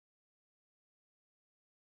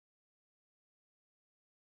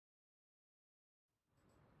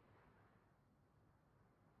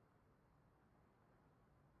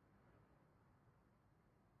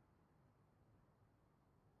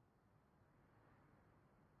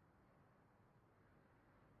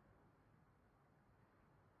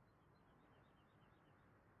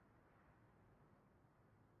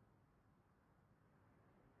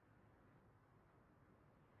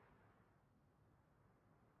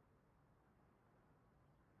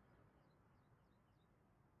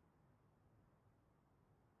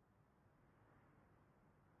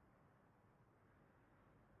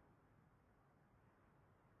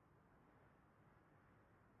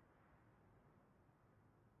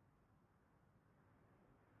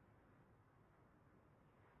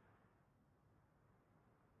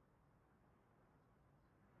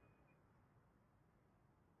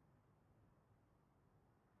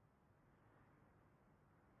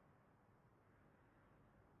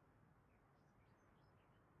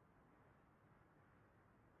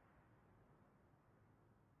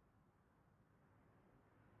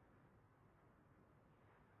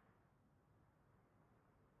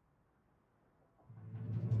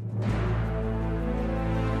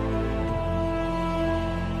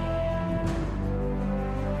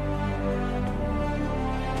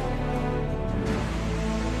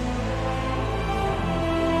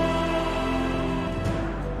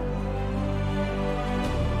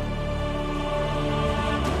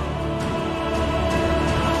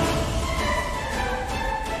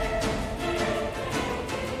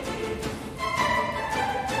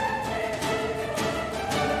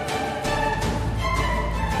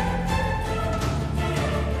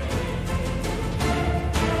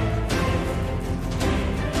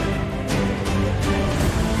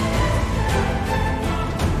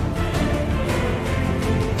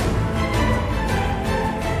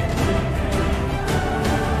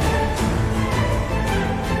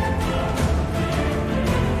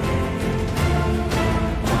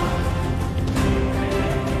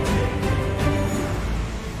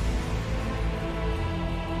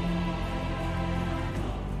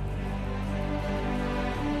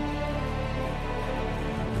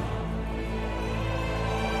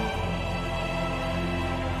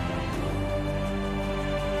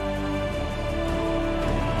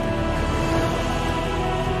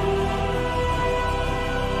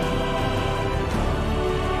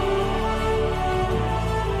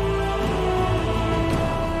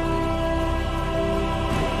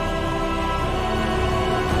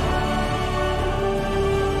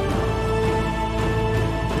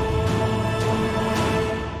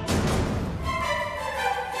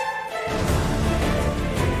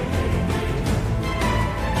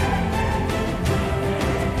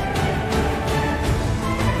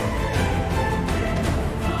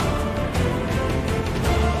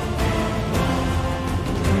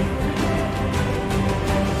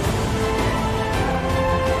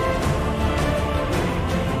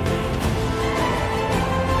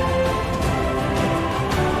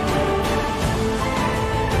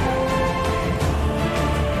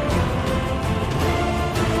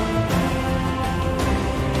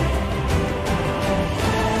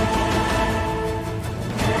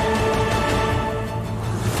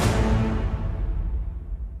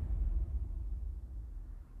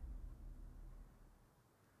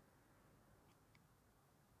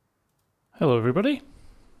Hello everybody,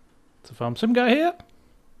 it's the Farm Sim Guy here.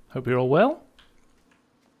 Hope you're all well.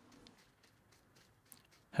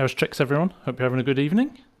 How's tricks everyone? Hope you're having a good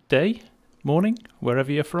evening, day, morning,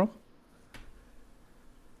 wherever you're from.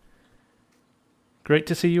 Great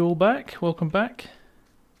to see you all back, welcome back.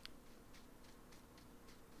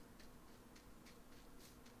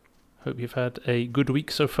 Hope you've had a good week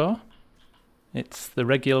so far. It's the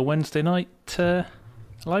regular Wednesday night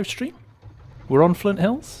live stream. We're on Flint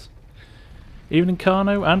Hills. Evening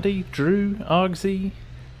Carno, Andy, Drew, Argsy,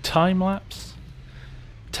 Timelapse,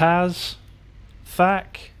 Taz,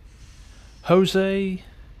 Thack, Jose,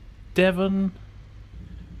 Devon,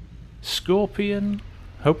 Scorpion.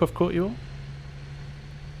 Hope I've caught you all.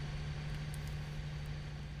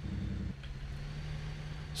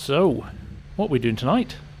 So, what are we doing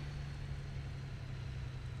tonight?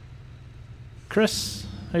 Chris,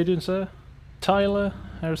 how you doing, sir? Tyler,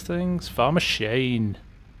 how's things? Farmer Shane.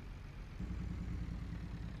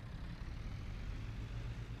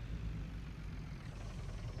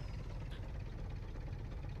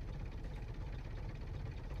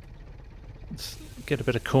 Let's get a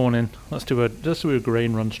bit of corn in. Let's do a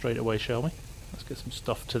grain run straight away, shall we? Let's get some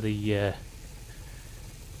stuff to the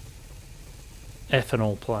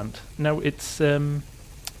ethanol plant. Now it's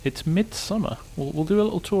midsummer. We'll do a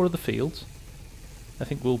little tour of the fields. I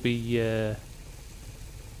think we'll be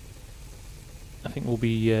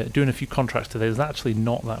doing a few contracts today. There's actually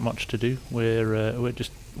not that much to do. We're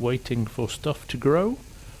just waiting for stuff to grow.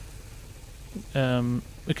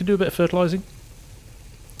 We can do a bit of fertilizing.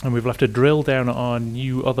 And we've left a drill down at our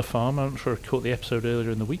new other farm. I'm not sure if I caught the episode earlier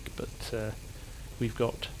in the week, but we've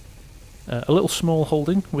got a little small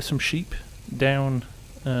holding with some sheep down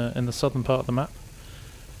in the southern part of the map.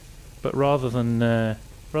 But rather than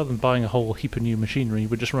buying a whole heap of new machinery,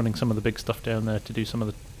 we're just running some of the big stuff down there to do some of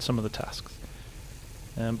the tasks.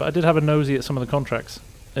 But I did have a nosy at some of the contracts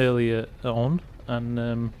earlier on,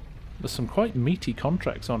 and there's some quite meaty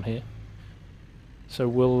contracts on here. So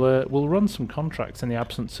we'll run some contracts in the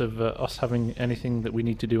absence of us having anything that we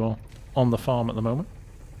need to do on the farm at the moment.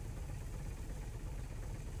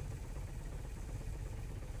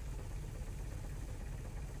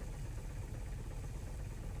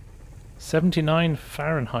 '79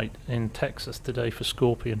 Fahrenheit in Texas today for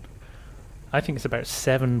Scorpion. I think it's about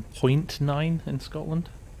 7.9 in Scotland.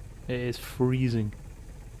 It is freezing.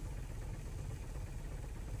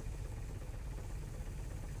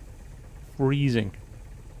 Freezing.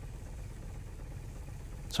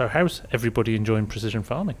 So how's everybody enjoying precision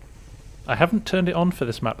farming? I haven't turned it on for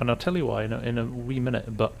this map, and I'll tell you why in a wee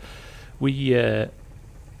minute. But we've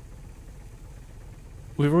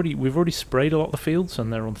already sprayed a lot of the fields,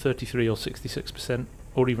 and they're on 33 or 66%,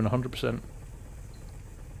 or even 100%.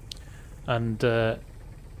 And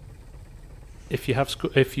if you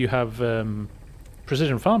have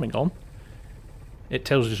precision farming on, it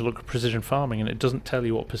tells you to look at precision farming, and it doesn't tell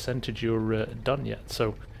you what percentage you're done yet.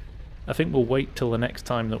 So I think we'll wait till the next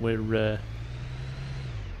time that we've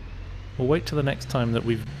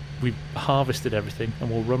harvested everything, and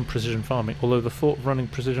we'll run precision farming. Although the thought of running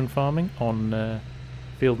precision farming on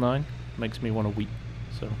Field 9 makes me want to weep.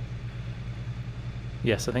 So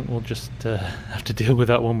yes, I think we'll just have to deal with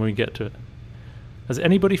that one when we get to it. Has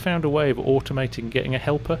anybody found a way of automating getting a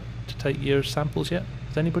helper to take your samples yet?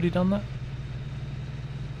 Has anybody done that?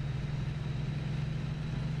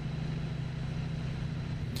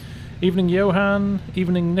 Evening Johan,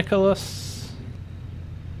 evening Nicholas.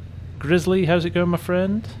 Grizzly, how's it going, my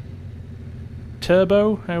friend?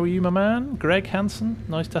 Turbo, how are you, my man? Greg Hansen,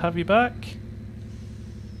 nice to have you back.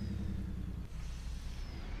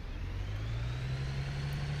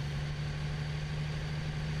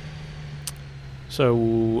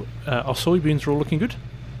 So, our soybeans are all looking good.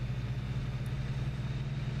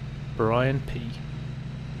 Brian P.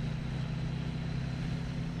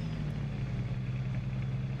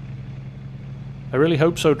 I really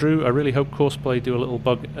hope so, Drew. I really hope Courseplay do a little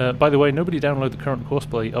bug. By the way, nobody download the current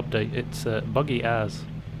Courseplay update. It's buggy as.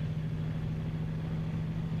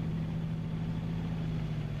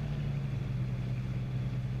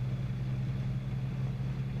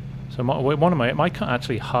 So I can't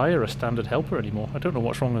actually hire a standard helper anymore. I don't know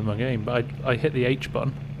what's wrong with my game, but I hit the H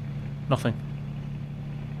button. Nothing.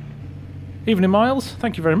 Evening, Miles.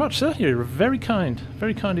 Thank you very much, sir. You're very kind.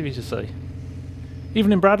 Very kind of you to say.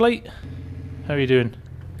 Evening, Bradley. How are you doing?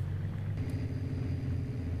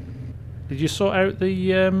 Did you sort out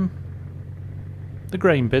the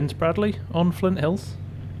grain bins, Bradley, on Flint Hills?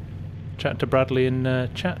 Chatting to Bradley in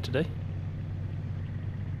chat today.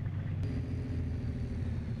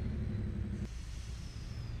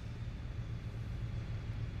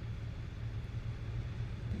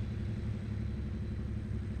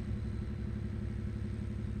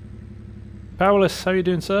 Powerless, how you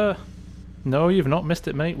doing, sir? No, you've not missed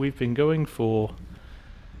it, mate. We've been going for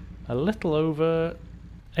a little over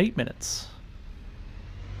 8 minutes.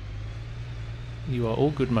 You are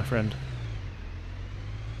all good, my friend.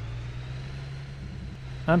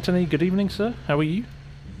 Anthony, good evening, sir. How are you?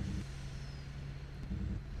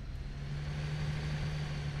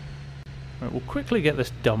 Right, we'll quickly get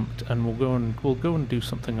this dumped, and we'll go and do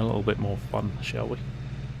something a little bit more fun, shall we?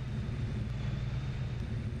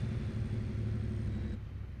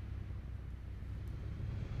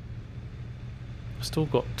 I've still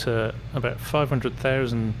got about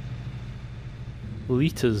 500,000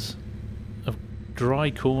 litres of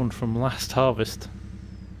dry corn from last harvest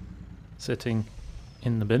sitting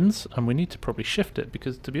in the bins, and we need to probably shift it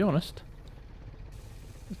because, to be honest,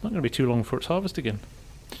 it's not going to be too long before it's harvest again.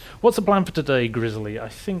 What's the plan for today, Grizzly? I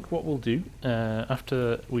think what we'll do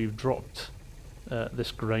after we've dropped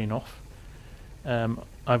this grain off,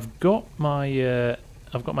 I've got my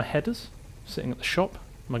headers sitting at the shop,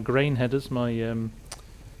 my grain headers, my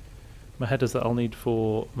headers that I'll need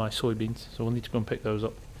for my soybeans. So we'll need to go and pick those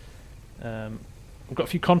up. I've got a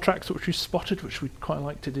few contracts which we've spotted, which we'd quite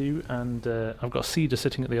like to do, and I've got a seeder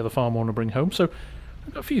sitting at the other farm I want to bring home. So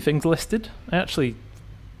I've got a few things listed. I actually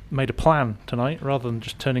made a plan tonight rather than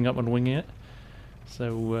just turning up and winging it.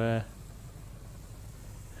 So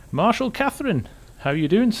Marshall Catherine, how you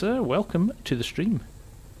doing, sir? Welcome to the stream.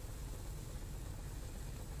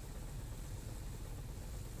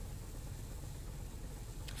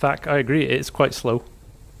 Thack, I agree, it is quite slow.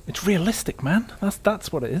 It's realistic, man.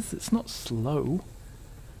 That's what it is. It's not slow.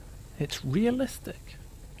 It's realistic.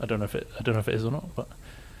 I don't know if it is or not, but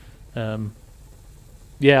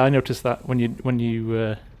yeah, I noticed that when you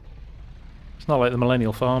it's not like the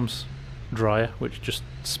Millennial Farms dryer, which just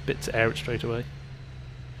spits it out straight away.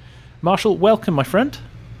 Marshall, welcome, my friend.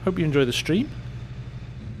 Hope you enjoy the stream.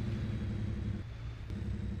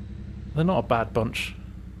 They're not a bad bunch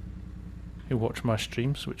who watch my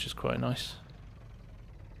streams, which is quite nice.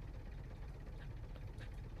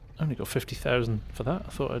 Only got 50,000 for that. I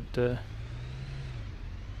thought I'd...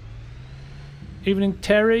 Evening,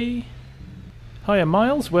 Terry. Hiya,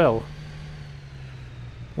 Miles. Well,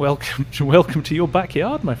 welcome to your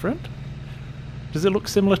backyard, my friend. Does it look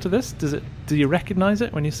similar to this? Do you recognise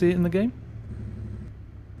it when you see it in the game?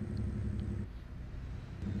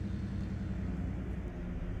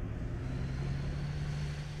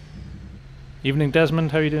 Evening,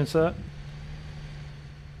 Desmond. How are you doing, sir?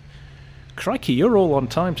 Crikey, you're all on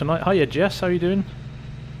time tonight. Hiya, Jess. How are you doing?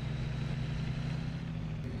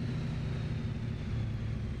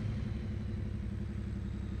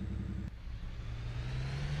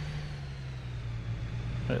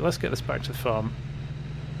 Right, let's get this back to the farm.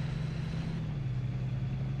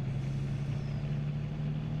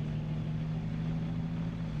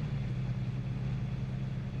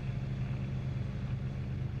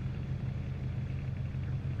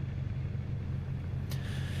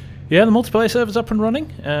 Yeah, the multiplayer server's up and running.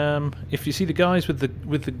 If you see the guys with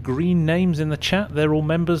the green names in the chat, they're all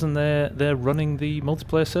members and they're running the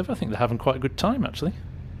multiplayer server. I think they're having quite a good time, actually.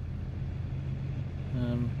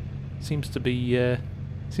 Seems to be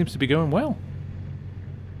going well.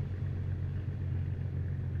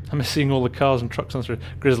 I'm seeing all the cars and trucks on this road.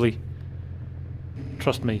 Grizzly,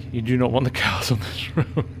 trust me, you do not want the cars on this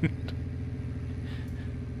road.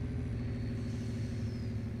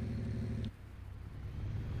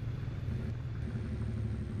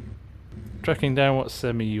 Tracking down what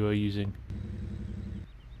semi you are using.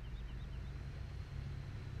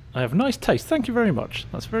 I have nice taste. Thank you very much.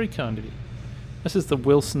 That's very kind of you. This is the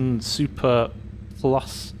Wilson Super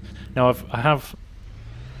Plus. Now I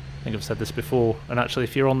think I've said this before, and actually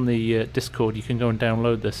if you're on the Discord you can go and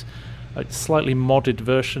download this. It's a slightly modded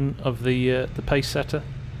version of the pace setter.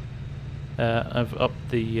 I've upped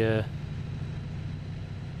the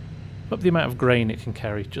amount of grain it can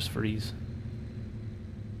carry just for ease.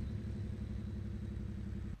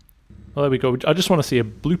 Well, there we go. I just want to see a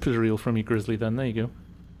bloopers reel from you, Grizzly, then. There you go.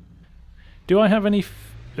 Do I have any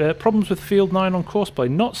problems with Field 9 on Courseplay?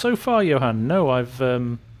 Not so far, Johan. No, I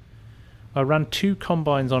ran 2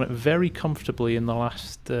 combines on it very comfortably in the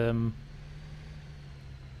last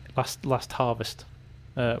harvest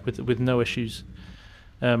with no issues.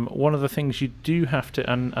 One of the things you do have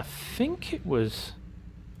to, and I think it was...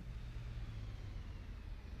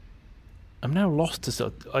 I'm now lost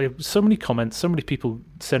to I have so many comments, so many people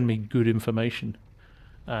send me good information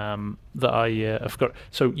that I forgot.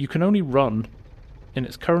 So you can only run, in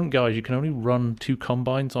its current guise, you can only run 2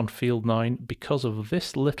 combines on Field 9 because of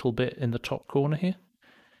this little bit in the top corner here.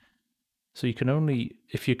 So you can only,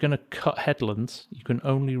 if you're going to cut headlands, you can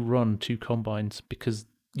only run 2 combines because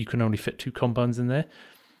you can only fit 2 combines in there.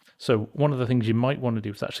 So one of the things you might want to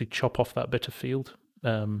do is actually chop off that bit of field,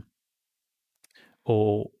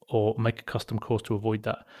 or make a custom course to avoid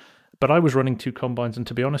that. But I was running 2 combines, and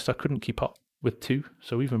to be honest, I couldn't keep up with 2,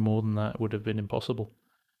 so even more than that would have been impossible.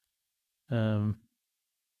 Yeah,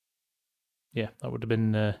 that would have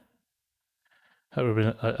been a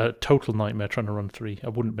total nightmare trying to run 3. I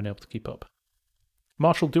wouldn't have been able to keep up.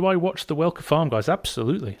 Marshall, do I watch the Welker Farm guys?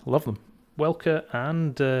 Absolutely, love them. Welker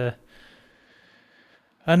and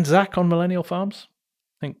Zach on Millennial Farms.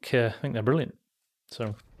 I think they're brilliant.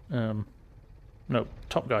 So, no,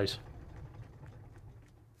 top guys.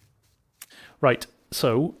 Right,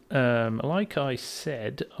 so, like I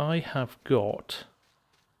said, I have got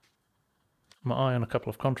my eye on a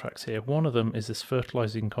couple of contracts here. One of them is this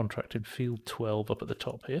fertilizing contract in field 12 up at the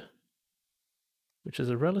top here, which is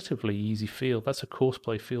a relatively easy field. That's a course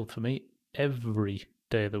play field for me every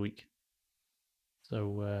day of the week.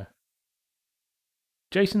 So,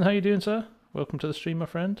 Jason, how you doing, sir? Welcome to the stream, my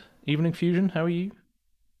friend. Evening Fusion, how are you?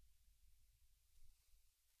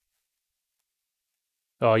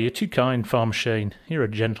 Oh, you're too kind, Farmer Shane. You're a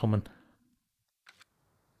gentleman.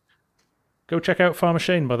 Go check out Farmer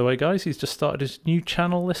Shane, by the way, guys. He's just started his new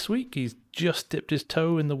channel this week. He's just dipped his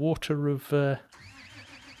toe in the water of the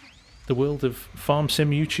world of farm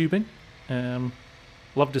sim YouTubing.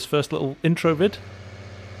 Loved his first little intro vid.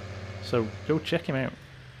 So go check him out.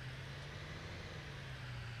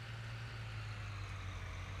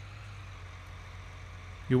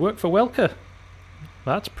 You work for Welker?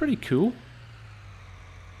 That's pretty cool.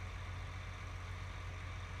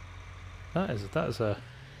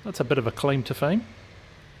 That's a bit of a claim to fame.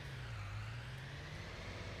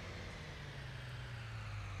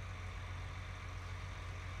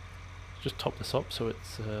 Just top this up so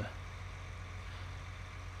it's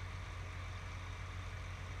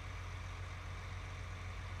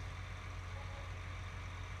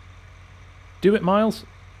do it, Miles.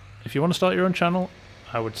 If you want to start your own channel,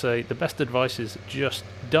 I would say the best advice is just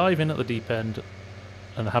dive in at the deep end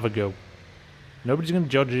and have a go. Nobody's going to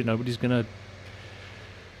judge you,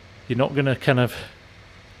 you're not going to kind of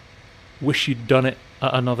wish you'd done it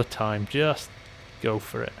at another time. Just go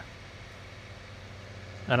for it.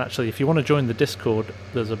 And actually, if you want to join the Discord,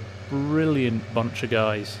 there's a brilliant bunch of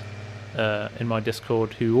guys in my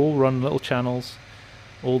Discord who all run little channels,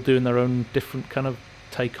 all doing their own different kind of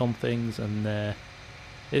take on things, and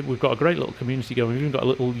we've got a great little community going. We've even got a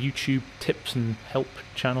little YouTube tips and help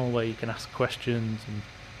channel where you can ask questions,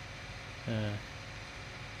 and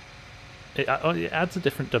it adds a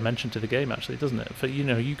different dimension to the game, actually, doesn't it? For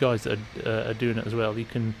you guys that are doing it as well, you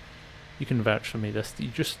can vouch for me. You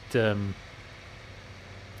just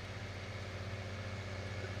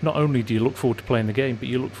not only do you look forward to playing the game, but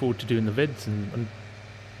you look forward to doing the vids, and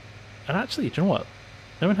actually, do you know what?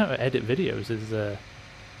 Knowing how to edit videos is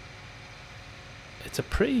it's a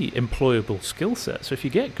pretty employable skill set. So if you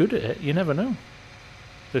get good at it, you never know.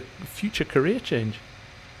 The future career change.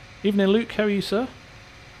 Evening, Luke. How are you, sir?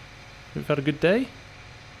 We've had a good day.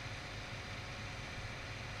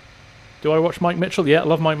 Do I watch Mike Mitchell? Yeah, I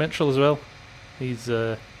love Mike Mitchell as well. He's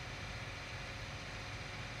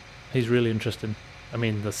really interesting. I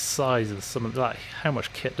mean, the size of some of that. How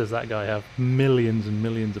much kit does that guy have? Millions and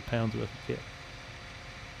millions of pounds worth of kit.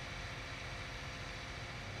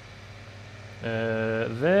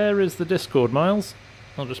 There is the Discord, Miles.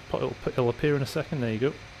 I'll just it'll appear in a second. There you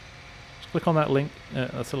go. Just click on that link.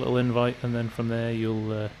 That's a little invite, and then from there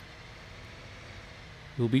you'll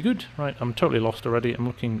be good. Right, I'm totally lost already. I'm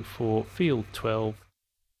looking for field 12.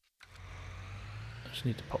 I just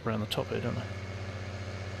need to pop around the top here, don't I?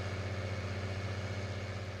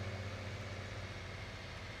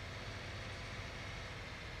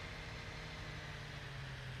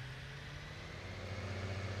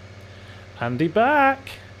 Andy back!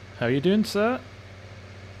 How are you doing, sir?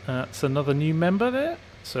 That's another new member there.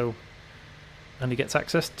 So, Andy gets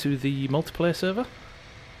access to the multiplayer server.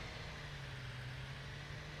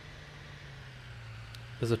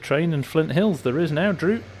 There's a train in Flint Hills. There is now,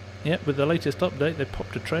 Drew. Yep, with the latest update, they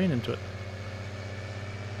popped a train into it.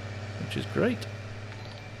 Which is great.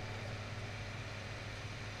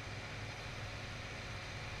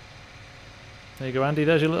 There you go, Andy.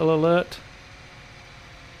 There's your little alert.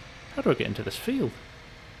 How do I get into this field?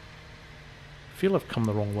 I feel I've come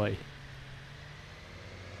the wrong way.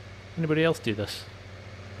 Anybody else do this?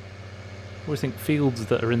 I always think fields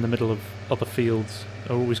that are in the middle of other fields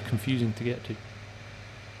are always confusing to get to.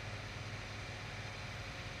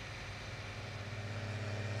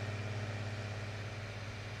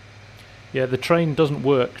 Yeah, the train doesn't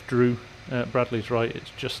work, Drew. Bradley's right.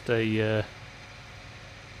 It's just a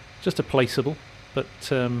placeable. but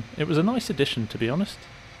it was a nice addition, to be honest.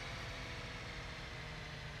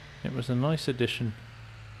 It was a nice addition.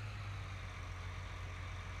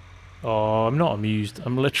 Oh, I'm not amused.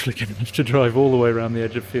 I'm literally going to have to drive all the way around the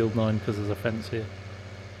edge of Field 9 because there's a fence here.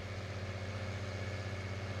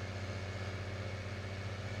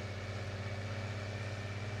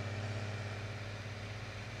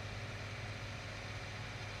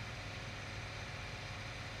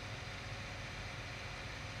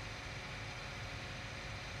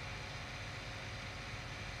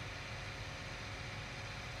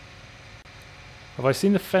 Have I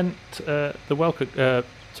seen the Fent, the Welker,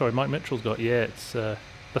 sorry, Mike Mitchell's got, yeah, it's the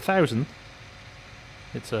 1000.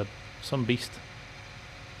 It's some beast.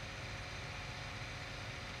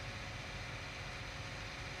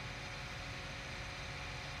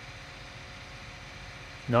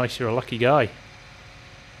 Nice, you're a lucky guy.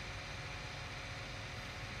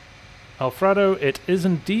 Alfredo, it is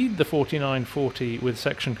indeed the 4940 with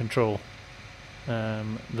section control. The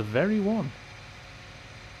very one.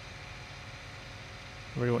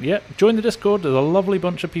 Yeah, join the Discord. There's a lovely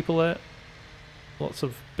bunch of people there. Lots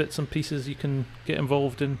of bits and pieces you can get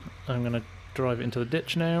involved in. I'm going to drive it into the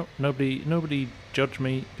ditch now. Nobody judge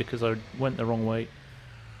me because I went the wrong way.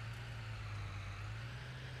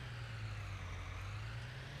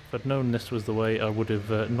 If I'd known this was the way, I would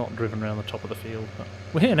have not driven around the top of the field. But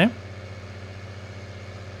we're here now.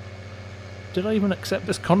 Did I even accept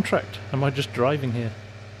this contract? Am I just driving here?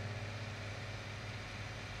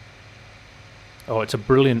 Oh, it's a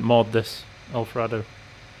brilliant mod, this, Alfredo.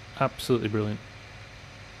 Absolutely brilliant.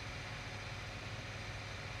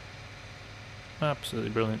 Absolutely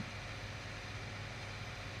brilliant.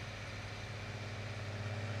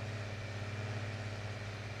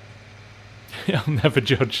 I'll never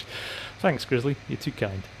judge. Thanks, Grizzly. You're too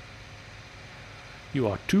kind. You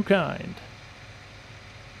are too kind.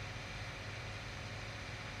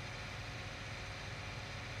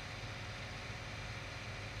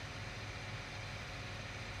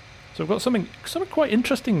 So I've got something quite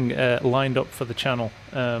interesting lined up for the channel.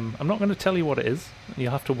 I'm not going to tell you what it is.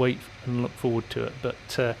 You'll have to wait and look forward to it. But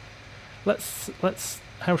what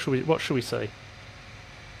shall we say?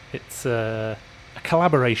 It's a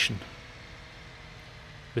collaboration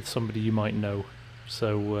with somebody you might know.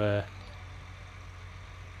 So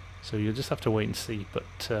you'll just have to wait and see.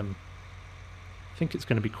 But I think it's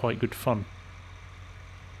going to be quite good fun.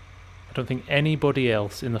 I don't think anybody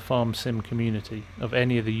else in the farm sim community of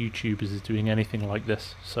any of the YouTubers is doing anything like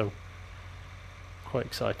this, so quite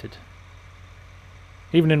excited.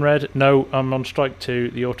 Even in red, no, I'm on strike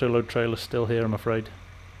 2. The auto load trailer's still here, I'm afraid.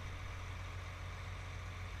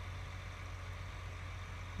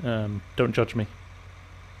 Don't judge me.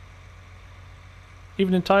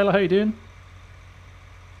 Evening, Tyler, how you doing?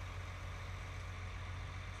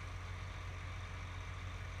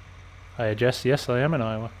 Hiya, Jess. Yes, I am in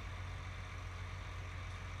Iowa.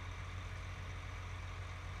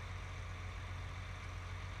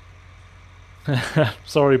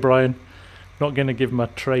 Sorry, Brian. Not going to give my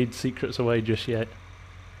trade secrets away just yet.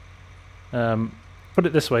 Put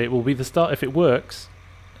it this way, it will be the start, if it works,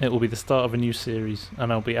 it will be the start of a new series,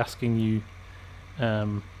 and I'll be asking you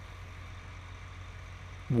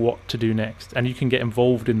what to do next. And you can get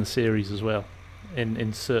involved in the series as well,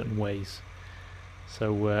 in certain ways.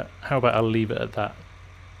 So how about I'll leave it at that.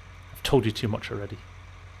 I've told you too much already.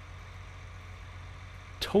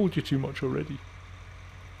 Told you too much already.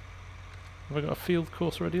 Have I got a field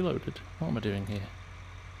course already loaded? What am I doing here?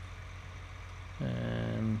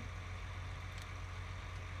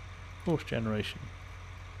 Horse generation.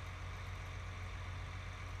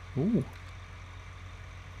 Ooh.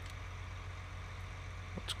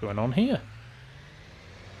 What's going on here?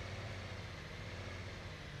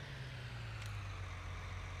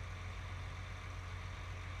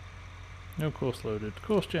 No course loaded.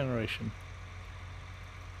 Course generation.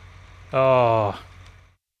 Ah.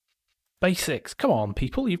 Basics. Come on,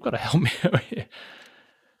 people. You've got to help me out here.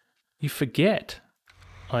 You forget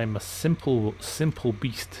I'm a simple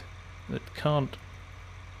beast that can't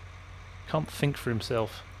think for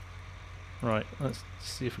himself. Right, let's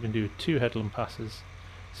see if we can do 2 headland passes.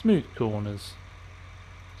 Smooth corners.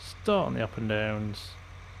 Start on the up and downs.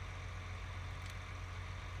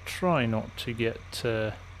 Try not to get...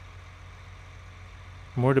 I'm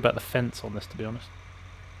worried about the fence on this, to be honest.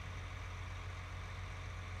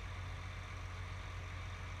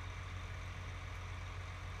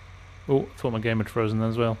 Oh, thought my game had frozen then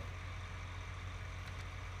as well.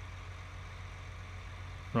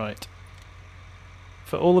 Right.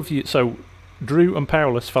 For all of you, so Drew and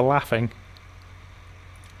Powerless for laughing.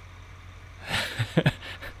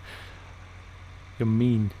 You're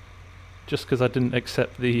mean. just because I didn't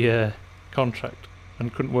accept the contract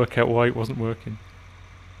and couldn't work out why it wasn't working.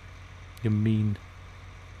 You're mean.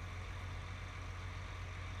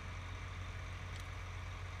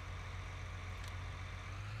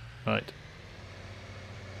 Right.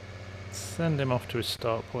 Send him off to his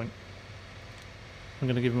start point. I'm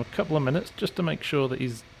going to give him a couple of minutes just to make sure that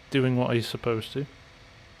he's doing what he's supposed to.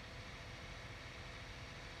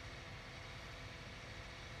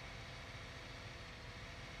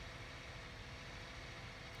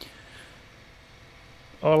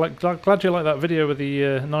 Oh, glad you like that video with the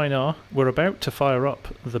 9R. We're about to fire up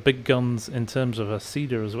the big guns in terms of a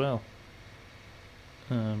seeder as well.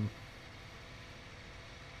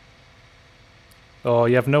 Oh,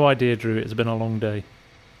 you have no idea, Drew. It's been a long day.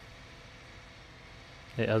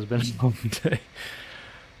 It has been a long day.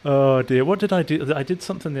 Oh dear, what did I do? I did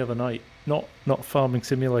something the other night. Not Farming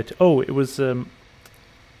Simulator. Oh, it was. I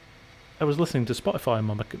was listening to Spotify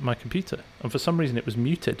on my computer, and for some reason it was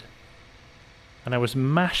muted. And I was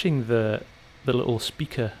mashing the little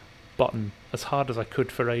speaker button as hard as I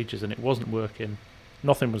could for ages, and it wasn't working.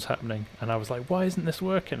 Nothing was happening, and I was like, "Why isn't this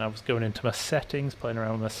working?" I was going into my settings, playing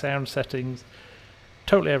around with my sound settings,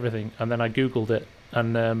 totally everything, and then I googled it,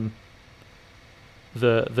 and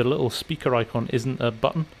the little speaker icon isn't a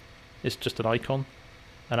button; it's just an icon,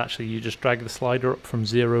 and actually you just drag the slider up from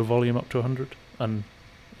 0 volume up to 100, and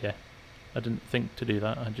yeah, I didn't think to do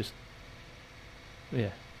that. I just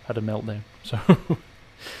had a meltdown. So,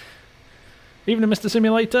 evening, Mr.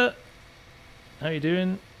 Simulator. How you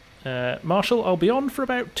doing? Marshall, I'll be on for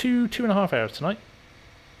about two and a half hours tonight.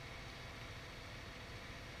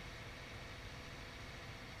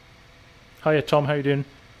 Hiya, Tom. How you doing?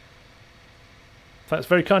 That's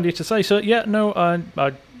very kind of you to say. So, yeah, no,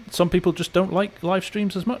 some people just don't like live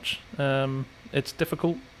streams as much. It's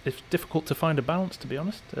difficult. It's difficult to find a balance, to be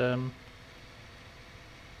honest.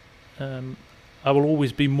 I will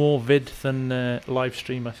always be more vid than live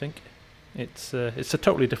stream, I think. It's a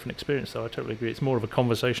totally different experience, though. I totally agree. It's more of a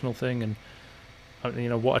conversational thing, and you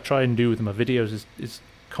know what I try and do with my videos is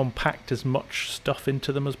compact as much stuff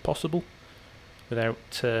into them as possible, without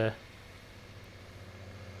to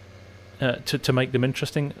make them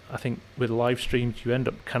interesting. I think with live streams you end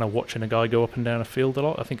up kind of watching a guy go up and down a field a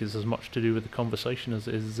lot. I think it's as much to do with the conversation as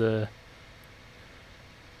it is the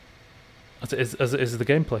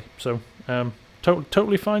gameplay. So.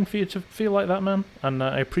 Totally fine for you to feel like that, man, and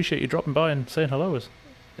I appreciate you dropping by and saying hello,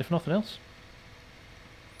 if nothing else.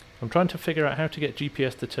 I'm trying to figure out how to get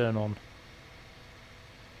GPS to turn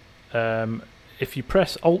on. If you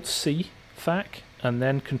press Alt-C, THAC, and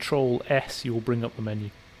then Control-S, you'll bring up the menu.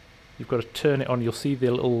 You've got to turn it on. You'll see the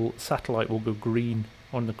little satellite will go green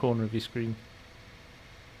on the corner of your screen.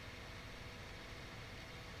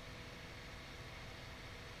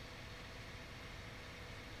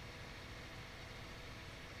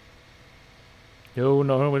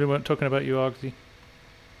 No, we weren't talking about you, Argsy.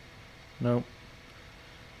 No.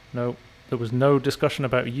 There was no discussion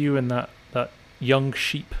about you and that young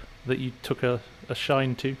sheep that you took a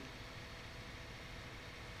shine to.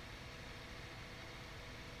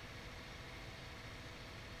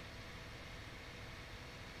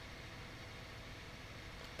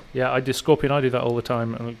 Yeah, Scorpion, I do that all the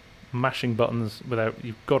time. I'm mashing buttons without...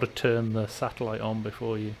 You've got to turn the satellite on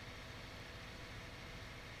before you...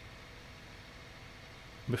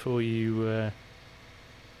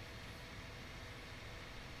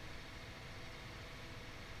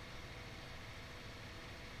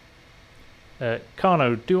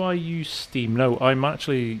 Carno, do I use Steam? No, I'm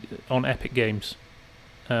actually on Epic Games.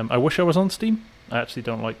 I wish I was on Steam. I actually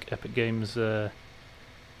don't like Epic Games as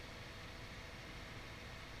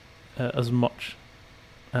much.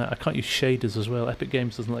 I can't use shaders as well. Epic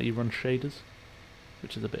Games doesn't let you run shaders,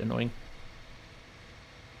 which is a bit annoying.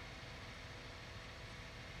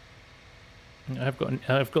 I've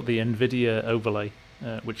got the Nvidia overlay,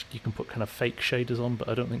 which you can put kind of fake shaders on, but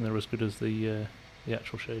I don't think they're as good as the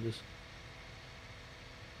actual shaders.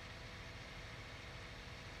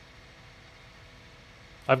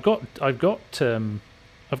 I've got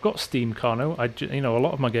Steam, Carno. A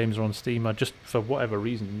lot of my games are on Steam. I just, for whatever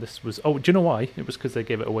reason, this was... Oh, do you know why? It was because they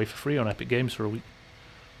gave it away for free on Epic Games for a week.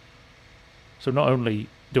 So not only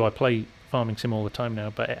do I play Farming Sim all the time now,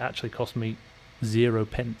 but it actually cost me 0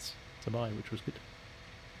 pence to buy, which was good.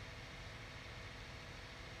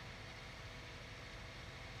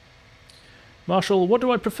 Marshall, what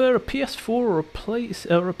do I prefer, a PS4 or a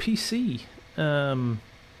PC?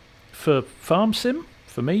 For Farm Sim,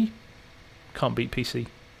 for me, can't beat PC.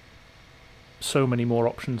 So many more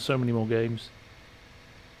options, so many more games.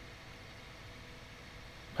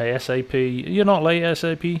 ASAP, you're not late,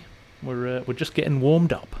 ASAP. We're just getting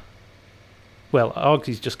warmed up. Well,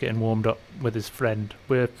 Argsy's just getting warmed up with his friend.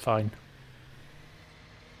 We're fine.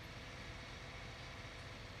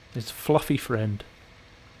 His fluffy friend.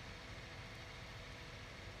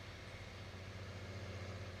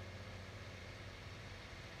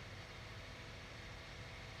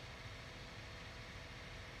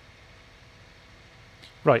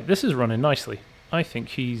 Right, this is running nicely. I think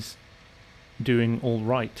he's doing all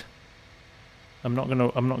right. I'm not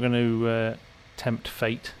gonna tempt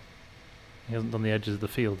fate. He hasn't done the edges of the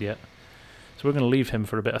field yet, so we're going to leave him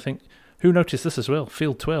for a bit. I think. Who noticed this as well?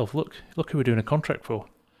 Field 12. Look who we're doing a contract for.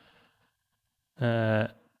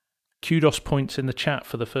 Kudos points in the chat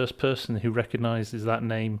for the first person who recognises that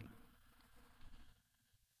name.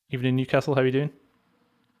 Evening, Newcastle. How are you doing?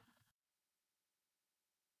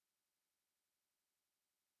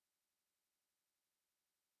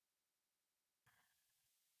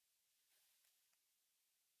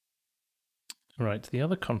 Right, the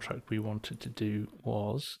other contract we wanted to do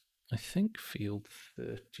was, I think, field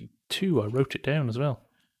 32. I wrote it down as well.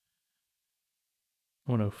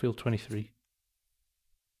 Oh no, field 23.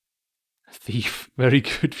 Thief. Very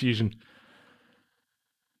good, Fusion.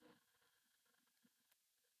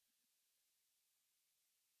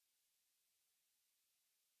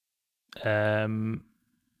 Have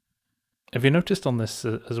you noticed on this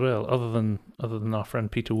as well, other than our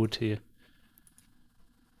friend Peter Wood here,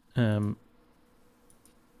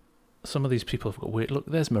 some of these people have got weird. Look,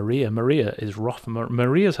 there's Maria. Maria is rough.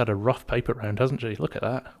 Maria's had a rough paper round, hasn't she? Look at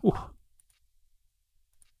that. Ooh.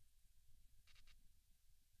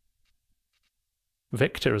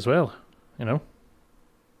 Victor as well, you know.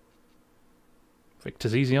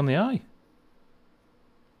 Victor's easy on the eye.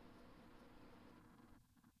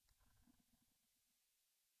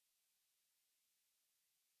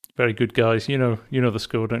 Very good, guys. You know the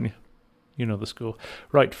score, don't you? You know the score.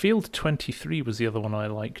 Right, field 23 was the other one I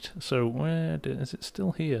liked. So is it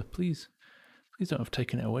still here? Please don't have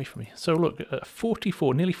taken it away from me. So look,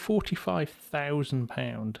 44, nearly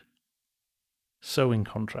 £45,000 sowing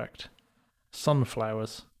contract.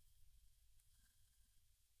 Sunflowers.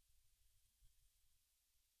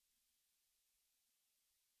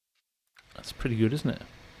 That's pretty good, isn't it?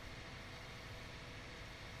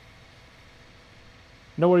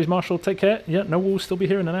 No worries, Marshall. Take care. Yeah, no, we'll still be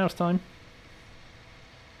here in an hour's time.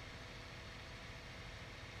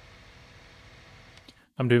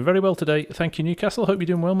 I'm doing very well today. Thank you, Newcastle. Hope you're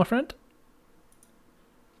doing well, my friend.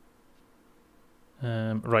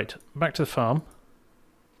 Right, back to the farm.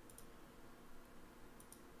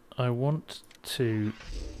 I want to...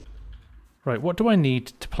 Right, what do I need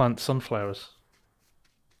to plant sunflowers?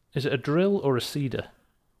 Is it a drill or a seeder?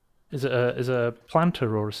 Is it a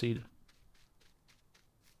planter or a seeder?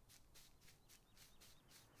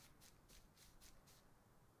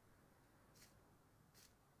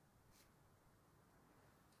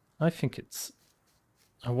 I think it's...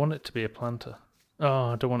 I want it to be a planter.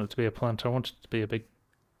 Oh, I don't want it to be a planter. I want it to be a big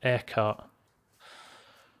air cart.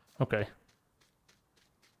 Okay.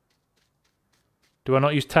 Do I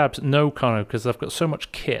not use tabs? No, Connor, because I've got so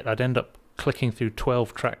much kit, I'd end up clicking through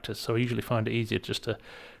 12 tractors, so I usually find it easier just to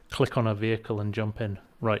click on a vehicle and jump in.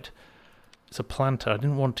 Right. It's a planter. I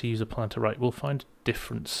didn't want to use a planter. Right, we'll find a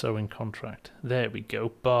different sowing contract. There we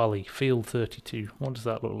go. Barley, field 32. What does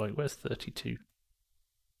that look like? Where's 32?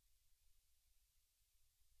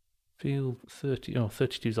 Field 30. Oh,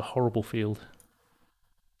 32 is a horrible field.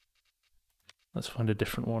 Let's find a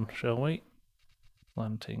different one, shall we?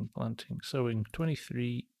 Planting, sowing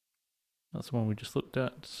 23. That's the one we just looked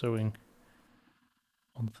at. Sowing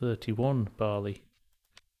on 31, barley.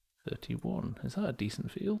 31. Is that a decent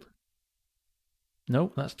field?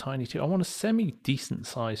 Nope, that's tiny too. I want a semi-decent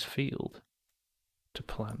sized field to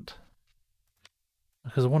plant.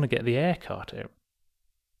 Because I want to get the air cart out.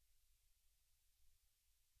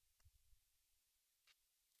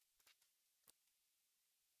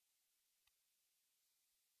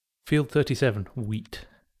 Field 37, wheat.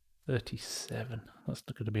 37. That's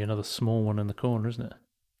going to be another small one in the corner, isn't it?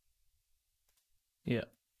 Yeah,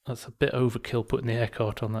 that's a bit overkill putting the air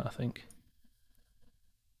cart on that, I think.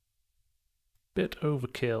 Bit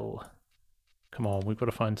overkill. Come on, we've got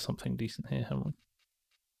to find something decent here, haven't we?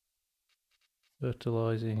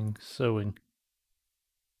 Fertilizing, sowing.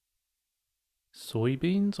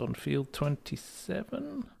 Soybeans on field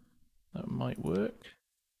 27? That might work.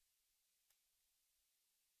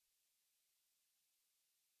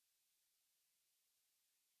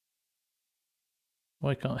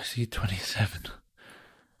 Why can't I see 27?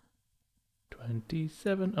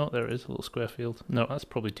 27. Oh, there it is, a little square field. No, that's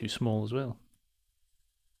probably too small as well.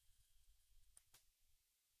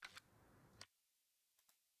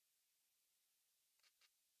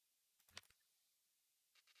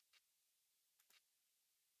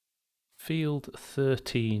 Field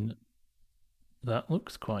 13. That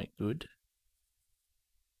looks quite good.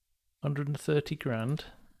 130 grand.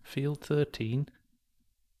 Field 13.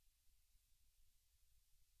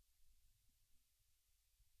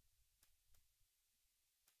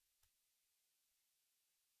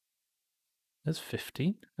 There's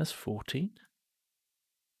 15. There's 14.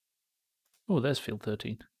 Oh, there's Field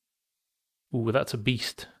 13. Ooh, that's a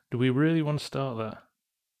beast. Do we really want to start that?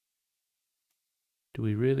 Do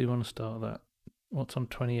we really want to start that? What's on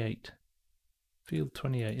 28? Field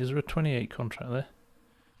 28. Is there a 28 contract there?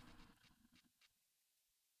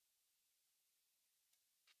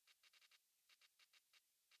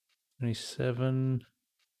 27.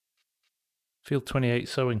 Field 28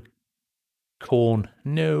 sowing. Corn.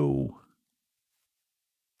 No.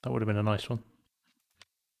 That would have been a nice one.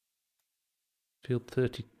 Field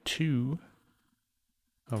 32.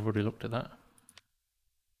 I've already looked at that.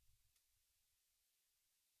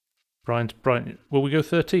 Brian, will we go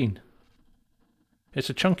 13? It's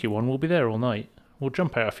a chunky one. We'll be there all night. We'll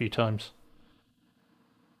jump out a few times.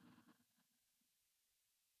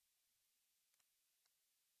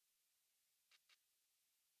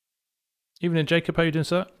 Evening, Jacob. How you doing,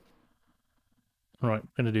 sir? Right, I'm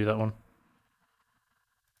going to do that one.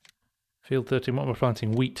 Field 13. What am I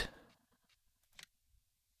planting? Wheat.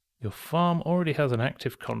 Your farm already has an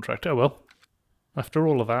active contract. Oh well. After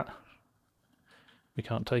all of that, we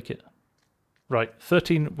can't take it. Right,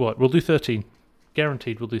 13. What? We'll do 13.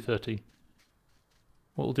 Guaranteed we'll do 13.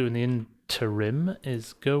 What we'll do in the interim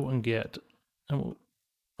is go and get... And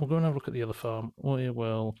we'll go and have a look at the other farm. We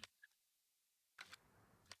will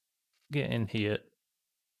get in here.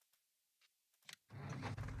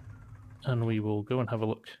 And we will go and have a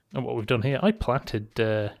look at what we've done here. I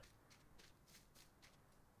planted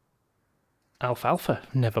alfalfa.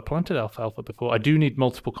 Never planted alfalfa before. I do need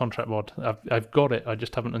multiple contract mod. I've got it, I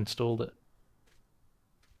just haven't installed it.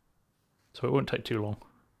 So it won't take too long.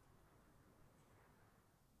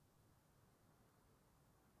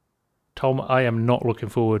 Tom, I am not looking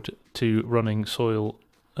forward to running soil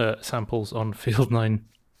samples on Field 9.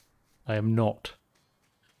 I am not.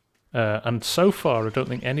 And so far, I don't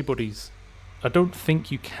think anybody's... I don't think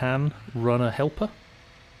you can run a helper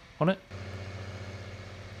on it.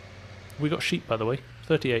 We got sheep, by the way.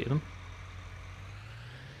 38 of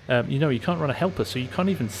them. You know, you can't run a helper, so you can't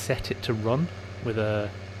even set it to run with a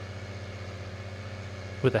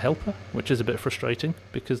helper, which is a bit frustrating,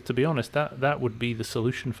 because to be honest, that would be the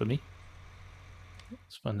solution for me.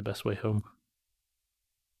 Let's find the best way home.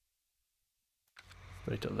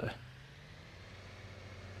 Right up there.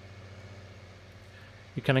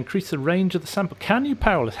 You can increase the range of the sample. Can you,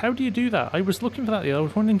 Powerless? How do you do that? I was looking for that the other. I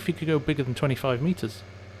was wondering if you could go bigger than 25 meters.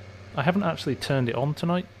 I haven't actually turned it on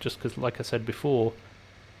tonight, just because, like I said before,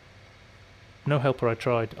 no helper I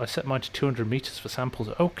tried. I set mine to 200 meters for samples.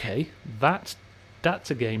 Okay, that's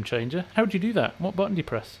a game changer. How do you do that? What button do you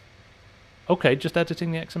press? Okay, just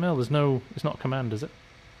editing the XML. There's no, it's not a command, is it?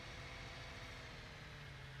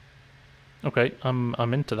 Okay, I'm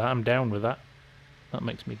into that. I'm down with that. That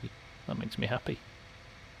makes me happy.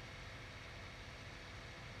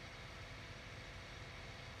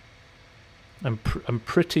 I'm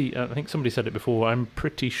pretty. I think somebody said it before. I'm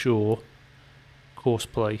pretty sure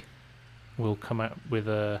Courseplay will come out with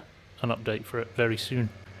an update for it very soon.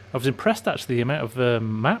 I was impressed actually the amount of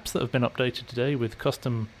maps that have been updated today with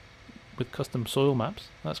custom soil maps.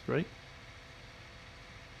 That's great.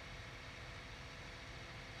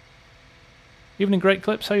 Evening, Great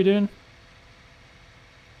Clips. How you doing?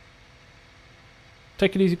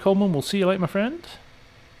 Take it easy, Coleman. We'll see you later, my friend.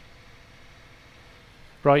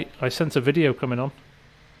 Right, I sense a video coming on.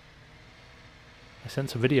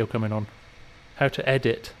 How to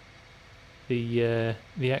edit the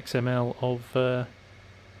XML of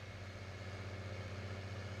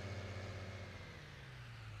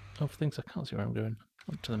things. I can't see where I'm going.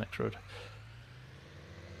 On to the next road.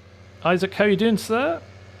 Isaac, how you doing, sir?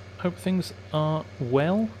 Hope things are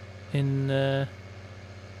well in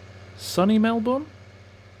sunny Melbourne.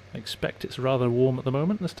 I expect it's rather warm at the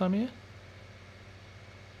moment this time of year.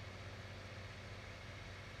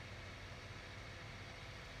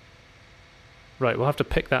 Right, we'll have to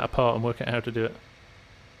pick that apart and work out how to do it.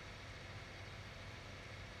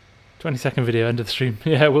 20-second video, end of the stream.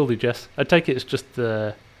 Yeah, will do, Jess. I take it it's just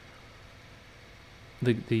the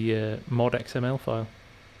mod XML file.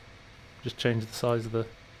 Just change the size of the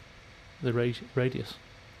radius.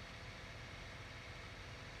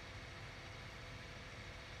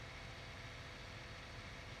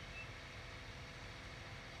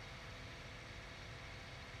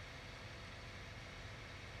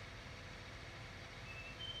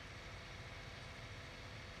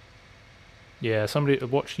 Yeah, somebody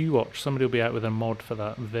watch. Somebody will be out with a mod for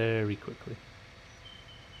that very quickly.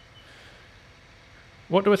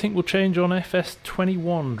 What do I think will change on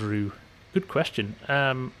FS21, Drew? Good question.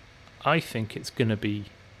 I think it's going to be...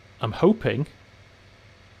 I'm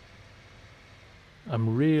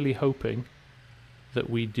really hoping that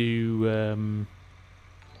we do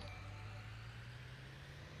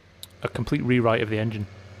a complete rewrite of the engine.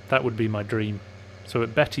 That would be my dream. So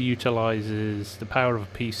it better utilises the power of a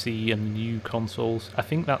PC and new consoles. I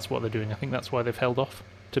think that's what they're doing. I think that's why they've held off,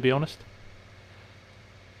 to be honest.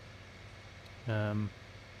 And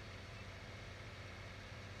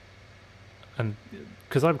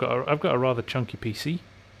because I've got a rather chunky PC,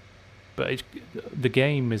 but the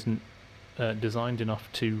game isn't designed enough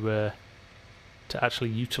to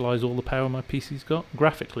actually utilise all the power my PC's got.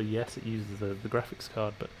 Graphically, yes, it uses the graphics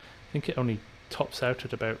card, but I think it only tops out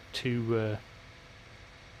at about 2.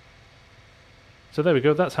 So there we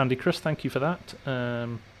go. That's handy, Chris. Thank you for that.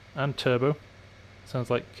 And Turbo. Sounds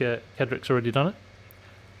like Kedrick's already done it.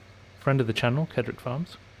 Friend of the channel, Kedrick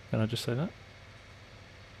Farms. Can I just say that?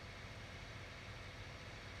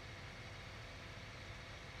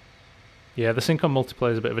 Yeah, the sync on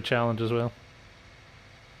multiplayer is a bit of a challenge as well.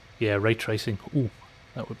 Yeah, ray tracing. Ooh,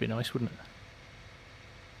 that would be nice, wouldn't it?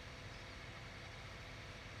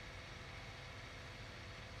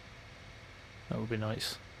 That would be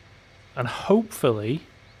nice. And hopefully,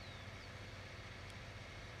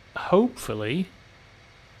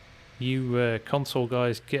 you console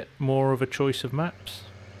guys get more of a choice of maps.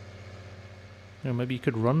 You know, maybe you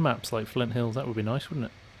could run maps like Flint Hills. That would be nice, wouldn't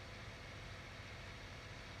it?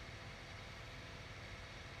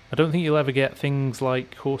 I don't think you'll ever get things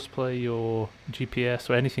like horseplay or GPS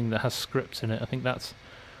or anything that has scripts in it. I think that's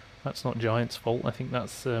not Giant's fault. I think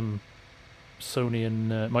that's Sony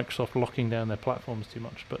and Microsoft locking down their platforms too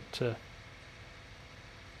much. But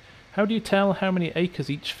how do you tell how many acres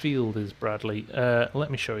each field is, Bradley?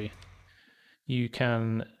 Let me show you. You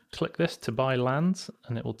can click this to buy lands,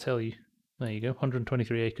 and it will tell you. There you go,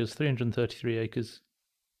 123 acres, 333 acres.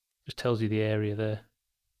 Just tells you the area there.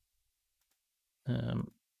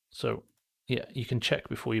 So, yeah, you can check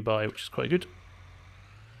before you buy, which is quite good.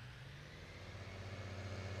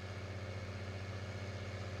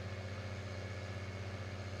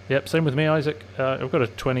 Yep, same with me, Isaac. I've got a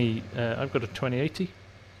 2080.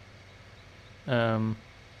 And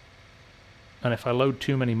if I load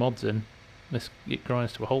too many mods in, it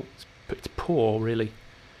grinds to a halt. It's poor, really.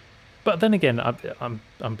 But then again, I'm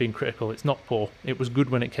being critical. It's not poor. It was good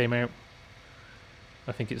when it came out.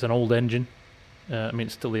 I think it's an old engine. I mean,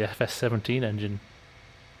 it's still the FS19 engine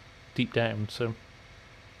deep down, so...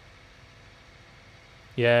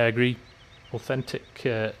 Yeah, I agree. Authentic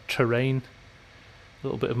terrain, a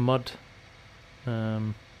little bit of mud,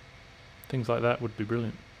 things like that would be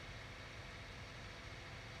brilliant.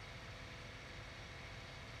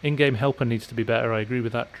 In-game helper needs to be better, I agree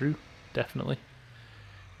with that, Drew. Definitely.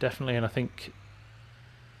 Definitely, and I think...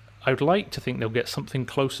 I would like to think they'll get something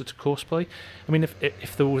closer to Courseplay. I mean,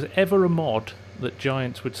 if there was ever a mod that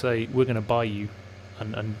Giants would say, we're going to buy you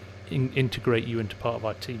and integrate you into part of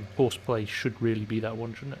our team, Courseplay should really be that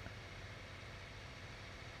one, shouldn't it?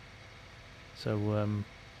 So,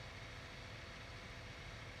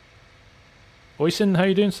 Oisin, how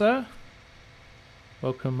you doing, sir?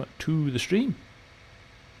 Welcome to the stream.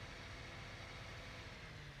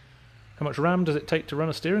 How much RAM does it take to run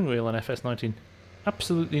a steering wheel on FS19?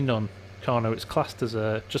 Absolutely none. Carno, it's classed as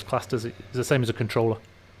it's the same as a controller.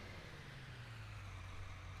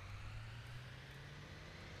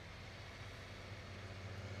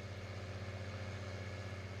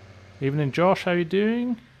 Evening, Josh. How you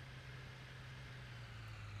doing?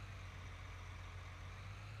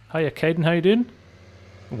 Hiya, Caden. How you doing?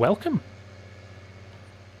 Welcome.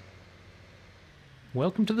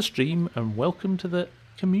 Welcome to the stream and welcome to the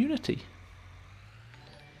community.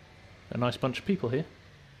 A nice bunch of people here.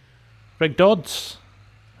 Greg Dodds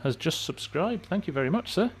has just subscribed. Thank you very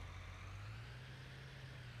much, sir.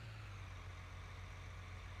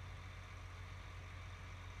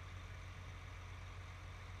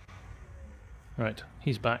 Right,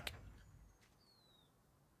 he's back.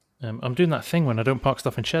 I'm doing that thing when I don't park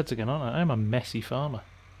stuff in sheds again, aren't I? I'm a messy farmer.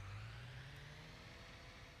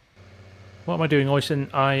 What am I doing, Oisin?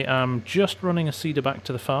 I am just running a seeder back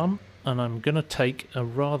to the farm, and I'm going to take a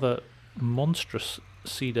rather monstrous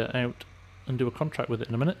seeder out and do a contract with it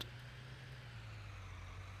in a minute.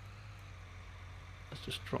 Let's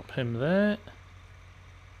just drop him there.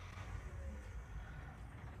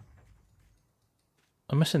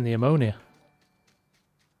 I'm missing the ammonia.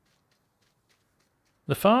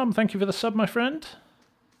 The farm, thank you for the sub, my friend.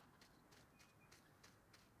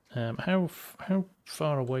 How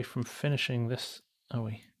far away from finishing this are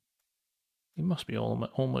we? He must be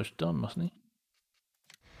almost done, mustn't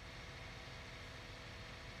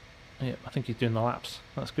he? Yeah, I think he's doing the laps.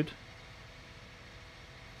 That's good.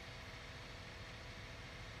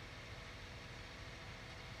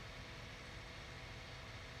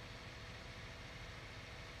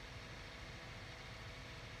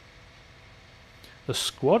 The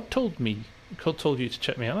squad told you to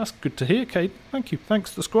check me out. That's good to hear, Kate. Thank you.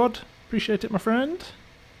 Thanks, the squad. Appreciate it, my friend.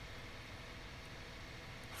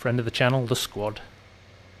 Friend of the channel, the squad.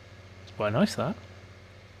 It's quite nice, that.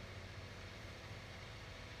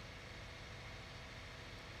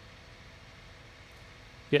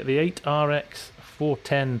 Get the 8RX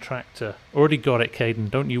 410 tractor. Already got it, Caden.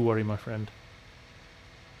 Don't you worry, my friend.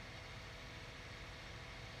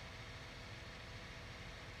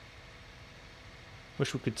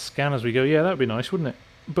 Wish we could scan as we go. Yeah, that would be nice, wouldn't it?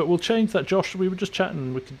 But we'll change that, Josh. We were just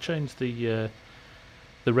chatting. We could change the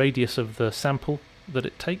radius of the sample that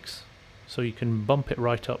it takes, so you can bump it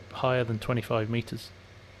right up higher than 25 meters,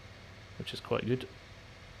 which is quite good.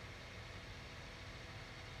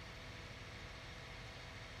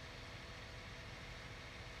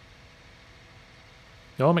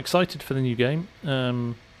 No, I'm excited for the new game.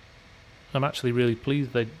 I'm actually really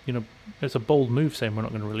pleased. It's a bold move saying we're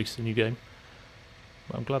not going to release the new game.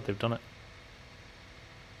 But I'm glad they've done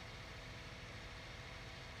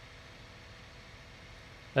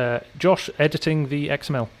it. Josh editing the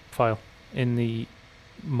XML file in the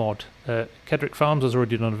mod. Kedrick Farms has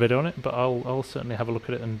already done a video on it, but I'll certainly have a look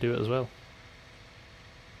at it and do it as well.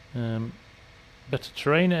 Better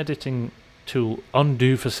terrain editing tool,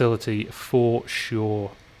 undo facility for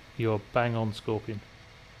sure. You're bang on, Scorpion.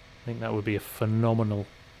 I think that would be a phenomenal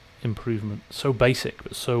improvement. So basic,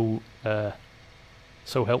 but so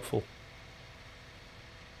helpful.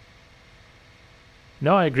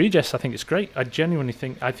 No, I agree, Jess. I think it's great. I genuinely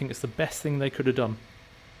think it's the best thing they could have done.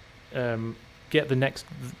 Get the next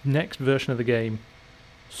version of the game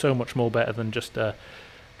so much more better than just oh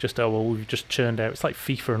well, we've just churned out. It's like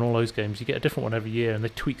FIFA and all those games. You get a different one every year, and they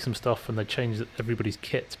tweak some stuff and they change everybody's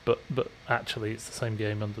kit, but actually it's the same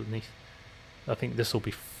game underneath. I think this will be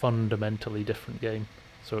fundamentally different game,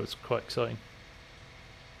 so it's quite exciting.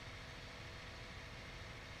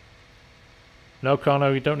 No,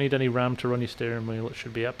 Carno, you don't need any RAM to run your steering wheel. It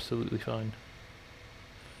should be absolutely fine.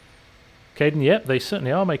 Caden, yep, they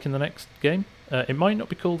certainly are making the next game. It might not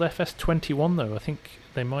be called FS21 though. I think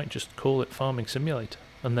they might just call it Farming Simulator.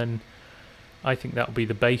 And then I think that'll be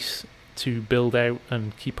the base to build out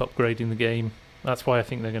and keep upgrading the game. That's why I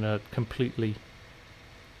think they're going to completely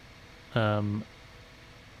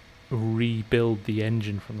rebuild the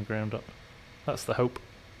engine from the ground up. That's the hope.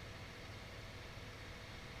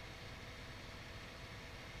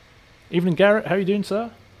 Evening, Garrett. How are you doing,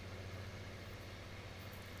 sir?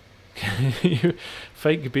 You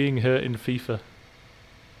fake being hurt in FIFA.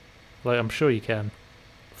 Like, I'm sure you can.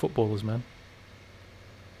 Footballers, man.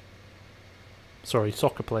 Sorry,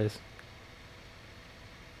 soccer players.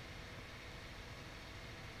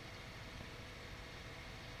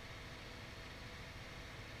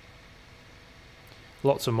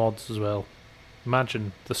 Lots of mods as well.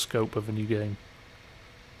 Imagine the scope of a new game.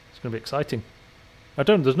 It's going to be exciting.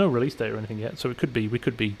 There's no release date or anything yet, so we could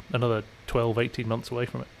be another 12, 18 months away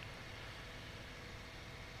from it.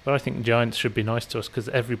 But I think Giants should be nice to us because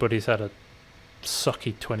everybody's had a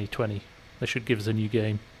sucky 2020. They should give us a new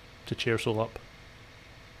game to cheer us all up.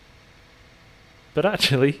 But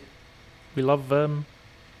actually, we love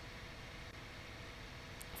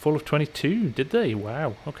fall of 22, did they?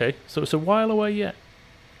 Wow, okay. So it's a while away yet.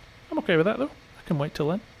 I'm okay with that though. I can wait till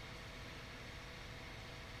then.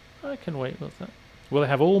 I can wait with that. Will they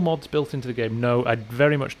have all mods built into the game? No, I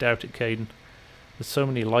very much doubt it, Caden. There's so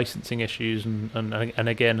many licensing issues, and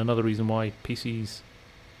again, another reason why PC's,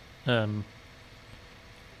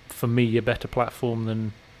 for me, a better platform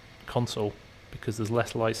than console, because there's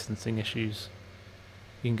less licensing issues.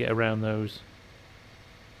 You can get around those.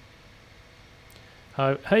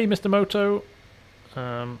 Hey, Mr. Moto.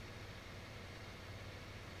 Have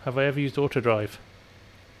I ever used AutoDrive?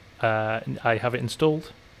 I have it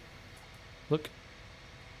installed. Look.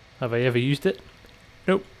 Have I ever used it?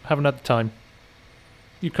 Nope, haven't had the time.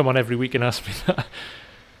 You come on every week and ask me that.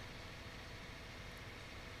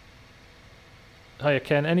 Hiya,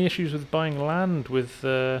 Ken. Any issues with buying land with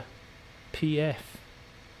PF?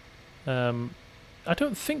 I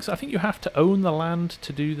don't think so. I think you have to own the land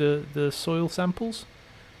to do the soil samples.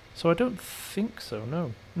 So I don't think so,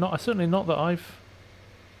 no. Certainly not that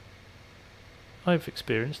I've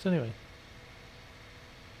experienced anyway.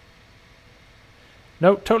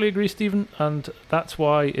 No, totally agree, Stephen, and that's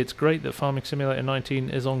why it's great that Farming Simulator 19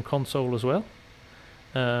 is on console as well.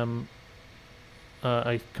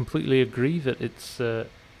 I completely agree that it's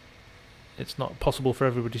not possible for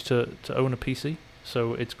everybody to own a PC,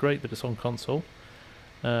 so it's great that it's on console.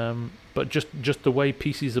 But just the way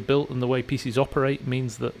PCs are built and the way PCs operate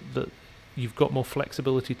means that you've got more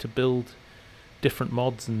flexibility to build different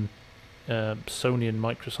mods, and Sony and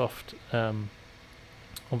Microsoft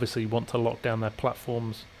obviously want to lock down their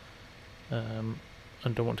platforms and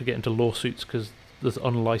don't want to get into lawsuits because there's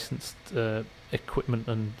unlicensed equipment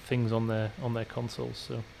and things on their consoles.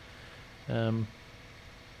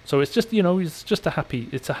 So it's just, you know, it's a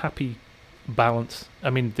happy balance. I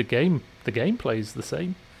mean, the gameplay is the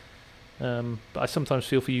same, but I sometimes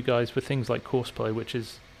feel for you guys with things like Courseplay, which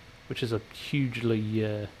is a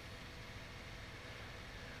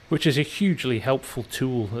hugely helpful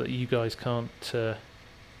tool that you guys can't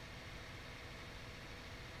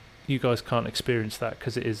experience that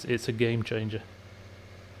because it's a game changer.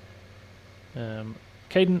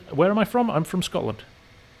 Caden, where am I from? I'm from Scotland.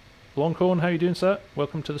 Longhorn, how you doing, sir?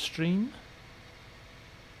 Welcome to the stream.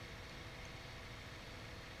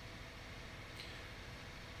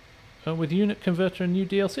 With unit converter and new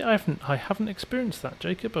DLC, I haven't experienced that,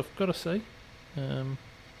 Jacob. I've got to say.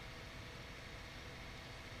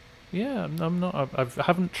 Yeah, I'm not. I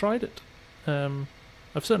haven't tried it.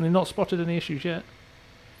 I've certainly not spotted any issues yet.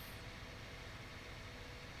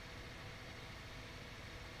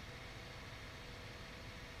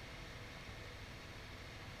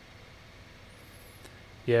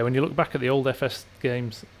 Yeah, when you look back at the old FS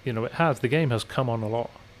games, you know, the game has come on a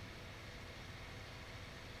lot.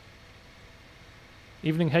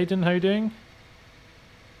 Evening, Hayden, how you doing?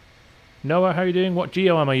 Noah, how you doing? What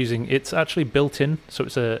geo am I using? It's actually built in, so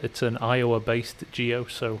it's an Iowa-based geo.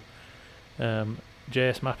 So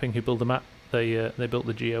JS Mapping, who build the map, they built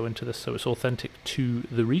the geo into this, so it's authentic to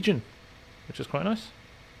the region, which is quite nice.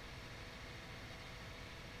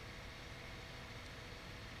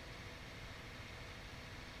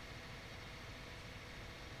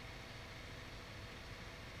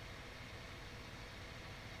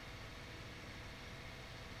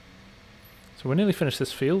 So we're nearly finished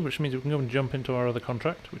this field, which means we can go and jump into our other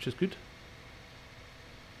contract, which is good.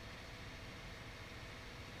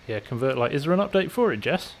 Yeah, convert light. Is there an update for it,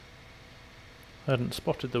 Jess? I hadn't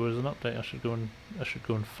spotted there was an update. I should go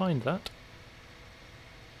and find that.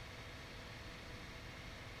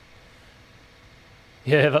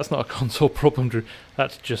 Yeah, that's not a console problem, Drew.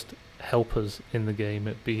 That's just helpers in the game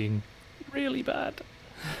at being really bad.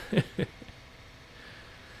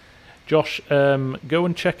 Josh, go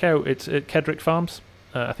and check out, it's at Kedrick Farms.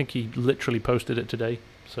 I think he literally posted it today,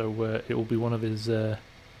 so it will be one of his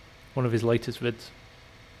latest vids.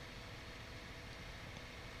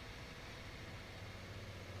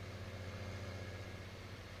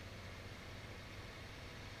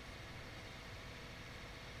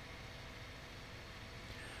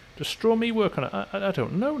 Does Straw Me work on it? I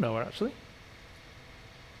don't know, Noah, actually.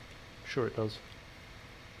 Sure it does.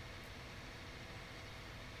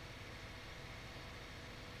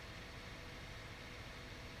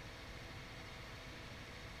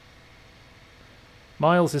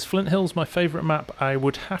 Miles, is Flint Hills my favourite map? I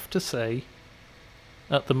would have to say,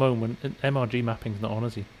 at the moment, MRG mapping's not on,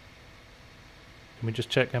 is he? Can we just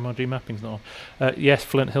check MRG mapping's not on? Yes,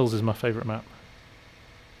 Flint Hills is my favourite map.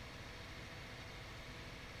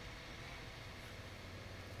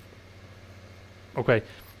 Okay,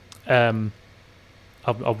 I'll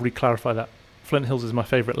re-clarify that. Flint Hills is my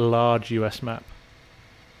favourite large US map.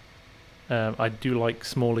 I do like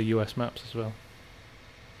smaller US maps as well.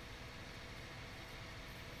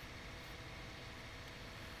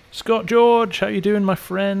 Scott George, how you doing, my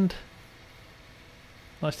friend?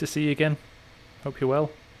 Nice to see you again. Hope you're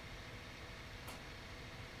well.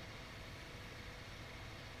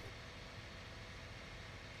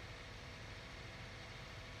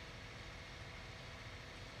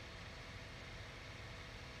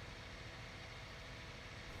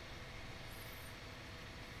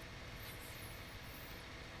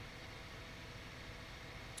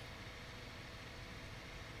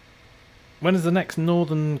 When is the next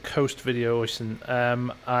Northern Coast video, Oyson?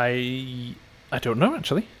 I don't know,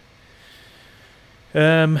 actually.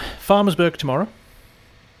 Farmersburg tomorrow.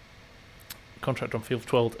 Contract on Field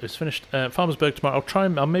 12 is finished. Farmersburg tomorrow.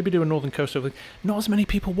 I'll maybe do a Northern Coast over. Not as many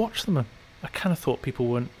people watch them. I kind of thought people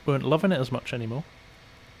weren't loving it as much anymore.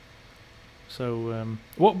 So,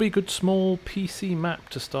 what would be a good small PC map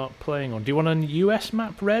to start playing on? Do you want a US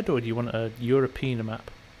map, Red, or do you want a European map?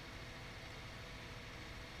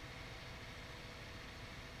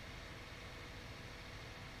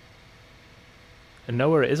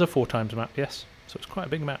 Noah is a 4x map, yes. So it's quite a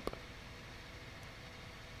big map.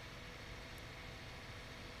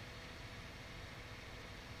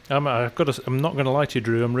 I'm not going to lie to you,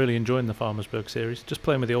 Drew. I'm really enjoying the Farmersburg series. Just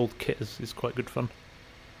playing with the old kit is quite good fun.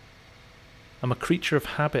 I'm a creature of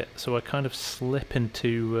habit, so I kind of slip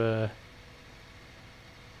into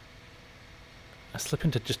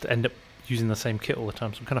just end up using the same kit all the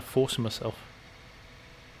time. So I'm kind of forcing myself.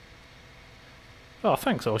 Oh,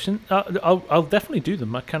 thanks, Ocean. I'll definitely do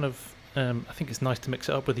them. I think it's nice to mix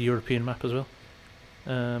it up with the European map as well.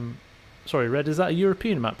 Sorry, Red. Is that a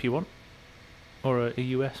European map you want? Or a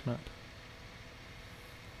US map?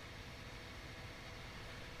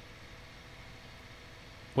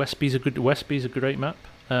 Westby's a great map.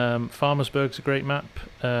 Farmersburg's a great map.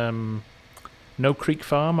 No Creek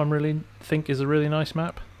Farm I really think is a really nice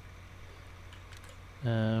map.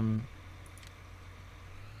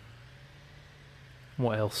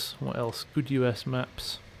 What else? What else? Good US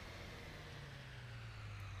maps.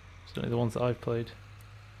 Certainly the ones that I've played.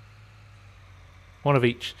 One of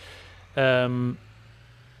each. Well,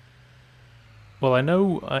 I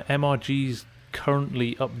know MRG's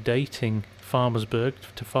currently updating Farmersburg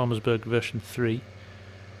to Farmersburg version 3.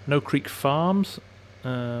 No Creek Farms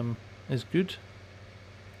is good.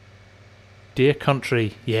 Deer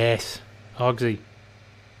Country, yes. Hogsy.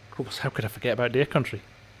 Of course, how could I forget about Deer Country?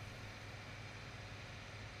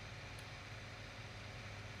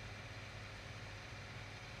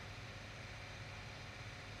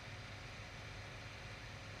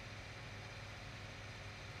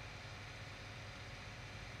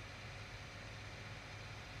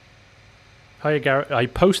 Hiya Garrett, I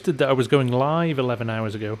posted that I was going live 11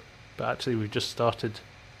 hours ago, but actually we just started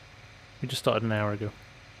an hour ago.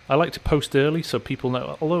 I like to post early so people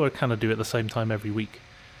know, although I kind of do it at the same time every week.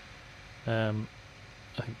 I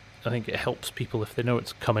think it helps people if they know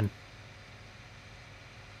it's coming.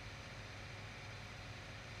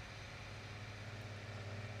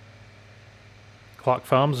 Clark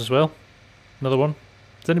Farms as well, another one.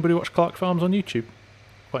 Does anybody watch Clark Farms on YouTube?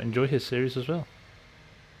 Quite enjoy his series as well.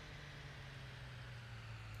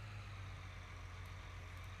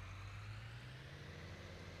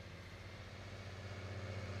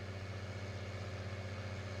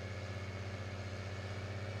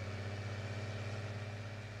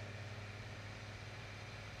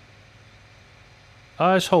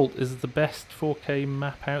 Holt is the best 4K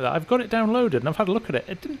map out there. I've got it downloaded and I've had a look at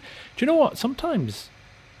it. Do you know what? Sometimes,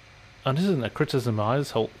 and this isn't a criticism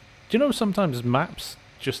of Holt, do you know sometimes maps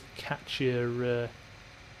just catch your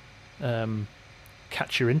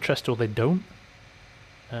interest or they don't?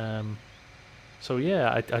 So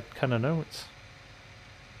yeah, I kind of know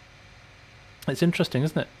it's interesting,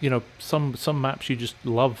 isn't it? You know, some maps you just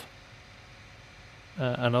love,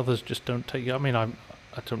 and others just don't take you. I mean,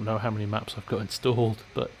 I don't know how many maps I've got installed,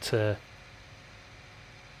 but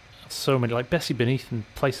so many, like Bessie Beneath and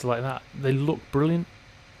places like that, they look brilliant,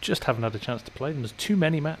 just haven't had a chance to play them. There's too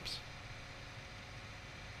many maps.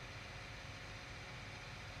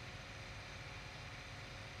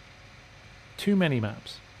 Too many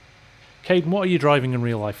maps. Caden, what are you driving in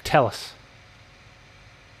real life? Tell us.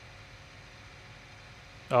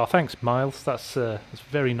 Oh, thanks, Miles. That's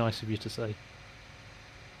very nice of you to say.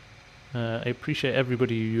 I appreciate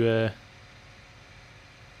everybody who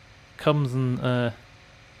comes and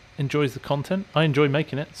enjoys the content. I enjoy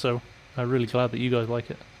making it, so I'm really glad that you guys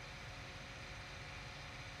like it.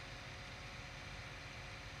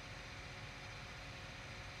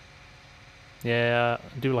 Yeah,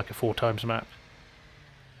 I do like a 4x map.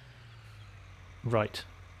 Right.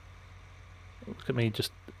 Look at me,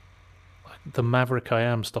 just like the maverick I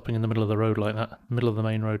am, stopping in the middle of the road like that, middle of the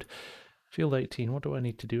main road. Field 18, what do I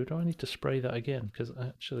need to do? Do I need to spray that again? Because I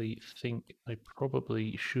actually think I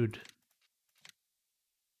probably should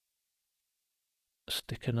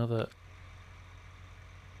stick another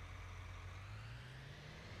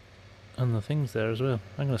and the things there as well.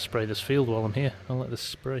 I'm going to spray this field while I'm here. I'll let this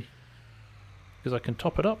spray because I can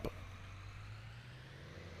top it up.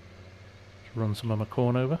 Just run some of my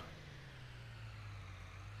corn over.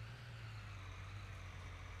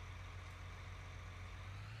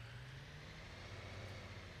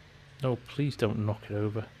 Oh, please don't knock it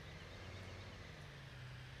over.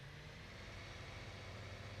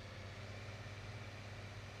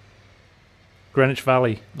 Greenwich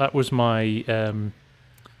Valley. That was my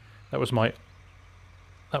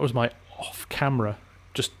off-camera,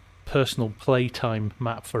 just personal playtime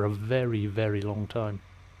map for a very, very long time.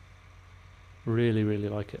 Really, really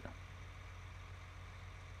like it.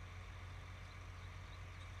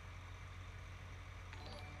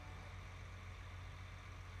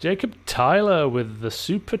 Jacob Tyler with the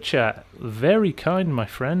super chat. Very kind, my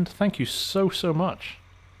friend. Thank you so much.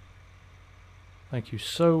 Thank you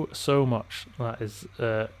so much. That is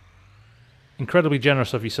incredibly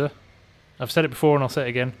generous of you, sir. I've said it before and I'll say it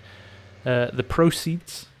again. The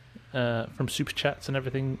proceeds from super chats and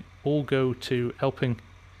everything all go to helping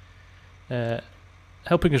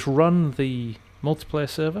us run the multiplayer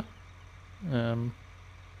server. We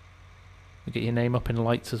get your name up in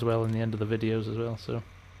lights as well in the end of the videos as well. So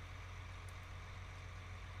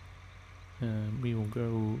we will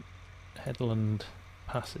go headland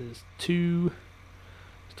passes 2.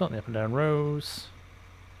 Start the up and down rows.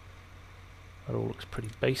 That all looks pretty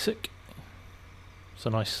basic. It's a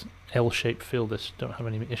nice L-shaped field. This don't have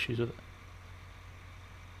any issues with it.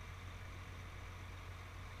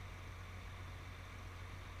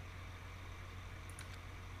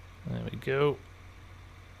 There we go.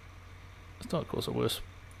 Start course or worse.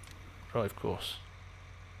 Drive course.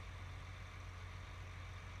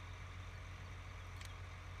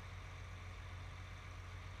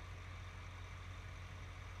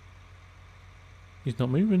 He's not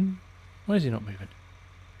moving. Why is he not moving?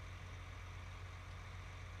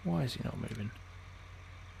 Why is he not moving?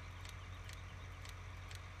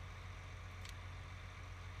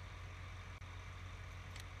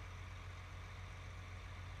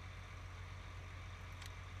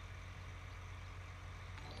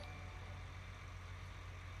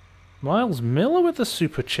 Miles Miller with the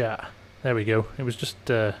super chat. There we go. It was just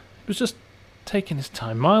taking his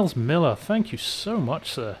time. Miles Miller, thank you so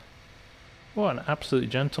much, sir. What an absolute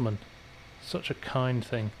gentleman. Such a kind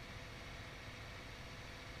thing.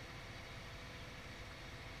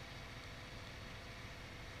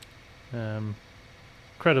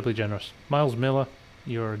 Incredibly generous. Miles Miller,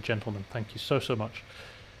 you're a gentleman. Thank you so much.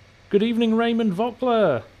 Good evening, Raymond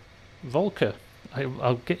Volker.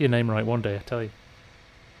 I'll get your name right one day, I tell you.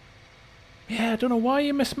 Yeah, I don't know why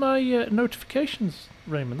you missed my notifications,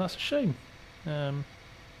 Raymond. That's a shame.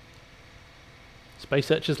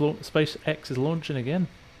 SpaceX is launching again.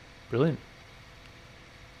 Brilliant.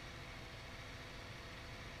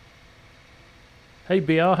 Hey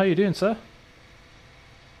BR, how you doing, sir?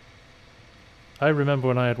 I remember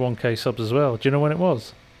when I had 1k subs as well. Do you know when it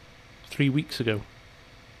was? 3 weeks ago.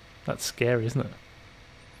 That's scary, isn't it?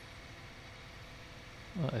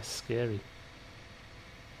 That is scary.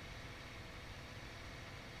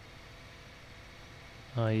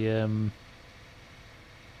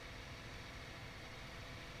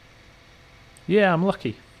 Yeah, I'm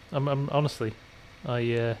lucky. I'm honestly,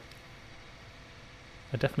 I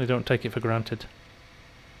definitely don't take it for granted.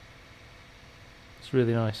 It's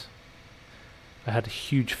really nice. I had a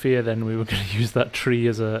huge fear then we were going to use that tree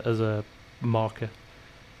as a marker.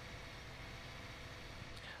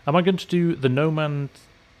 Am I going to do the No Man's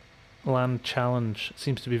Land challenge? It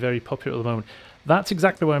seems to be very popular at the moment. That's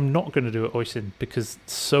exactly why I'm not going to do it, Oisin, because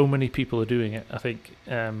so many people are doing it. I think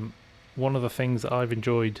one of the things that I've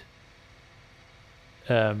enjoyed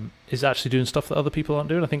is actually doing stuff that other people aren't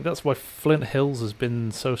doing. I think that's why Flint Hills has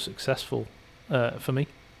been so successful for me,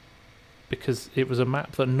 because it was a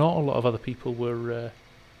map that not a lot of other people were...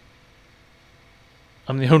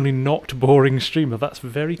 I'm the only not boring streamer. That's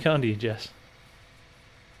very kind of you, Jess.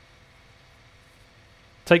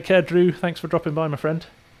 Take care, Drew. Thanks for dropping by, my friend.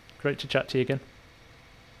 Great to chat to you again.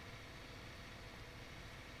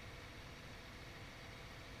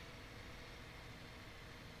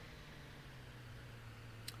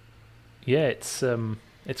 Yeah, it's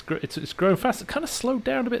grown fast. It kind of slowed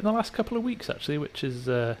down a bit in the last couple of weeks, actually, which is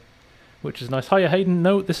nice. Hiya, Hayden.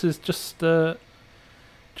 No, this is just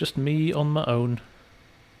me on my own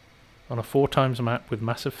on a 4x map with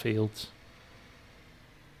massive fields.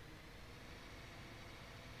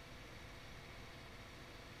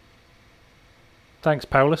 Thanks,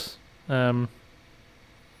 Paulus. Yeah,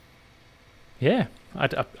 I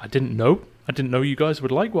didn't know. I didn't know you guys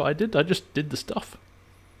would like what I did. I just did the stuff.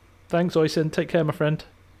 Thanks, Oisin. Take care, my friend.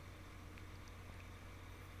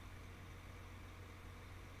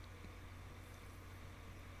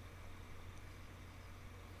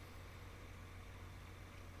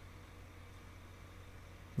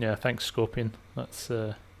 Yeah, thanks, Scorpion. That's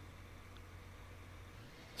it's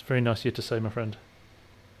very nice of you to say, my friend.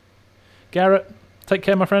 Garrett, take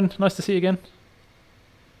care, my friend. Nice to see you again.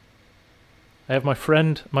 I have my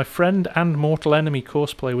friend and mortal enemy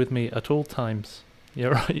courseplay with me at all times.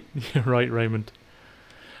 You're right. You're right, Raymond.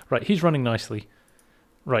 Right, he's running nicely.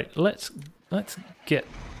 Right, let's get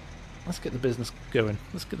the business going.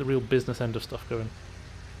 Let's get the real business end of stuff going.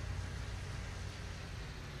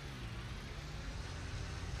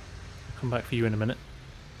 I'll come back for you in a minute.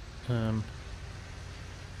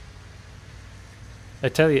 I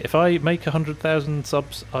tell you, if I make 100,000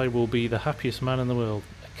 subs, I will be the happiest man in the world.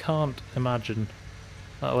 I can't imagine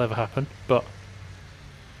that'll ever happen, but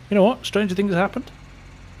you know what? Stranger things have happened.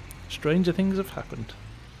 Stranger things have happened.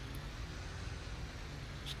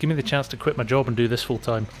 Just give me the chance to quit my job and do this full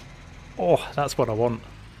time. Oh, that's what I want.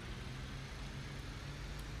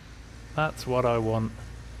 That's what I want.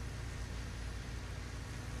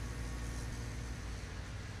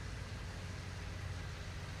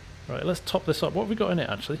 Right, let's top this up. What have we got in it,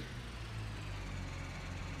 actually?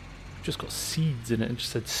 We've just got seeds in it. It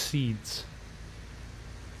just said seeds.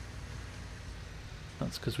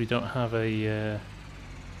 That's because we don't have a...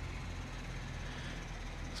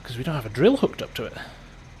 it's because we don't have a drill hooked up to it.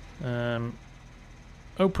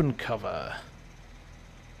 Open cover.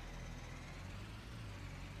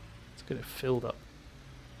 Let's get it filled up.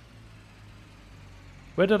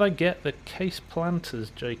 Where did I get the case planters,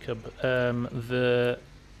 Jacob?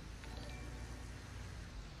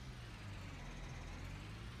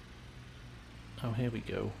 Oh, here we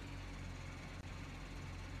go.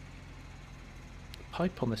 The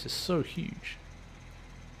pipe on this is so huge.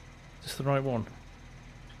 Is this the right one?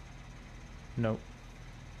 No.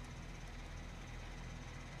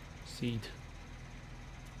 Seed.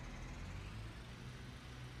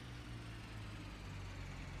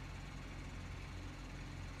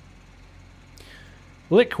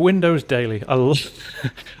 Lick Windows Daily. I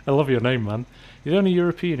love your name, man. You're the only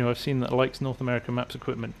European who I've seen that likes North American maps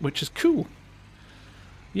equipment, which is cool.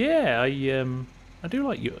 Yeah, I do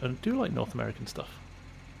like you. I do like North American stuff.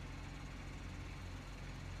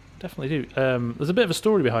 Definitely do. There's a bit of a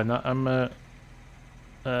story behind that. I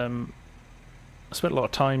spent a lot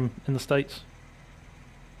of time in the States.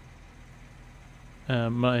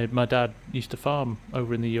 My dad used to farm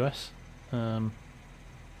over in the US.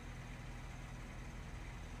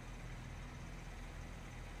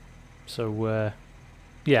 So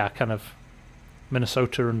yeah, kind of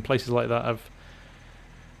Minnesota and places like that. I've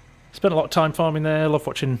spent a lot of time farming there. Love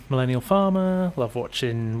watching Millennial Farmer. Love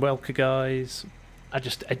watching Welker Guys. Do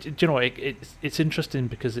you know what? It's interesting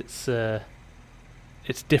because it's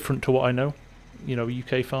different to what I know. You know,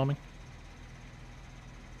 UK farming.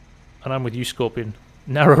 And I'm with you, Scorpion.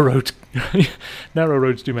 Narrow roads, narrow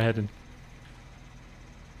roads do my head in.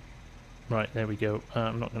 Right, there we go.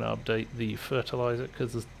 I'm not going to update the fertilizer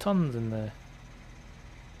because there's tons in there.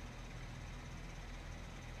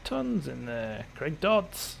 Tons in there. Craig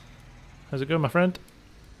Dodds. How's it going, my friend?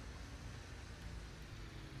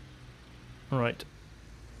 Right.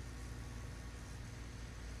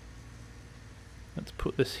 Let's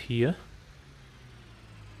put this here.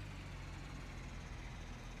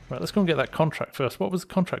 Right, let's go and get that contract first. What was the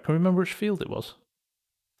contract? Can we remember which field it was?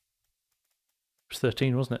 It was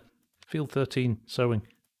 13, wasn't it? Field 13, sowing.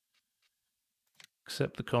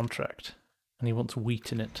 Accept the contract. And he wants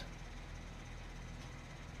wheat in it.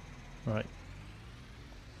 Right.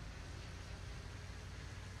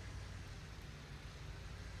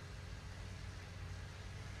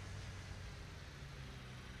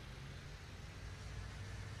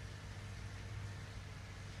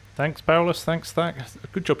 Thanks, Paulus. Thanks, Thack.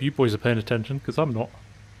 Good job you boys are paying attention, because I'm not.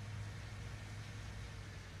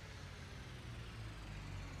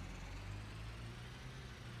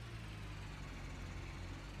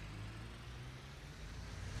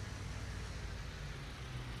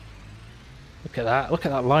 Look at that. Look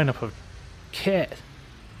at that lineup of kit.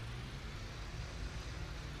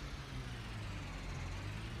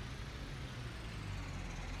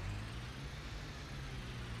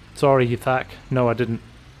 Sorry, Thack. No, I didn't.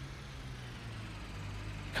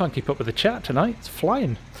 Can't keep up with the chat tonight. It's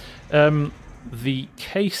flying. The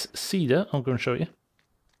case seeder, I'll go and show you.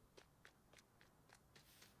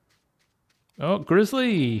 Oh,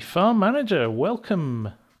 Grizzly, farm manager,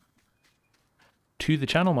 welcome to the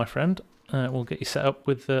channel, my friend. We'll get you set up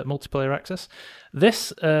with multiplayer access.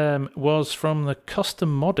 This was from the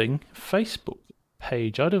custom modding Facebook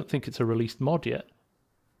page. I don't think it's a released mod yet.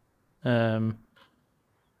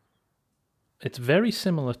 It's very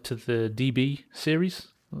similar to the DB series,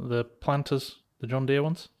 the planters, the John Deere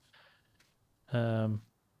ones. But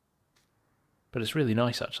it's really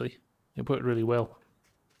nice, actually. It worked really well.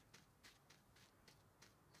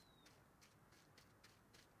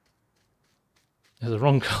 There's a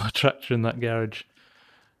wrong colour tractor in that garage.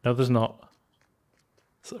 No, there's not.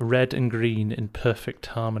 It's red and green in perfect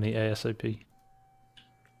harmony ASAP.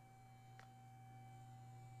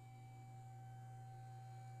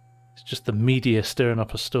 It's just the media stirring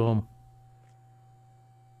up a storm.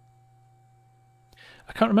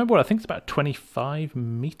 I can't remember what, I think it's about 25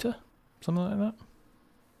 metre, something like that.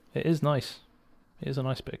 It is nice. It is a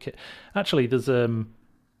nice bit of kit. Actually, there's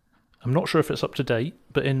I'm not sure if it's up to date,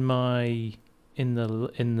 but in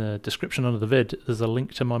the description under the vid, there's a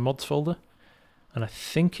link to my mods folder, and I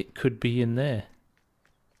think it could be in there.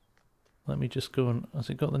 Let me just go and... Has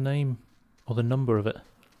it got the name or the number of it?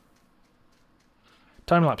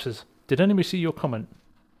 Time lapses. Did anybody see your comment?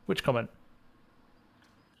 Which comment?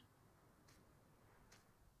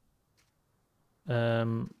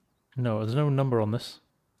 No, there's no number on this.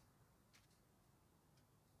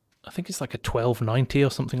 I think it's like a 1290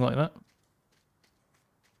 or something like that.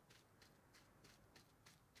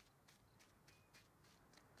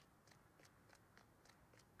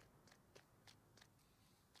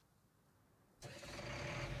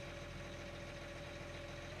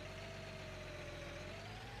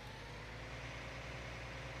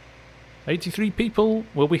 $83 people.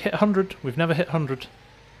 Will we hit 100? We've never hit 100.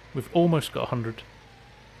 We've almost got 100.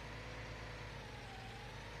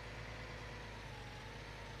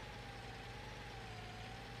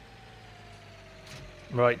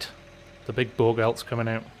 Right, the big Bourgault's coming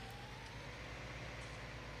out.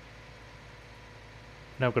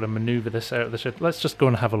 Now got to manoeuvre this out of the shed. Let's just go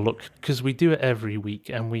and have a look, because we do it every week,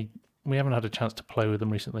 and we haven't had a chance to play with them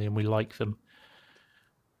recently, and we like them.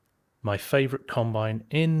 My favourite combine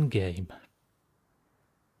in game.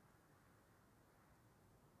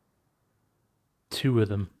 2 of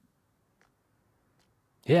them.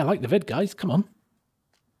 Yeah, I like the vid, guys. Come on.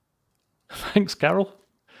 Thanks, Carol.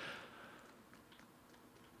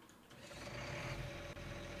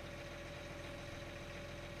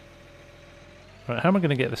 Right, how am I going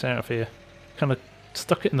to get this out of here? Kind of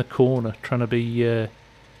stuck it in the corner, trying to be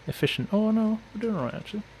efficient. Oh no, we're doing alright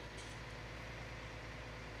actually.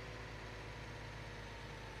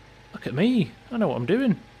 Look at me, I know what I'm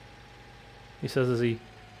doing. He says as he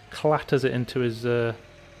clatters it into his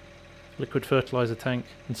liquid fertilizer tank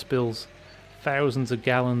and spills thousands of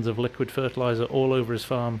gallons of liquid fertilizer all over his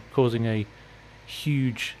farm, causing a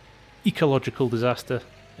huge ecological disaster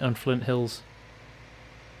on Flint Hills.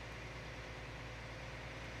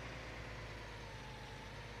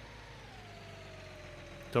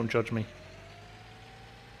 Don't judge me.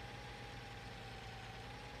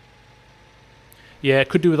 Yeah, it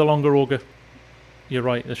could do with a longer auger. You're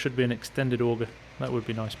right, there should be an extended auger. That would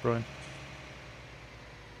be nice, Brian.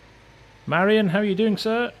 Marion, how are you doing,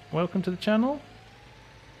 sir? Welcome to the channel.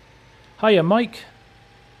 Hiya, Mike.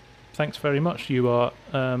 Thanks very much. You are...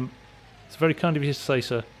 it's very kind of you to say,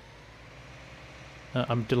 sir.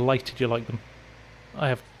 I'm delighted you like them. I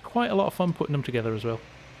have quite a lot of fun putting them together as well.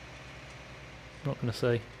 Not going to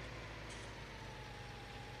say.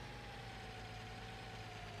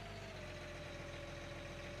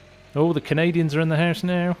 Oh, the Canadians are in the house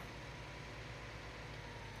now.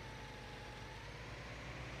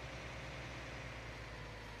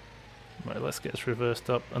 Right, let's get this reversed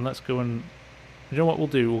up and let's go and... You know what we'll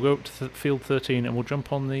do? We'll go up to field 13 and we'll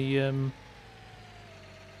jump on the...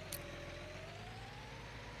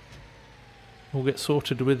 We'll get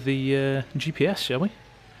sorted with the GPS, shall we?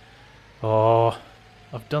 Oh,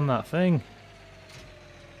 I've done that thing.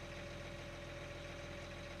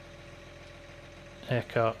 Air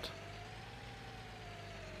cart.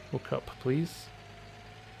 Hook up, please.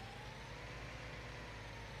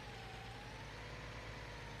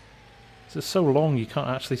 This is so long you can't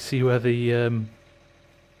actually see where the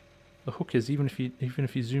hook is, even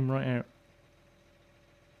if you zoom right out.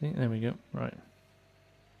 There we go. Right.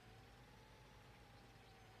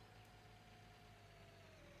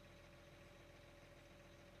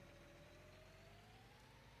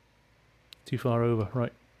 Too far over,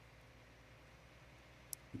 right.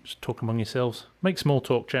 Just talk among yourselves. Make small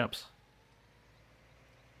talk, chaps.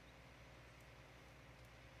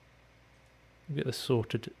 We'll get this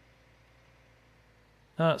sorted.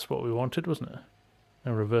 That's what we wanted, wasn't it?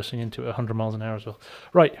 Now reversing into it 100 miles an hour as well.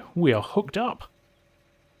 Right, we are hooked up.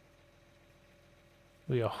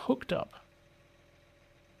 We are hooked up.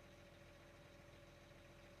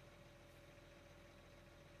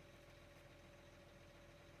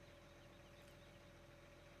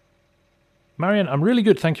 Marion, I'm really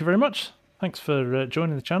good, thank you very much. Thanks for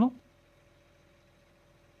joining the channel.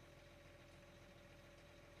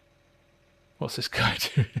 What's this guy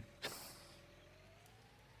doing?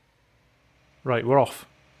 Right, we're off.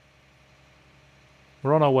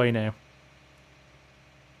 We're on our way now.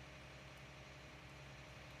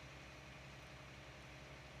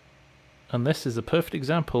 And this is a perfect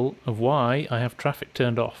example of why I have traffic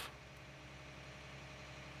turned off.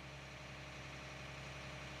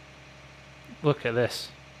 Look at this.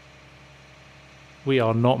 We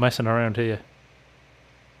are not messing around here.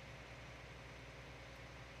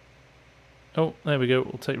 Oh, there we go.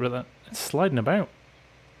 We'll take rid of that. It's sliding about.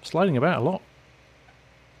 Sliding about a lot.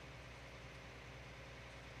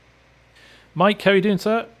 Mike, how are you doing,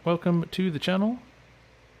 sir? Welcome to the channel.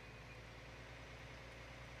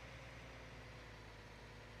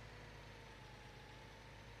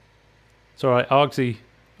 It's alright, Argsy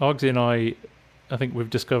and I think we've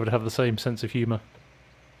discovered have the same sense of humour.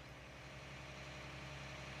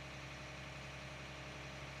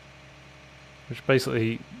 Which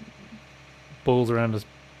basically boils around as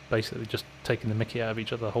basically just taking the mickey out of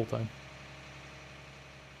each other the whole time.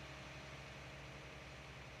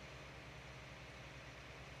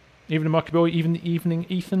 Evening, Marky Boy. Evening,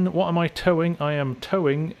 Ethan. What am I towing? I am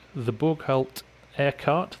towing the Bourgault air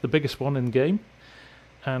cart, the biggest one in game.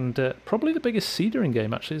 And probably the biggest seeder in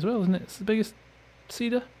game, actually, as well, isn't it? It's the biggest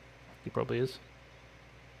seeder? It probably is.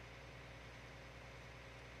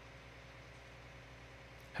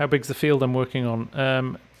 How big's the field I'm working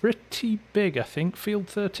on? Pretty big, I think. Field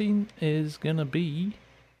 13 is going to be...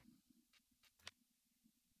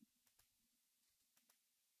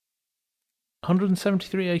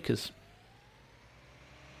 173 acres.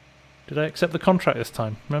 Did I accept the contract this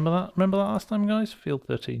time? Remember that? Remember that last time, guys? Field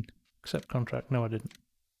 13. Accept contract. No, I didn't.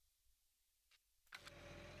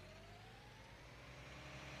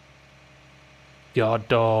 Your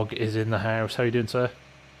dog is in the house. How are you doing, sir?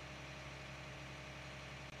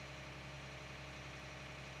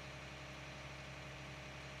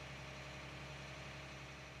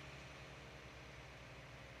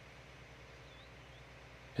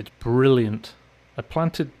 It's brilliant. I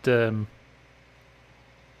planted...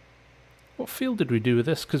 what field did we do with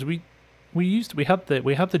this? Because we had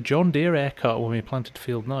the John Deere air cart when we planted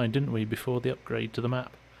field 9, didn't we? Before the upgrade to the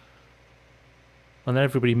map. And then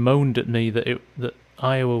everybody moaned at me that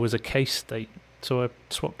Iowa was a case state, so I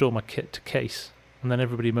swapped all my kit to case. And then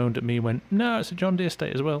everybody moaned at me and went, "No, it's a John Deere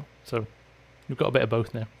state as well." So we've got a bit of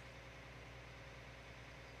both now.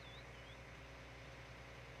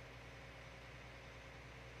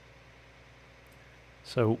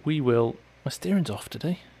 So we will... My steering's off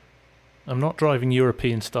today. I'm not driving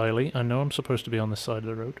European styly. I know I'm supposed to be on this side of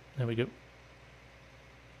the road. There we go.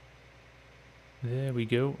 There we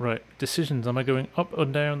go. Right, decisions. Am I going up or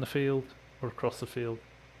down the field or across the field?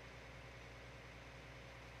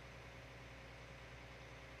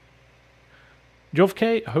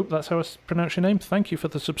 Jovk, I hope that's how I pronounce your name. Thank you for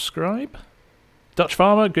the subscribe. Dutch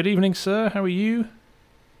Farmer, good evening, sir. How are you?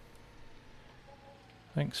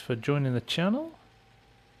 Thanks for joining the channel.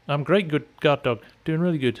 I'm great, good guard dog. Doing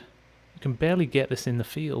really good. You can barely get this in the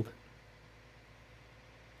field.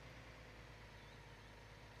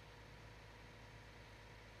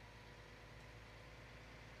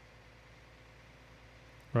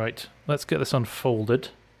 Right, let's get this unfolded.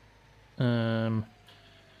 And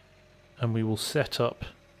we will set up...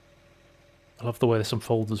 I love the way this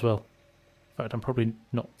unfolds as well. In fact, I'm probably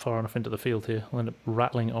not far enough into the field here. I'll end up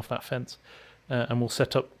rattling it off that fence. And we'll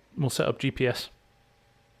set up GPS.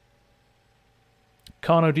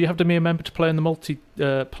 Carno, do you have to be a member to play in the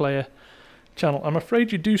multiplayer channel? I'm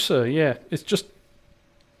afraid you do, sir. Yeah, it's just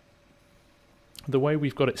the way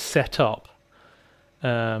we've got it set up.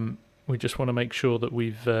 We just want to make sure that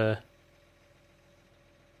we've... I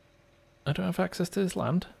don't have access to this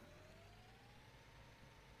land.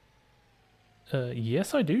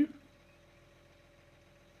 Yes, I do.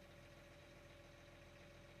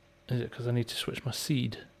 Is it because I need to switch my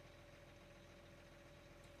seed?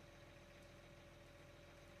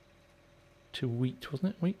 To wheat,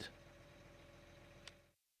 wasn't it? Wheat?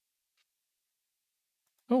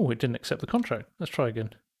 Oh, it didn't accept the contract. Let's try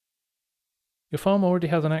again. Your farm already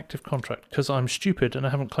has an active contract because I'm stupid and I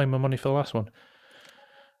haven't claimed my money for the last one.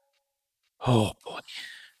 Oh boy.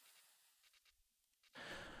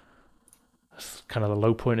 That's kind of the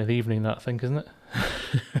low point of the evening, that thing, isn't it?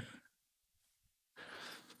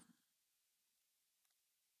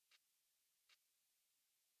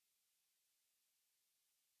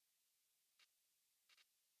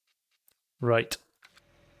 Right.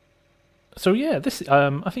 So yeah, this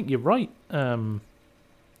I think you're right.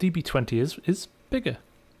 DB20 is bigger.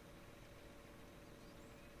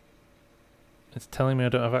 It's telling me I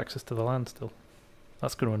don't have access to the land still.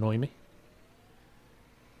 That's going to annoy me.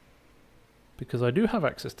 Because I do have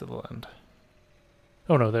access to the land.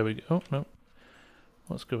 Oh no, there we go. Oh no.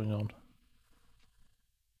 What's going on?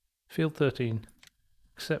 Field 13.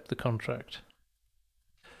 Accept the contract.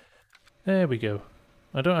 There we go.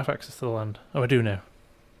 I don't have access to the land. Oh, I do now.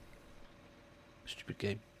 Stupid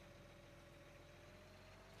game.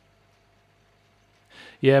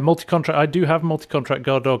 Yeah, multi-contract. I do have multi-contract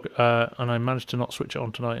guard dog, and I managed to not switch it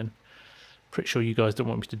on tonight. And pretty sure you guys don't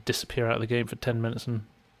want me to disappear out of the game for 10 minutes and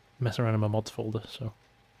mess around in my mods folder. So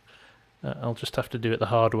I'll just have to do it the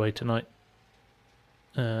hard way tonight.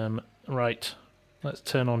 Right. Let's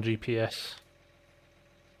turn on GPS.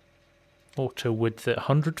 Auto width at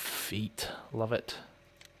 100 feet. Love it.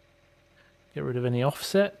 Get rid of any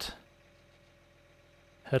offset.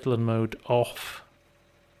 Headland mode off.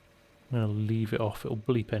 I'm going to leave it off. It'll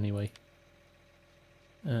bleep anyway.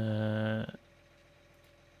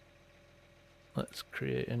 Let's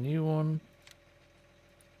create a new one.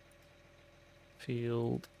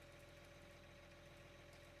 Field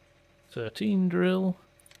 13 drill.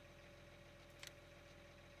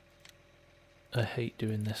 I hate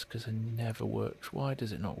doing this because it never works. Why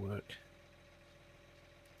does it not work?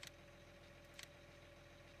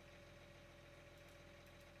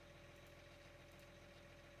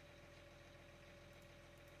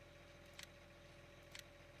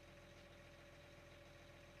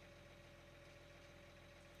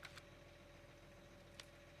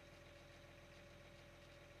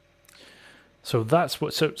 So that's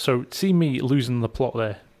what. So see me losing the plot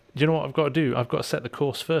there. Do you know what I've got to do? I've got to set the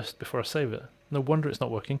course first before I save it. No wonder it's not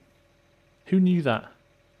working. Who knew that?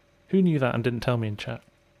 Who knew that and didn't tell me in chat?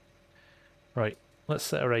 Right, let's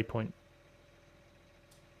set our A point.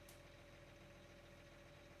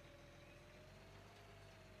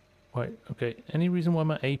 Right, okay. Any reason why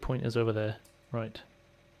my A point is over there? Right.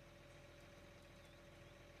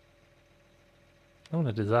 I'm in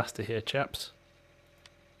a disaster here, chaps.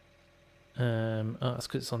 Oh, that's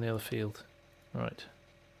because it's on the other field. Right.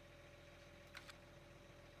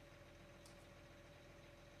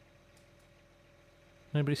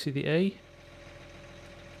 Anybody see the A?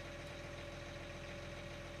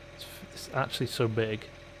 It's actually so big.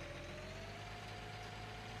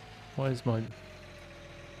 Why is my...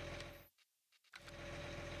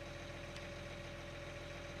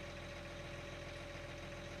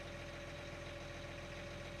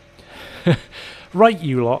 Right,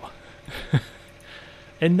 you lot.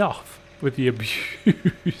 Enough with the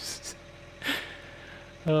abuse.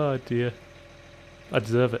 Oh dear. I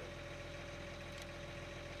deserve it.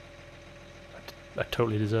 I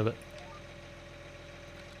totally deserve it.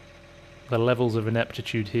 The levels of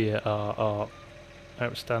ineptitude here are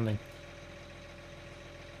outstanding.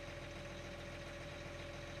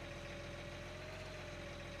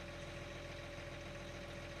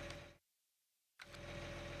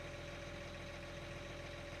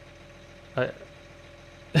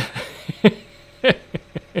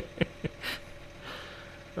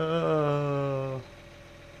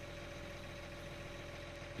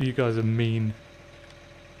 You guys are mean.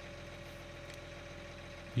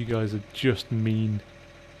 You guys are just mean.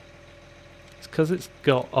 It's because it's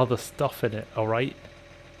got other stuff in it, alright?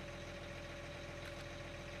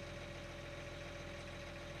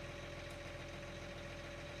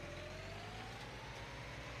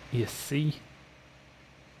 You see?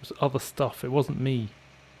 There's other stuff, it wasn't me.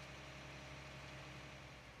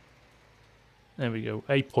 There we go,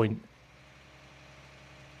 A point.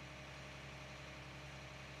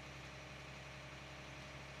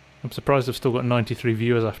 I'm surprised I've still got 93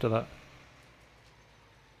 viewers after that.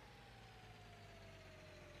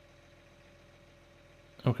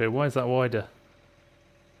 Okay, why is that wider?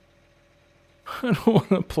 I don't want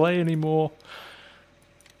to play anymore.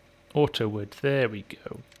 Auto width, there we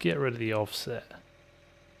go. Get rid of the offset.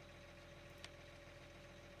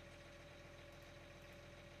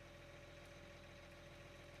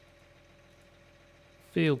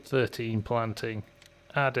 Field 13 planting.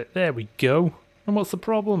 Add it, there we go. And what's the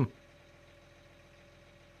problem?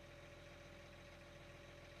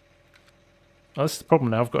 Oh, this is the problem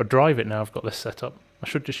now. I've got to drive it now. I've got this set up. I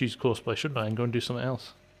should just use Courseplay, shouldn't I? And go and do something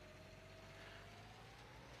else.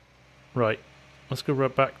 Right. Let's go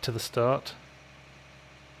right back to the start.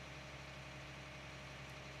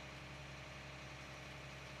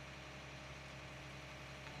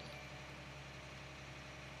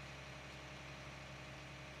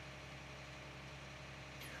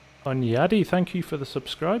 Onyadi, thank you for the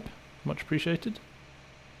subscribe. Much appreciated.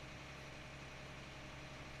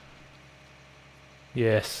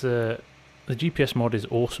 Yes, the GPS mod is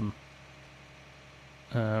awesome.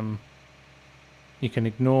 You can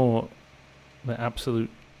ignore the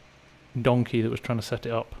absolute donkey that was trying to set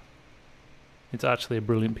it up. It's actually a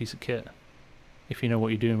brilliant piece of kit, if you know what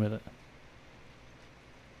you're doing with it.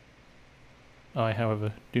 I,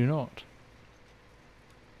 however, do not.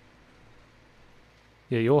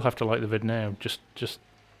 Yeah, you all have to like the vid now, just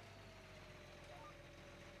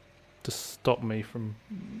to stop me from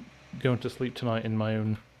going to sleep tonight in my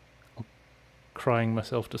own... crying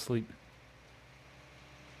myself to sleep.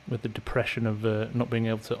 With the depression of not being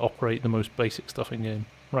able to operate the most basic stuff in game.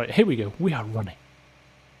 Right, here we go. We are running.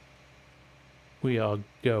 We are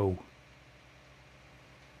go.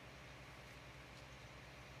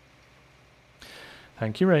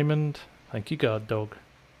 Thank you, Raymond. Thank you, Guard Dog.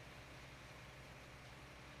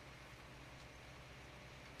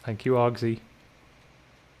 Thank you, Argsy.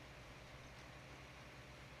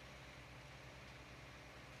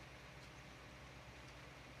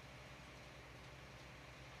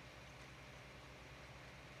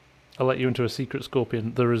 I'll let you into a secret,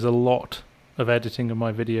 Scorpion. There is a lot of editing of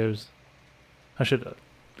my videos. I should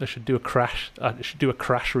do a crash. I should do a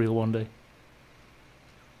crash reel one day.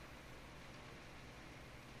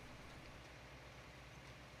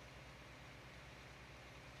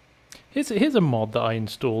 Here's a mod that I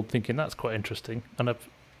installed, thinking that's quite interesting, and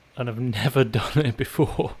I've never done it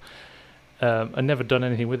before. I've never done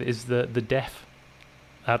anything with it. Is the def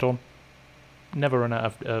add-on? Never run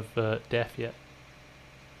out of def yet.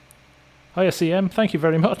 Hiya CM, thank you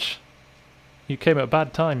very much. You came at a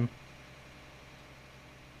bad time.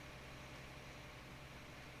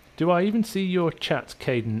 Do I even see your chat,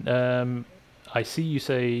 Caden? I see you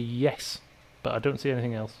say yes, but I don't see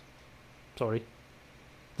anything else. Sorry.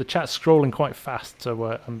 The chat's scrolling quite fast,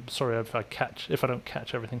 so I'm sorry if I don't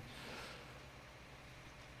catch everything.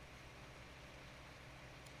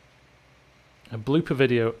 A blooper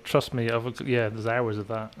video, trust me, yeah, there's hours of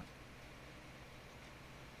that.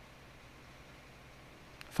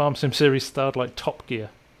 Farm Sim series starred like Top Gear.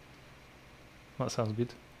 That sounds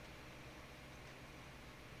good.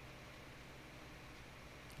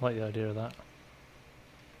 I like the idea of that.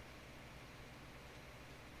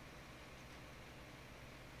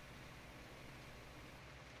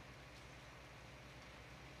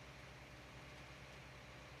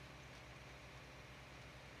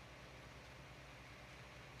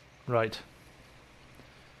 Right.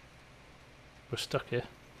 We're stuck here.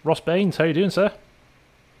 Ross Baines, how you doing, sir?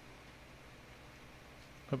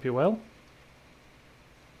 Hope you're well.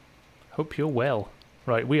 Hope you're well.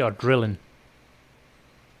 Right, we are drilling.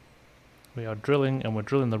 We are drilling, and we're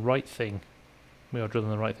drilling the right thing. We are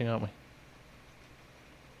drilling the right thing, aren't we?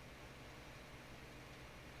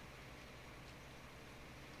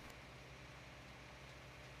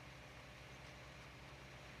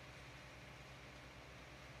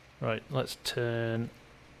 Right, let's turn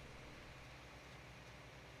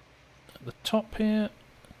at the top here.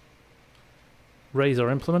 Raise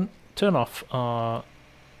our implement. Turn off our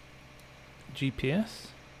GPS.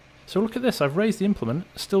 So look at this, I've raised the implement,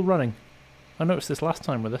 still running. I noticed this last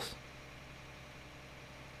time with this.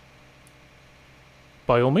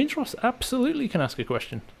 By all means, Ross, absolutely can ask a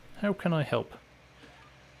question. How can I help?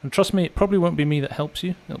 And trust me, it probably won't be me that helps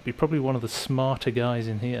you. It'll be probably one of the smarter guys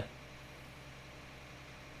in here.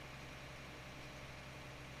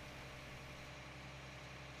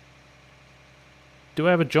 Do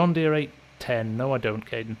I have a John Deere 810? No, I don't,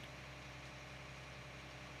 Caden.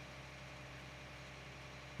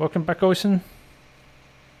 Welcome back, Oyson.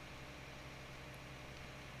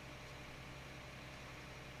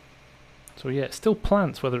 So yeah, it still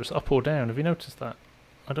plants whether it's up or down. Have you noticed that?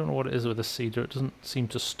 I don't know what it is with the seeder. It doesn't seem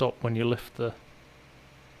to stop when you lift the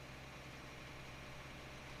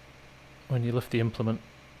implement.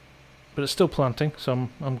 But it's still planting, so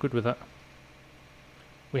I'm good with that.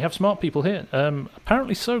 We have smart people here.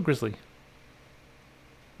 Apparently so, Grizzly.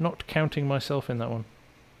 Not counting myself in that one.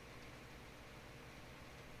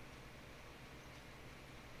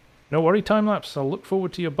 No worry, time-lapse. I'll look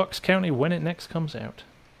forward to your Bucks County when it next comes out.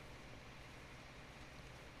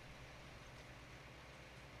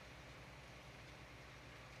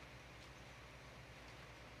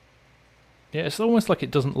 Yeah, it's almost like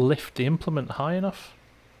it doesn't lift the implement high enough.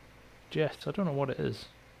 Jet, I don't know what it is.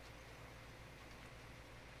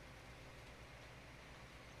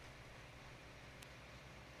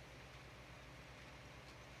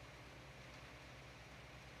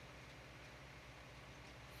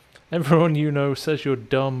 Everyone you know says you're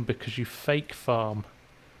dumb because you fake farm.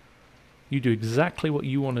 You do exactly what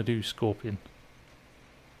you want to do, Scorpion.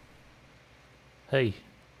 Hey,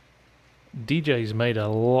 DJ's made a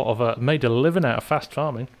living out of fast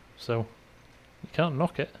farming, so you can't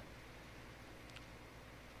knock it.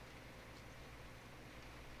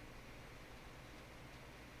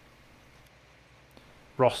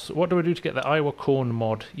 Ross, what do I do to get the Iowa Corn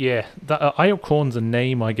mod? Yeah, that Iowa Corn's a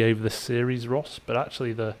name I gave this series, Ross, but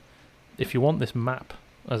actually if you want this map,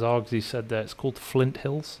 as Argsy said there, it's called Flint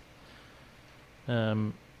Hills.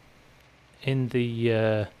 In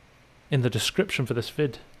the description for this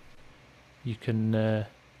vid, you can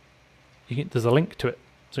there's a link to it,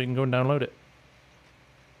 so you can go and download it.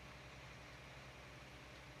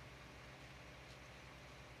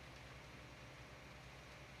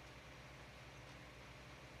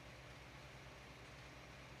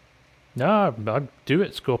 No, I'd do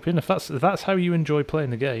it, Scorpion. If that's how you enjoy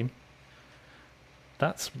playing the game,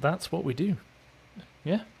 That's what we do.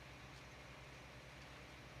 Yeah.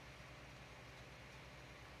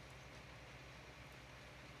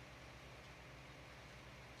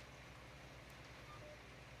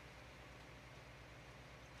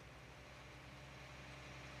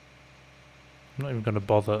 I'm not even going to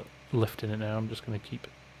bother lifting it now. I'm just going to keep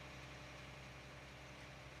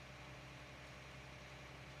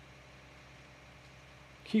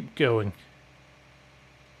going.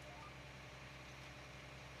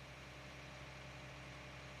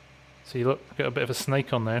 See, look, got a bit of a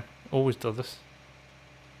snake on there. Always does this.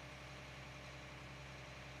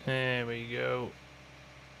 There we go.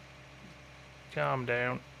 Calm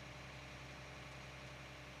down.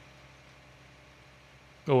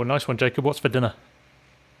 Oh, nice one, Jacob. What's for dinner?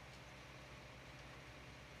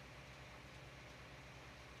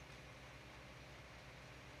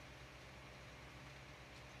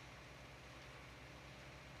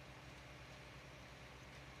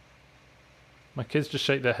 My kids just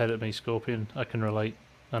shake their head at me, Scorpion. I can relate.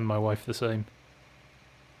 And my wife the same.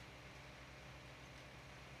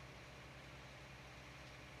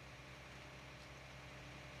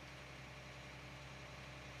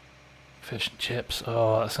 Fish and chips.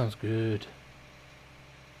 Oh, that sounds good.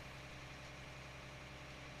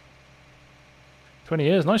 20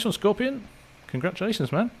 years. Nice one, Scorpion.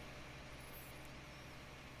 Congratulations, man.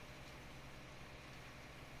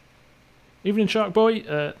 Evening Shark Boy,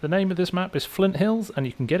 the name of this map is Flint Hills, and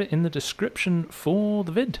you can get it in the description for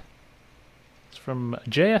the vid. It's from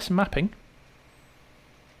JS Mapping.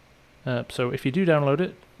 So if you do download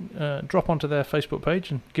it, drop onto their Facebook page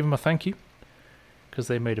and give them a thank you, because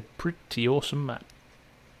they made a pretty awesome map.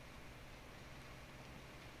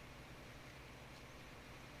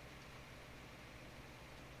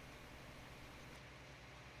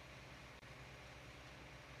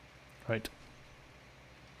 Right.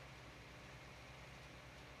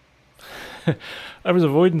 I was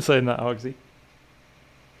avoiding saying that, Argsy.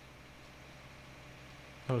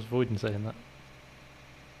 I was avoiding saying that.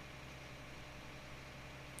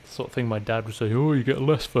 The sort of thing my dad would say, oh, you get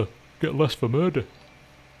less for murder.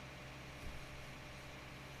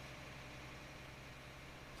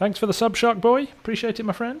 Thanks for the sub, Shark Boy. Appreciate it,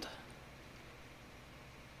 my friend.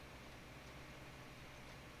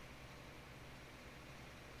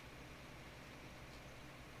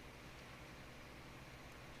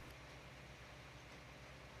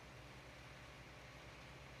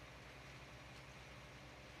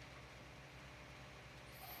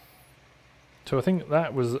 So I think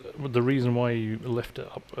that was the reason why you lift it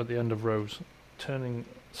up at the end of rows. Turning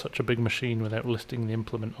such a big machine without listing the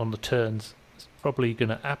implement on the turns is probably going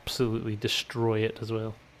to absolutely destroy it as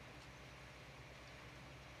well.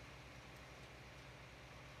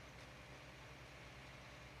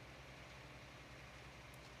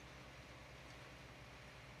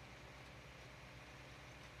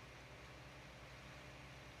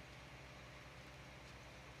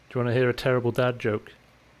 Do you want to hear a terrible dad joke?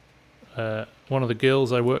 One of the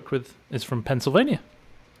girls I work with is from Pennsylvania,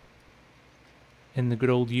 in the good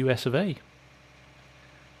old US of A,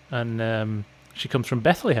 and she comes from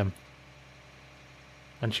Bethlehem,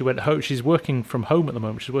 and she went home. She's working from home at the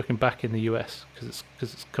moment. She's working back in the US because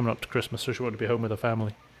it's coming up to Christmas, so she wanted to be home with her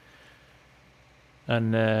family.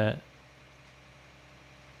 And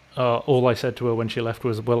all I said to her when she left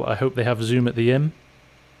was, "Well, I hope they have Zoom at the inn."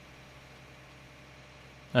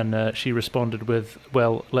 And she responded with,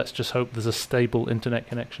 well, let's just hope there's a stable internet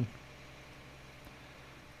connection.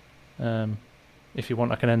 If you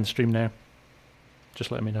want, I can end the stream now. Just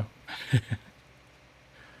let me know.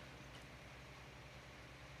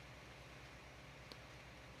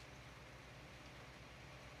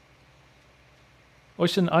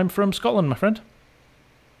 Oysten, I'm from Scotland, my friend.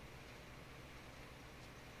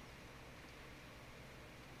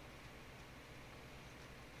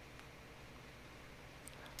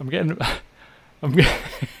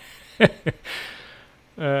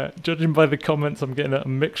 Judging by the comments, I'm getting a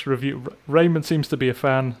mixed review. Raymond seems to be a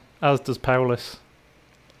fan, as does Paulus.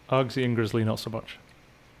 Argsy and Grizzly not so much.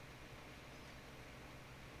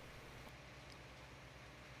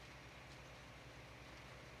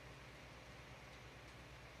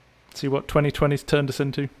 See what 2020's turned us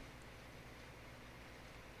into?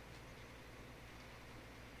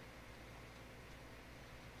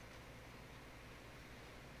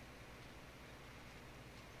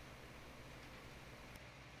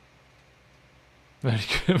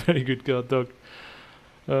 Very good guard dog.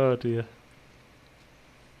 Oh dear.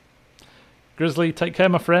 Grizzly, take care,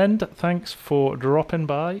 my friend. Thanks for dropping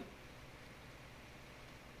by.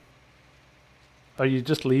 Are you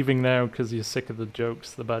just leaving now because you're sick of the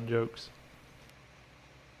jokes, the bad jokes?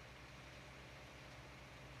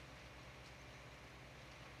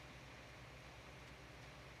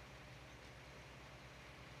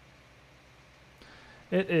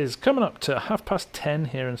 It is coming up to 10:30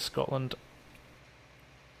 here in Scotland.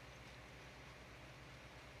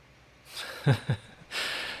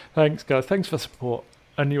 Thanks, guys. Thanks for the support.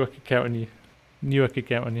 I knew I could count on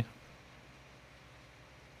you.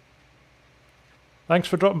 Thanks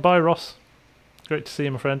for dropping by, Ross. Great to see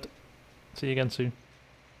you, my friend. See you again soon.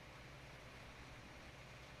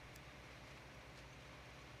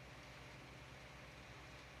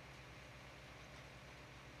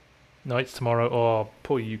 Night's tomorrow. Oh,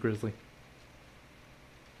 poor you, Grizzly.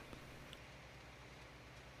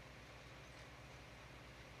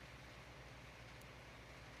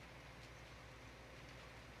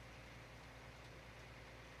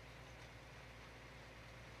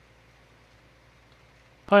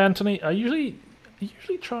 Hi, Anthony. I usually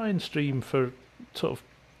try and stream for sort of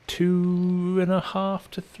 2.5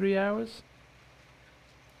 to 3 hours.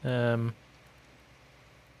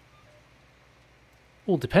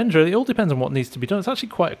 All depends really. It all depends on what needs to be done. It's actually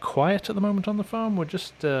quite quiet at the moment on the farm. We're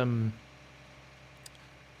just waiting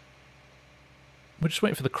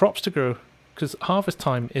for the crops to grow because harvest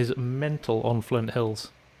time is mental on Flint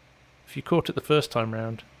Hills. If you caught it the first time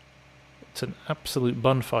round, it's an absolute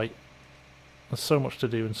bun fight. There's so much to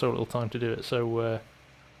do and so little time to do it. So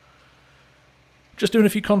just doing a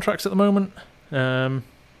few contracts at the moment. I'll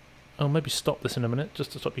maybe stop this in a minute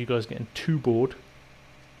just to stop you guys getting too bored.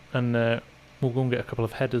 And we'll go and get a couple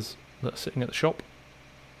of headers that are sitting at the shop.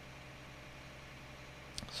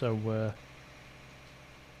 So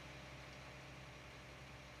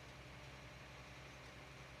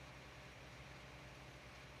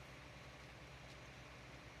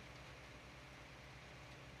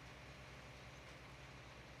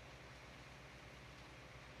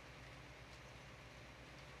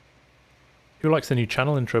who likes the new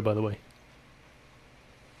channel intro, by the way?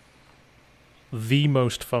 The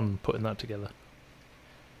most fun putting that together.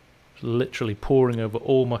 Literally poring over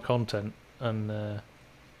all my content and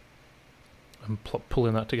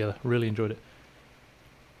pulling that together. Really enjoyed it.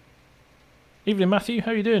 Evening, Matthew.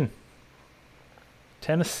 How you doing?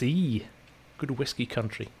 Tennessee. Good whiskey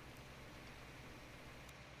country.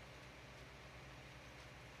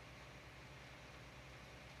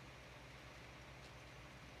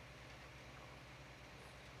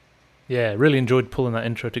 Yeah, really enjoyed pulling that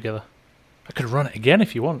intro together. I could run it again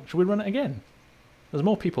if you want. Should we run it again? There's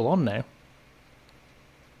more people on now.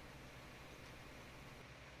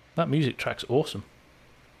 That music track's awesome.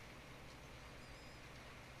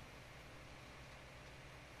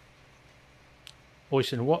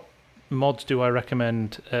 Oisin, what mods do I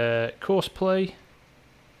recommend? Courseplay,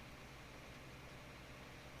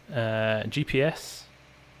 GPS,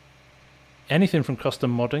 anything from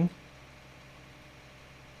custom modding.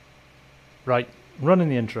 Right, running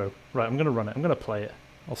the intro. Right, I'm going to run it. I'm going to play it.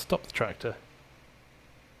 I'll stop the tractor.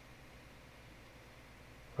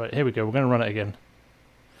 Right, here we go. We're going to run it again.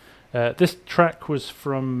 This track was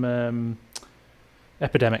from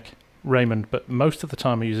Epidemic, Raymond, but most of the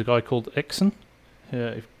time I use a guy called Ixon.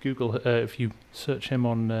 If you search him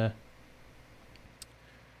on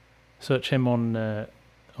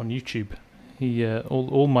YouTube, he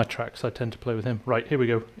all my tracks I tend to play with him. Right, here we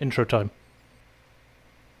go. Intro time.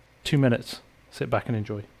 2 minutes. Sit back and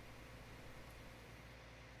enjoy.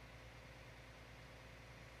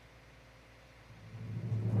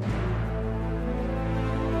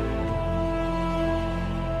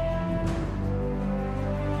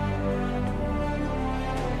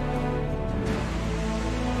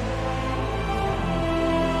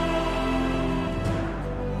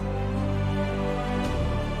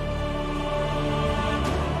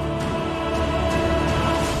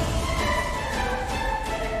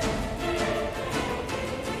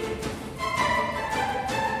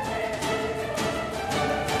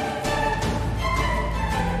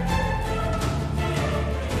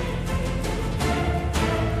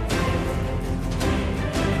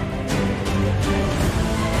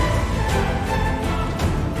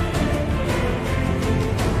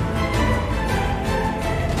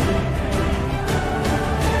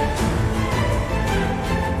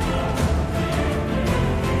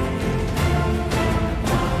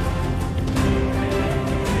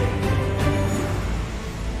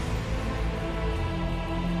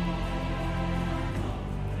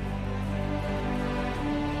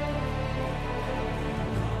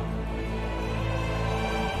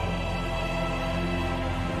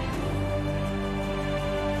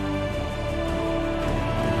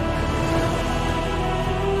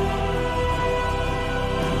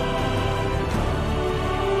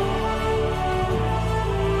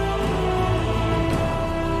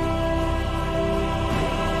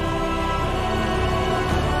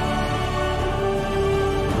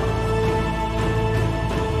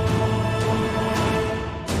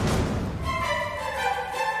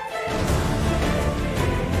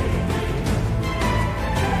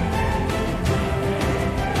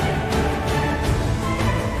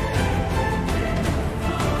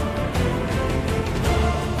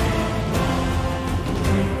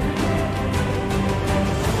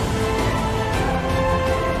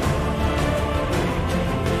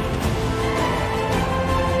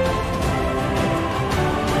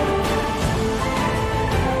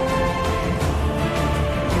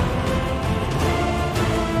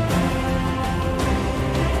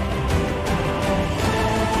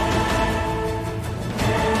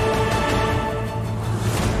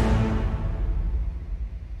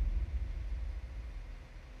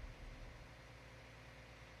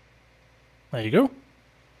 There you go.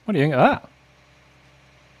 What do you think of that?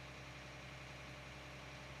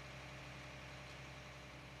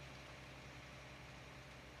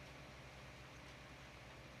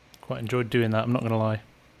 Quite enjoyed doing that, I'm not going to lie.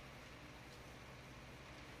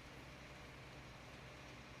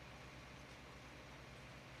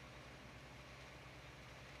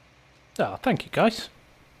 Oh, thank you guys.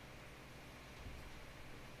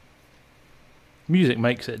 Music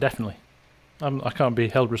makes it, definitely. I can't be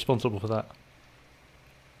held responsible for that.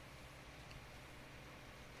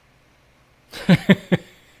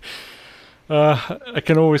 I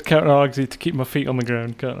can always count on Argsy to keep my feet on the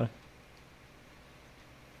ground, can't I?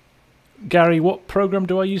 Gary, what program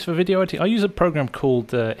do I use for video editing? I use a program called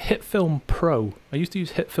HitFilm Pro. I used to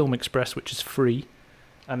use HitFilm Express, which is free,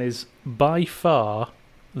 and is by far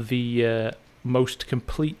the most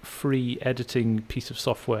complete free editing piece of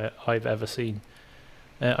software I've ever seen.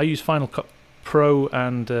 I use Final Cut Pro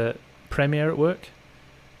and Premiere at work,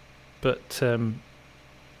 but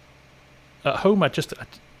at home they're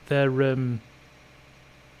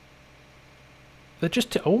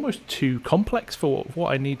just almost too complex for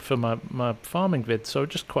what I need for my farming vids. So I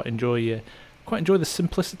just quite enjoy the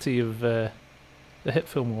simplicity of the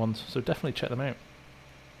HitFilm ones. So definitely check them out.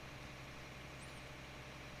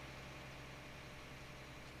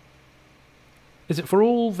 Is it for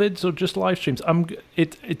all vids or just live streams?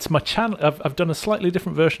 It's my channel. I've done a slightly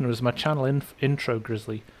different version as my channel intro,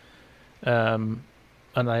 Grizzly, and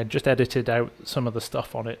I just edited out some of the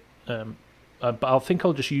stuff on it. But I think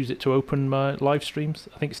I'll just use it to open my live streams.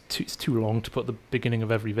 I think it's too long to put the beginning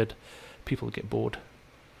of every vid. People get bored.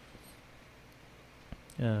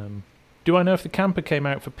 Do I know if the camper came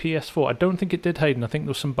out for PS4? I don't think it did, Hayden. I think there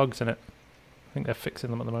was some bugs in it. I think they're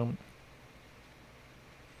fixing them at the moment.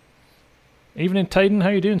 Evening, Tayden. How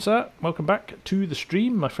you doing, sir? Welcome back to the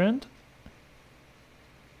stream, my friend.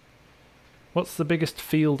 What's the biggest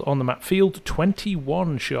field on the map? Field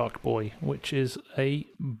 21, Shark Boy, which is a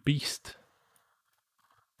beast.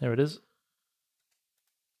 There it is.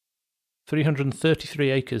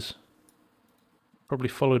 333 acres. Probably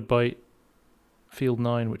followed by Field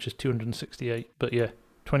 9, which is 268. But yeah,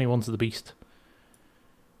 21's the beast.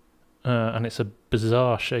 And it's a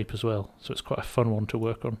bizarre shape as well, so it's quite a fun one to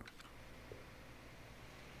work on.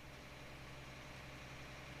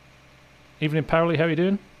 Evening, Powley, how are you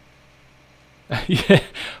doing? Yeah,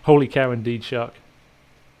 holy cow indeed, Shark.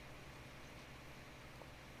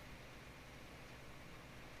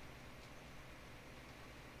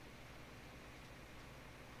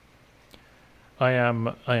 I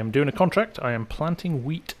am doing a contract. I am planting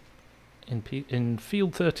wheat in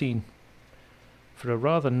Field 13 for a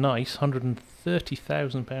rather nice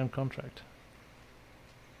 £130,000 contract.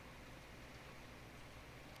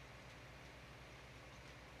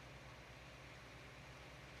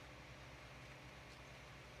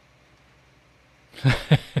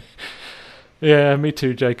 Yeah, me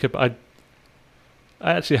too, Jacob. I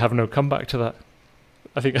actually have no comeback to that.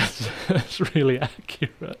 I think that's really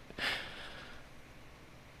accurate.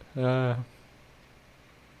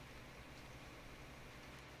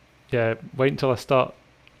 Yeah, wait until I start.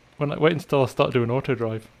 Wait until I start doing auto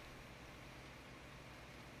drive.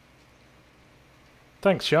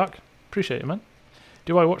 Thanks, Shark. Appreciate it, man.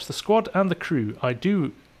 Do I watch the squad and the crew? I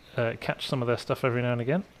do catch some of their stuff every now and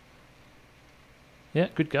again. Yeah,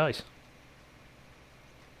 good guys.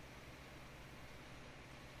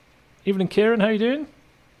 Evening, Kieran. How you doing?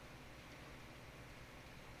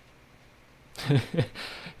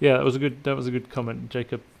 Yeah, that was a good comment,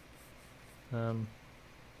 Jacob. I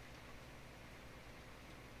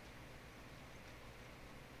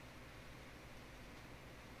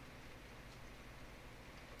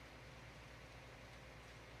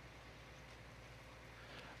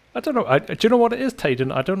don't know. Do you know what it is,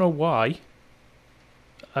 Tayden? I don't know why.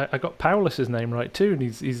 I got Powless's name right too, and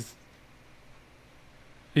he's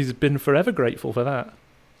been forever grateful for that.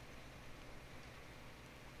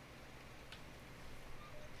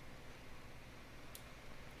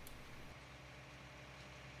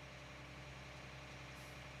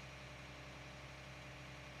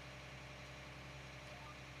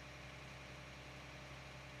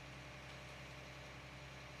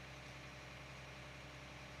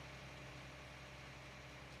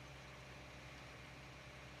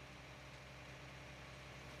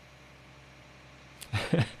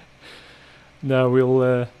 No,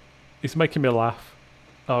 he's making me laugh,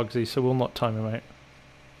 Argsy, so we'll not time him out.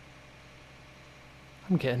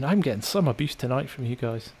 I'm getting some abuse tonight from you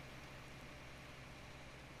guys.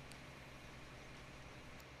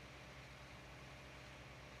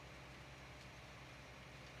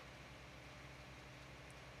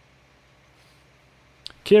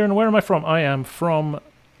 Kieran, where am I from? I am from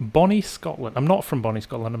Bonnie, Scotland. I'm not from Bonnie,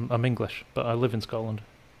 Scotland. I'm English, but I live in Scotland.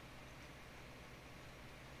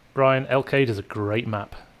 Brian, Al-Qaeda is a great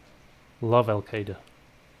map. Love Al-Qaeda.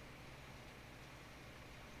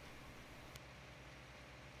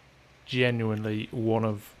 Genuinely one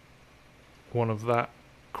of that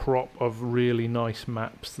crop of really nice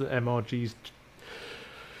maps that MRG's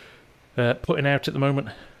putting out at the moment.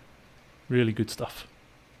 Really good stuff.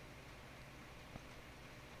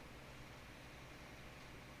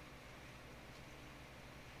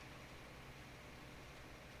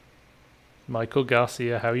 Michael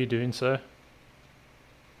Garcia, how are you doing, sir?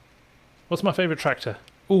 What's my favourite tractor?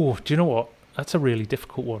 Oh, do you know what? That's a really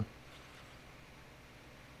difficult one.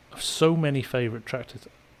 I have so many favourite tractors.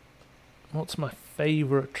 What's my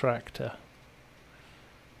favourite tractor?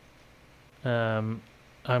 I'm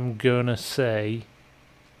gonna say,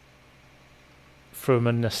 from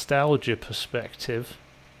a nostalgia perspective,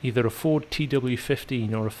 either a Ford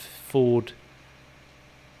TW15 or a Ford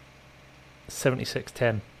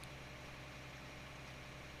 7610.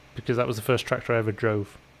 Because that was the first tractor I ever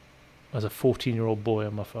drove as a 14-year-old boy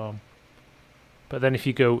on my farm. But then if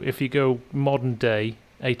you go modern day,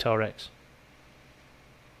 8RX.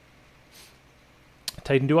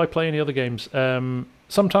 Tayden, do I play any other games?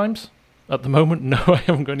 Sometimes. At the moment, no, I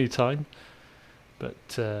haven't got any time. But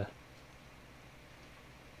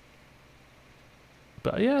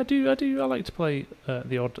yeah, I do. I like to play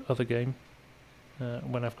the odd other game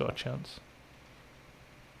when I've got a chance.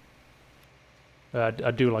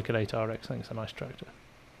 I do like an 8RX. I think it's a nice tractor.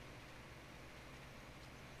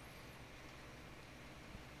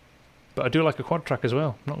 But I do like a quad track as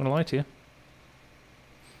well. I'm not going to lie to you.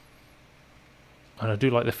 And I do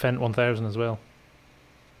like the Fendt 1000 as well.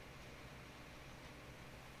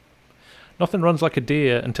 Nothing runs like a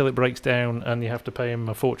Deere until it breaks down and you have to pay him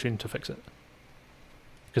a fortune to fix it.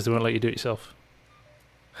 Because they won't let you do it yourself.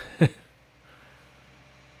 I'm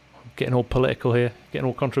getting all political here. Getting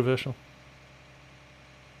all controversial.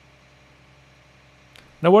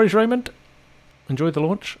 No worries, Raymond. Enjoy the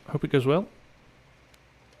launch. Hope it goes well.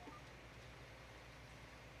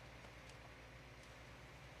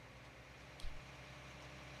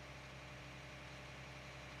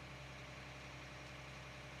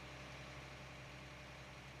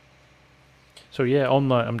 So yeah, on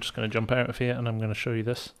that, I'm just going to jump out of here and I'm going to show you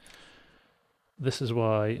this. This is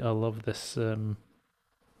why I love this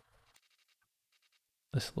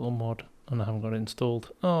this little mod, and I haven't got it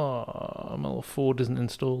installed. Oh, my little Ford isn't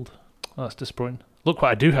installed. Oh, that's disappointing. Look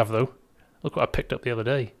what I do have though. Look what I picked up the other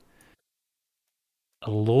day.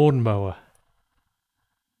 A lawnmower.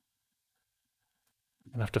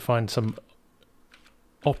 I'm going to have to find some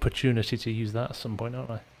opportunity to use that at some point,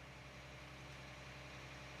 aren't I?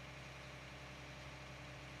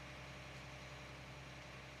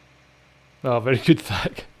 Oh, very good,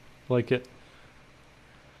 Thack. Like it.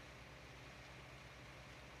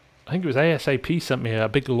 I think it was ASAP sent me a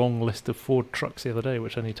big long list of Ford trucks the other day,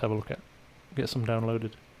 which I need to have a look at. Get some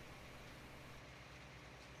downloaded.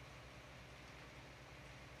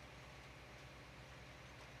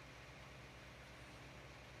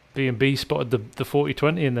 B&B spotted the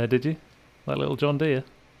 4020 in there, did you? That little John Deere.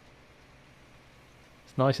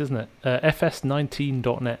 It's nice, isn't it?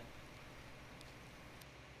 FS19.net.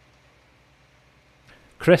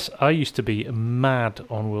 Chris, I used to be mad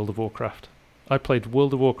on World of Warcraft. I played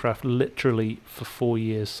World of Warcraft literally for 4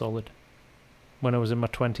 years solid. When I was in my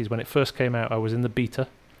 20s. When it first came out, I was in the beta.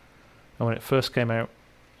 And when it first came out,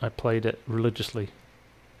 I played it religiously.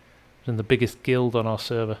 I was in the biggest guild on our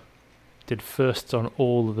server. Did firsts on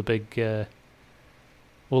all of the big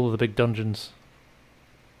dungeons.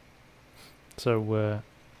 So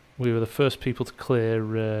we were the first people to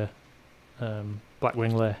clear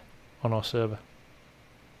Blackwing Lair on our server.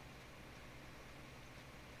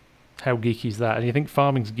 How geeky is that? And you think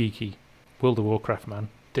farming's geeky? World of Warcraft, man.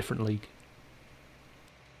 Different league.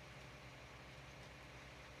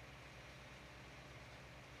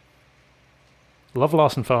 Love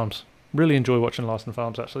Larson Farms. Really enjoy watching Larson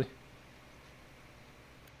Farms, actually.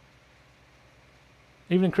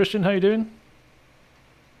 Evening, Christian. How you doing?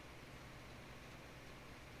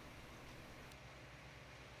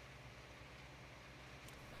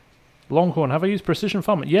 Longhorn. Have I used precision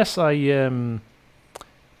farming? Yes, I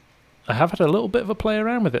have had a little bit of a play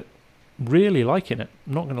around with it. Really liking it.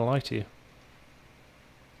 I'm not going to lie to you.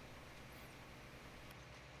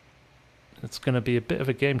 It's going to be a bit of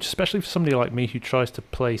a game, especially for somebody like me who tries to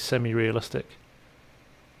play semi-realistic.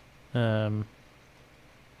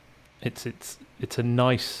 It's a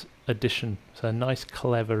nice addition. It's a nice,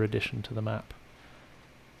 clever addition to the map.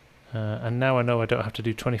 And now I know I don't have to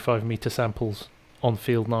do 25 meter samples on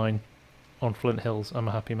Field 9 on Flint Hills, I'm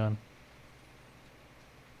a happy man.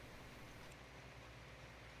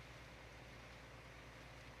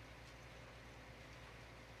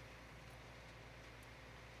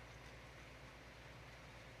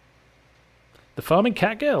 The Farming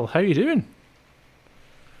Cat Girl, how you doing?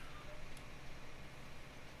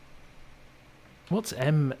 What's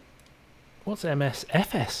MSFS?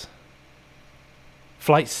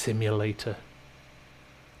 Flight Simulator.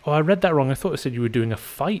 Oh, I read that wrong. I thought it said you were doing a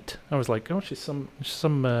fight. I was like, oh, it's some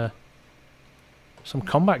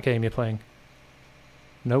combat game you're playing.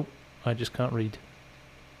 Nope, I just can't read.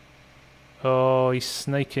 Oh, he's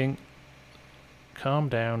snaking. Calm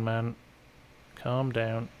down, man. Calm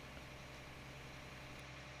down.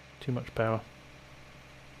 Too much power.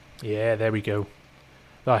 Yeah, there we go.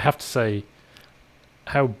 I have to say,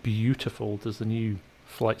 how beautiful does the new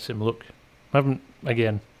Flight Sim look? I haven't,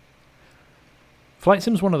 again, Flight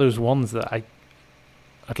Sim's one of those ones that I'd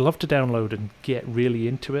love to download and get really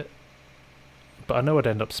into it, but I know I'd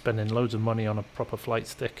end up spending loads of money on a proper flight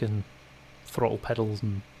stick and throttle pedals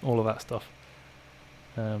and all of that stuff.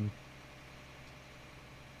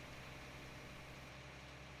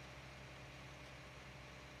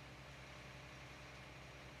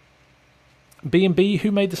 B&B,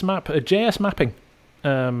 who made this map? JS Mapping.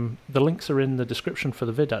 The links are in the description for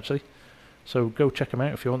the vid, actually. So go check them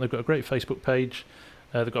out if you want. They've got a great Facebook page.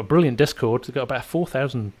 They've got a brilliant Discord. They've got about a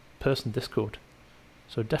 4,000 person Discord.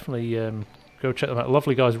 So definitely go check them out.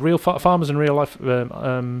 Lovely guys. Real farmers in real life.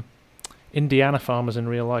 Indiana farmers in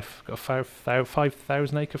real life. Got a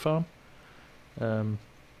 5,000 acre farm.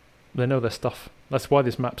 They know their stuff. That's why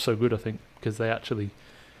this map's so good, I think. Because they actually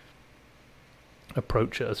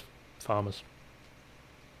approach it as farmers.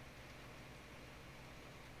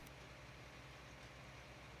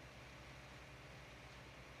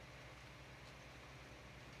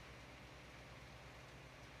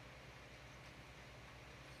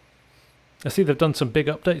 I see they've done some big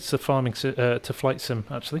updates to farming to Flight Sim,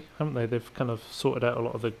 actually, haven't they? They've kind of sorted out a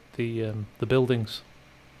lot of the buildings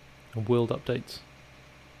and world updates.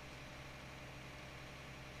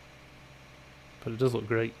 But it does look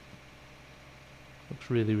great. Looks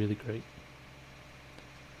really, really great.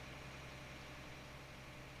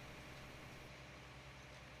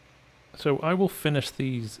 So I will finish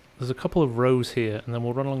these. There's a couple of rows here, and then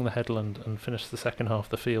we'll run along the headland and finish the second half of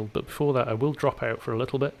the field. But before that, I will drop out for a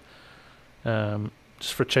little bit.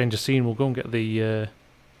 Just for a change of scene, we'll go and get the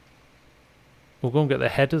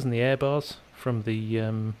headers and the air bars from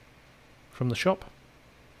the shop,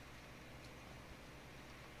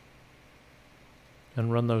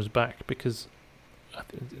 and run those back, because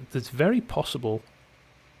it's very possible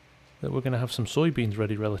that we're going to have some soybeans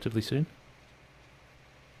ready relatively soon.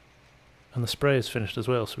 And the spray is finished as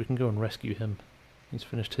well, so we can go and rescue him. He's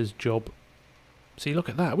finished his job. See, look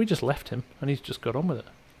at that. We just left him, and he's just got on with it.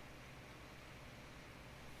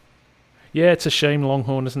 Yeah, it's a shame,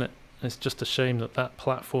 Longhorn, isn't it? It's just a shame that that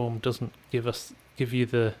platform doesn't give you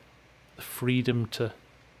the freedom to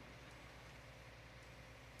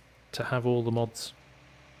have all the mods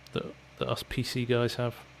that us PC guys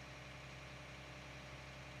have.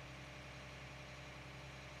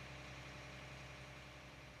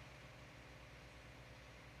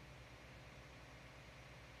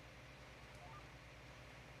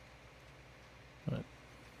 Right.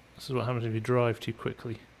 This is what happens if you drive too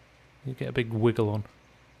quickly. You get a big wiggle on.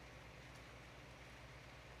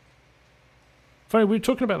 Funny, we were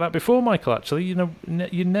talking about that before, Michael, actually. You know,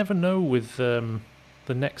 you never know with the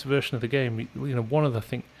next version of the game. You know, one of the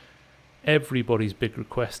things, everybody's big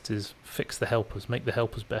request is fix the helpers, make the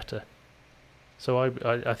helpers better. So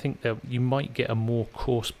I think that you might get a more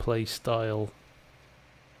course play style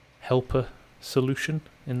helper solution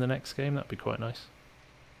in the next game. That'd be quite nice.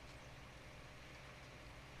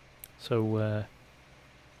 So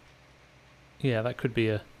yeah, that could be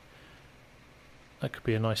a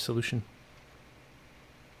nice solution.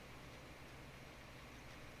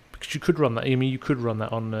 Because you could run that. I mean, you could run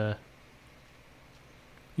that on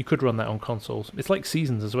consoles. It's like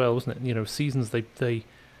Seasons as well, isn't it? You know, Seasons, they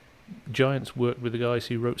Giants worked with the guys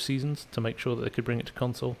who wrote Seasons to make sure that they could bring it to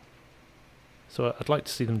console. So I'd like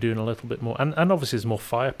to see them doing a little bit more, and obviously there's more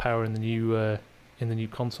firepower in the new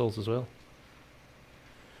consoles as well.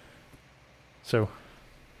 So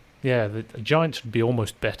yeah, the Giants would be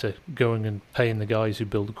almost better going and paying the guys who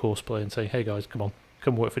build the course play and say, hey guys, come on,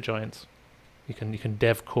 come work for Giants. You can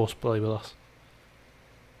dev course play with us.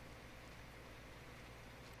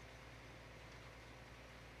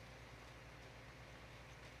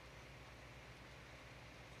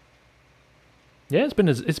 Yeah,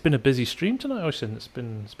 it's been a busy stream tonight, Ocean. It's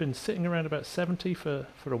been sitting around about 70 for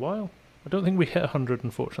a while. I don't think we hit 100,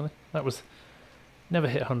 unfortunately. That was... Never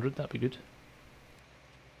hit 100, that'd be good.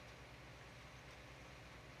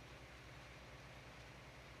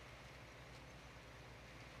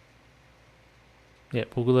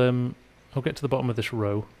 Yep, I'll get to the bottom of this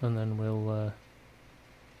row, and then we'll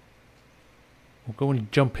go and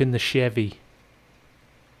jump in the Chevy.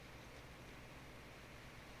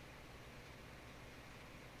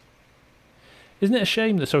 Isn't it a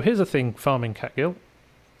shame that... So here's the thing, farming Catgill.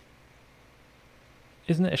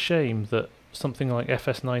 Isn't it a shame that something like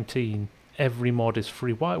FS19, every mod is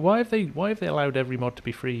free? Why have they allowed every mod to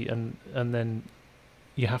be free, and then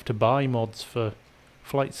you have to buy mods for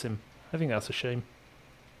Flight Sim? I think that's a shame.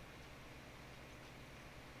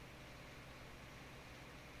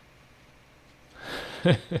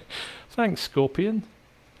 Thanks, Scorpion.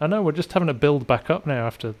 I know, we're just having to build back up now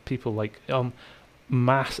after people like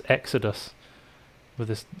mass exodus with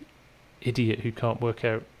this idiot who can't work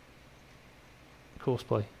out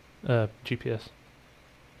courseplay, GPS.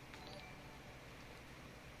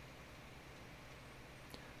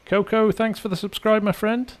 Coco, thanks for the subscribe, my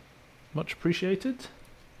friend. Much appreciated.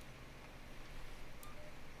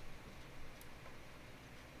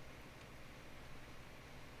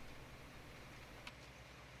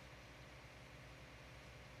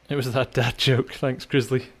 It was that dad joke. Thanks,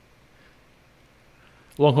 Grizzly.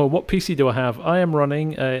 Longhorn, what PC do I have? I am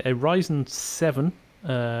running a Ryzen 7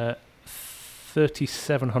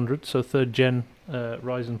 3700, so 3rd gen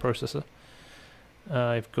Ryzen processor.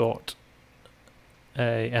 I've got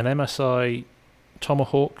an MSI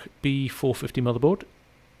Tomahawk B450 motherboard.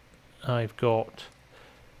 I've got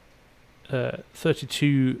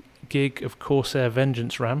 32 gig of Corsair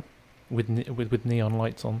Vengance RAM with neon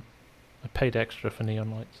lights on. I paid extra for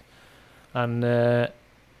neon lights, and an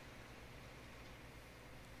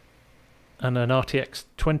RTX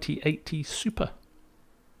 2080 Super.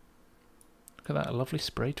 Look at that lovely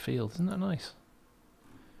sprayed field, isn't that nice?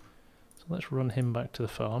 So let's run him back to the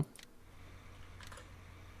farm.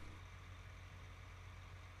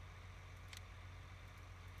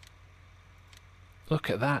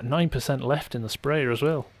 Look at that, 9% left in the sprayer as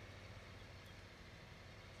well.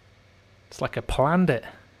 It's like I planned it.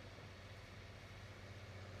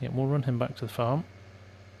 Yeah, we'll run him back to the farm.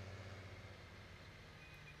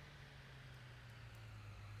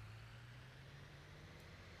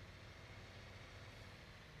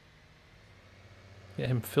 Get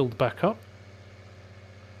him filled back up.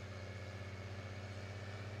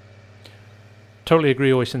 Totally agree,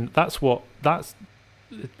 Oysen.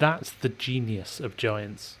 That's the genius of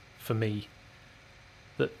Giants for me.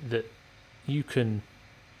 That you can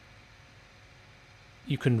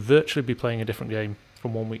virtually be playing a different game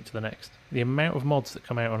from one week to the next. The amount of mods that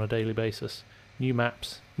come out on a daily basis, new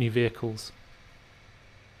maps, new vehicles,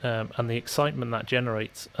 and the excitement that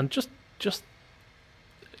generates, and just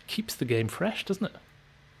keeps the game fresh, doesn't it?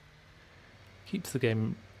 Keeps the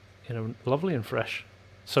game, lovely and fresh.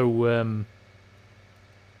 So, like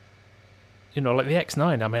the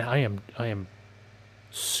X9. I mean, I am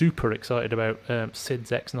super excited about Sid's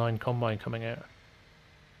X9 Combine coming out.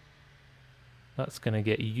 That's going to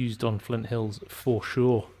get used on Flint Hills for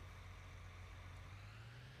sure.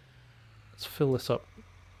 Let's fill this up.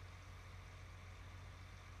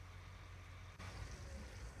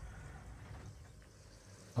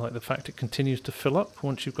 I like the fact it continues to fill up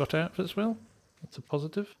once you've got out as well. That's a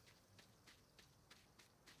positive.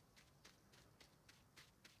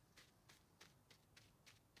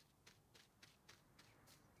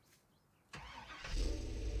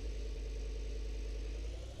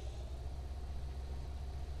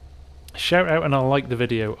 Shout out and I'll like the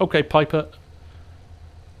video. Okay, Piper.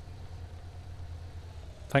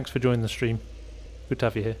 Thanks for joining the stream. Good to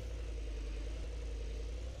have you here.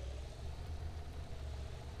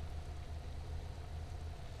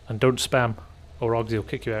 And don't spam, or Ogsy will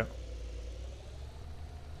kick you out.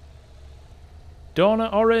 Donna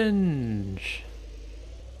Orange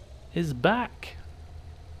is back.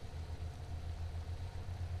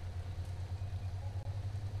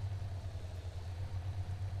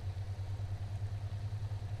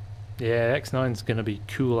 Yeah, X9's going to be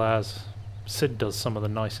cool as. Sid does some of the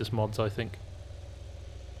nicest mods, I think.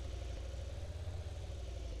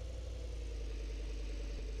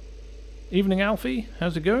 Evening, Alfie.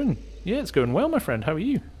 How's it going? Yeah, it's going well, my friend. How are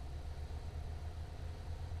you?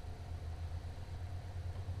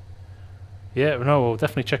 Yeah, no, we'll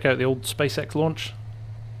definitely check out the old SpaceX launch.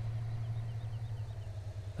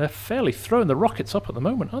 They're fairly throwing the rockets up at the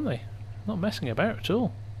moment, aren't they? Not messing about at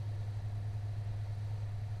all.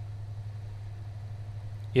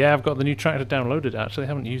 Yeah, I've got the new tractor downloaded actually. I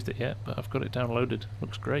haven't used it yet, but I've got it downloaded.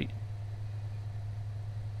 Looks great.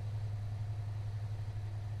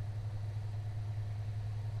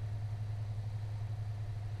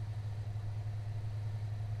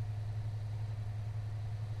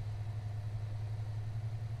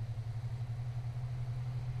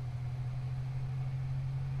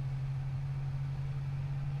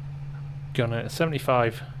 Gonna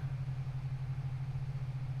 75.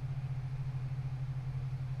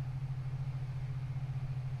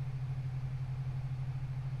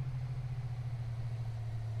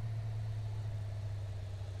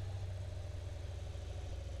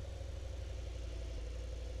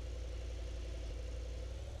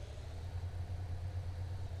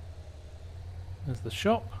 There's the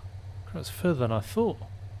shop. That's further than I thought.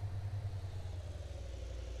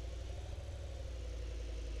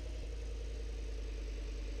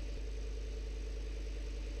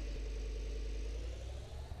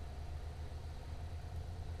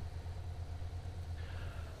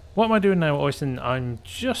 What am I doing now, Oysten? I'm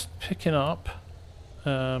just picking up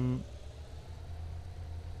the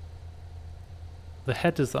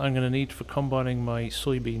headers that I'm going to need for combining my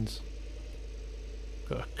soybeans.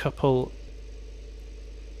 Got a couple.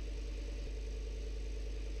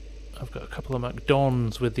 I've got a couple of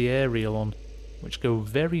McDons with the aerial on, which go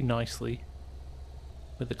very nicely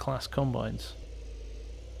with the class combines.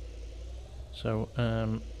 So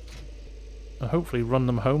I'll hopefully run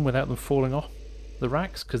them home without them falling off the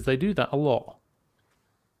racks, because they do that a lot. I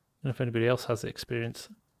don't know if anybody else has the experience.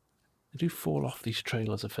 They do fall off these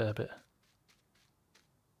trailers a fair bit.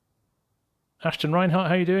 Ashton Reinhardt,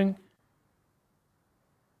 how are you doing?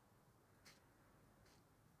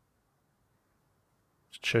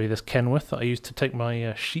 Just show you this Kenworth that I used to take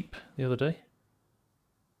my sheep the other day.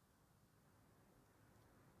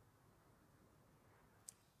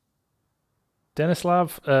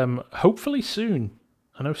 Denislav, hopefully soon.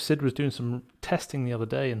 I know Sid was doing some testing the other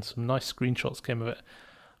day and some nice screenshots came of it.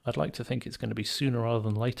 I'd like to think it's going to be sooner rather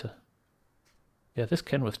than later. Yeah, this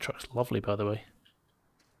Kenworth truck's lovely, by the way.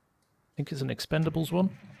 I think it's an Expendables one.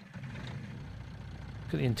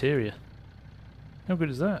 Look at the interior. How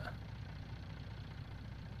good is that?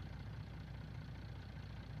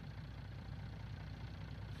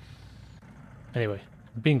 Anyway,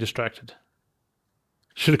 I'm being distracted.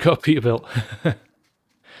 Should have got a Peterbilt.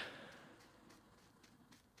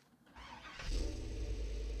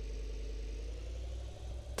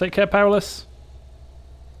 Take care, Powerless.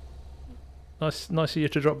 Nice of you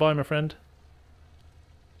to drop by, my friend.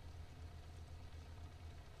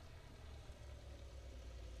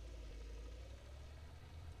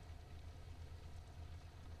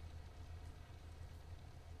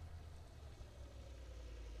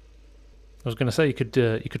 I was going to say you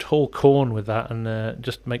could haul corn with that and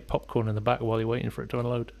just make popcorn in the back while you're waiting for it to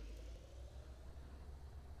unload.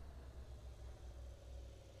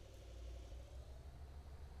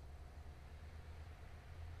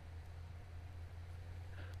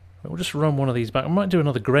 We'll just run one of these back. I might do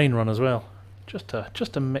another grain run as well, just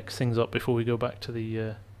to mix things up before we go back to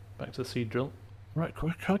the seed drill. Right,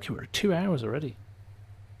 crikey, we're at 2 hours already.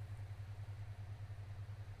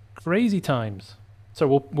 Crazy times. So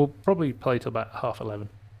we'll probably play till about 11:30.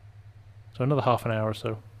 So another half an hour or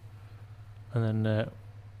so, and then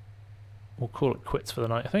we'll call it quits for the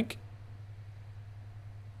night, I think.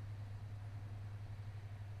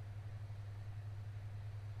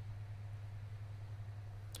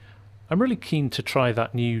 I'm really keen to try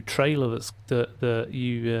that new trailer that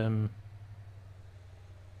you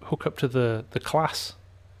hook up to the class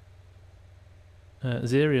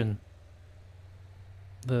Xerion.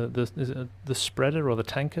 Is it the spreader or the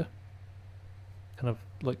tanker? Kind of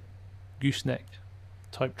like gooseneck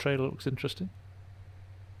type trailer. Looks interesting.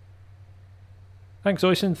 Thanks,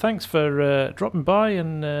 Oysen. Thanks for dropping by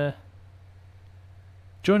and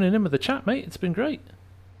joining in with the chat, mate. It's been great.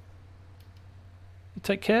 You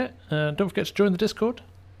take care. Don't forget to join the Discord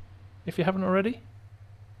if you haven't already.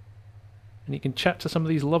 And you can chat to some of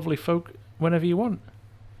these lovely folk whenever you want.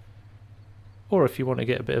 Or if you want to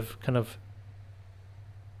get a bit of kind of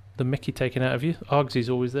the mickey taken out of you, Argsy's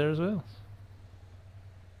always there as well.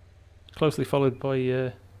 Closely followed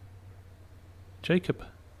by Jacob.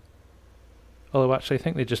 Although actually I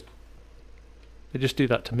think they just do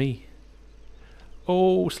that to me.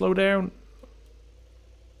 Oh, slow down.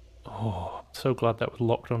 Oh, I'm so glad that was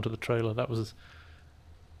locked onto the trailer. That was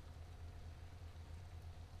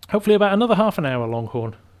hopefully about another half an hour,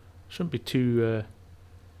 Longhorn. Shouldn't be too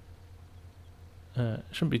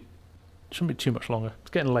shouldn't be too much longer.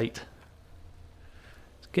 It's getting late.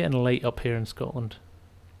 It's getting late up here in Scotland.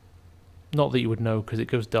 Not that you would know, because it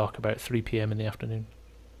goes dark about 3 PM in the afternoon.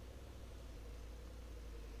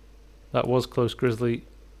 That was close, Grizzly.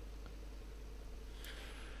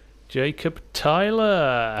 Jacob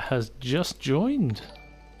Tyler has just joined.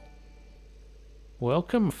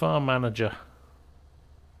 Welcome, farm manager.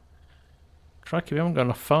 Crikey, we haven't got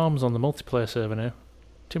enough farms on the multiplayer server now.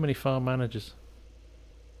 Too many farm managers.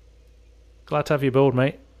 Glad to have you aboard,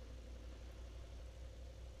 mate.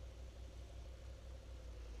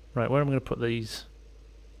 Right, where am I going to put these?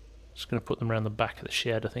 Just going to put them around the back of the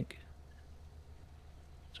shed, I think.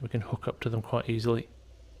 So we can hook up to them quite easily.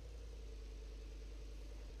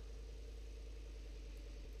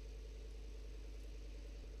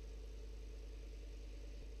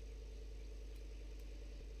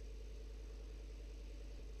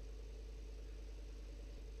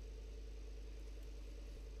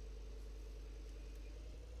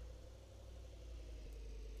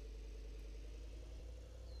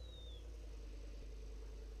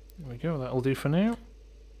 There we go, that'll do for now.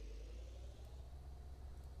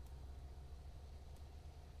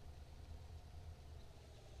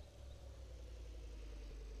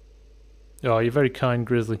 Oh, you're very kind,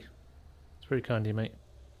 Grizzly. It's very kind of you, mate.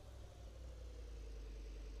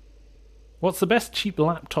 What's the best cheap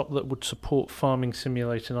laptop that would support Farming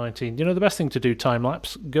Simulator 19? You know, the best thing to do,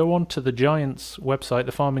 time-lapse, go on to the Giants website,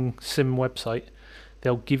 the Farming Sim website.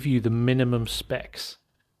 They'll give you the minimum specs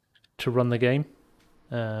to run the game.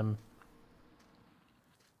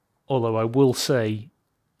 Although I will say,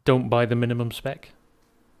 don't buy the minimum spec,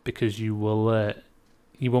 because you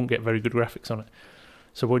won't get very good graphics on it.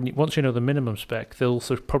 So once you know the minimum spec, they'll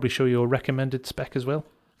also probably show you a recommended spec as well.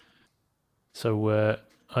 So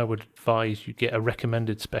I would advise you get a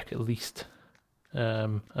recommended spec at least,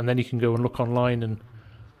 and then you can go and look online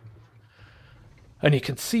and you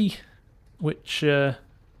can see which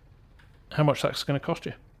how much that's going to cost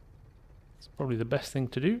you. It's probably the best thing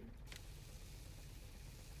to do.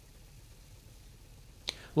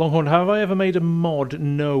 Longhorn, have I ever made a mod?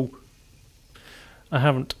 No, I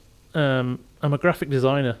haven't. I'm a graphic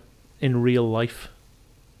designer in real life,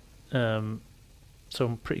 so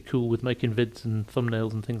I'm pretty cool with making vids and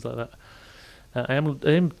thumbnails and things like that. I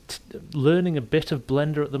am learning a bit of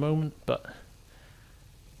Blender at the moment, but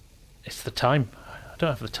it's the time. I don't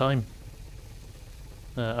have the time.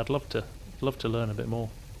 I'd love to learn a bit more.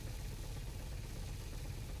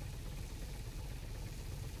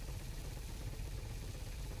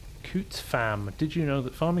 Coots Fam, did you know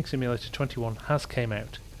that Farming Simulator 21 has came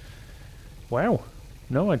out? Wow,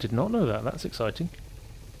 no, I did not know that. That's exciting.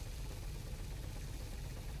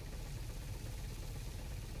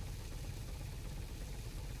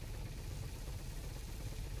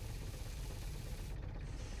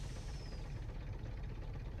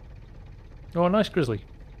 Oh, nice, Grizzly.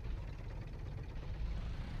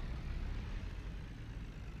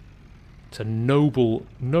 It's a noble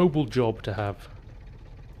job to have.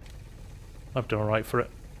 I've done alright for it.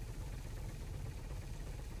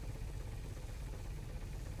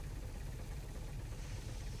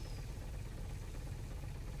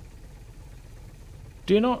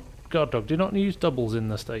 Do you not, God Dog, do you not use doubles in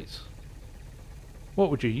the States?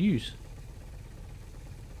 What would you use?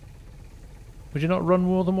 Would you not run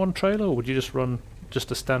more than one trailer, or would you just run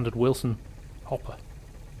just a standard Wilson hopper?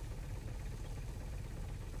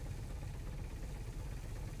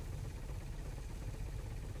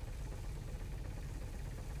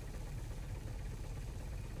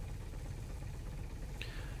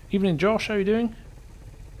 Evening, Josh, how are you doing?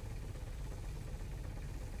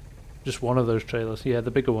 Just one of those trailers. Yeah,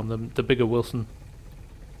 the bigger one, the bigger Wilson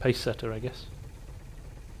pace setter, I guess.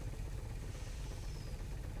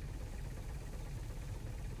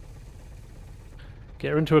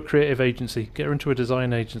 Get her into a creative agency. Get her into a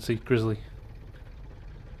design agency, Grizzly.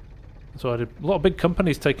 So I did. A lot of big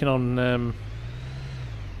companies taking on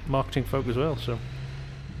marketing folk as well, so.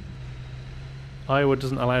 Iowa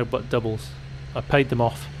doesn't allow but doubles. I paid them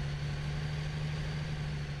off.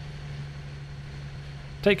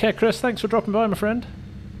 Take care, Chris. Thanks for dropping by, my friend.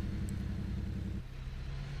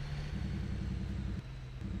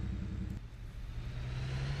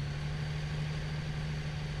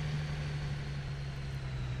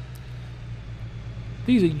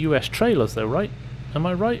 These are US trailers though, right? Am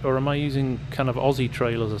I right, or am I using kind of Aussie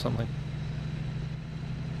trailers or something?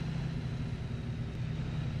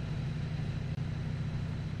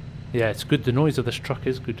 Yeah, it's good. The noise of this truck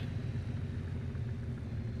is good.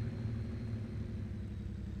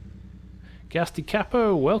 Gasty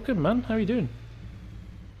Capo, welcome, man. How are you doing?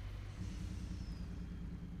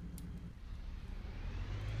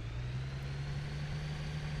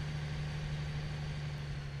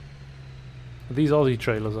 Are these Aussie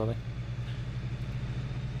trailers, are they?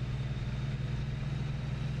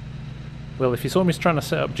 Well, if you saw me trying to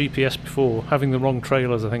set up GPS before, having the wrong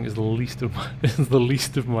trailers, I think, is the least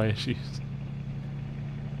of my issues.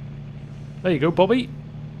 There you go, Bobby.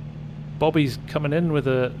 Bobby's coming in with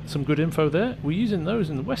some good info there. We're using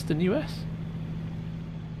those in the western US.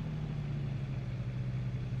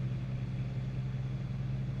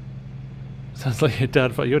 Sounds like your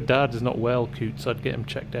dad. Your dad is not well, Coots. I'd get him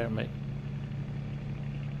checked out, mate.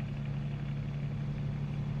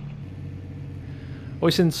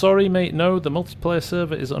 Oisin, sorry mate, no, the multiplayer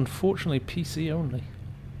server is unfortunately PC only.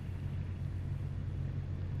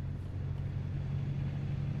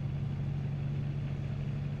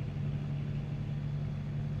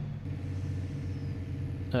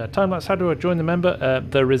 Time-lapse, how do I join the member?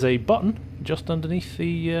 There is a button just underneath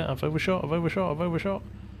the... I've overshot.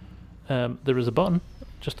 There is a button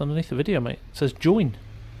just underneath the video, mate. It says join.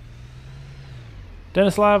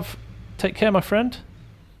 Denislav, take care, my friend.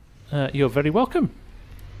 You're very welcome.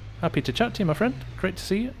 Happy to chat to you, my friend. Great to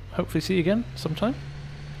see you. Hopefully see you again sometime.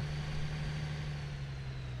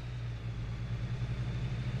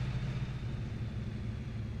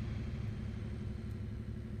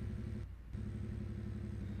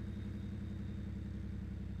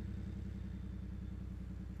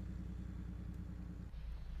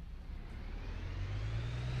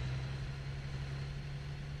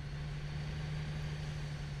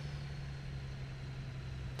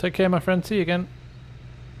 Take care, my friend. See you again.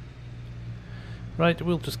 Right,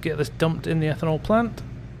 we'll just get this dumped in the ethanol plant.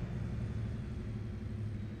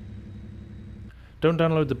 Don't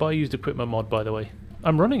download the buy used equipment mod, by the way.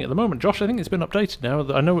 I'm running at the moment, Josh. I think it's been updated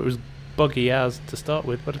now. I know it was buggy as to start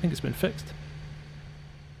with, but I think it's been fixed.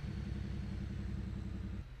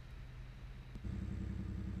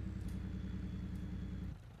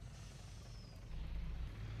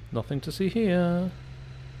 Nothing to see here.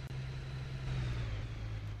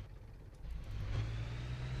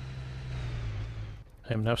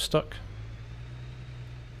 I am now stuck.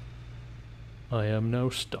 I am now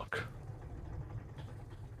stuck.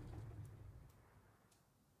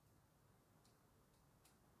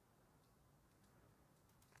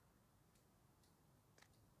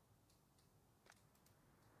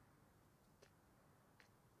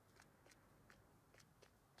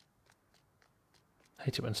 I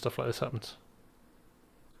hate it when stuff like this happens.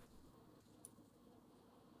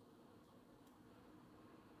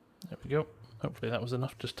 There we go. Hopefully that was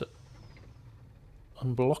enough just to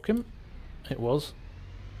unblock him. It was.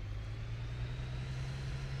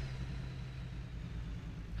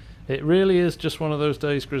 It really is just one of those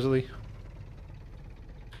days, Grizzly.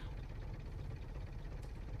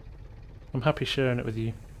 I'm happy sharing it with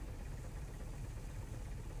you.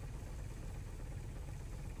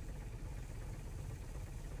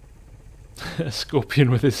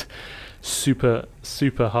 Scorpion with his super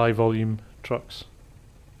high volume trucks.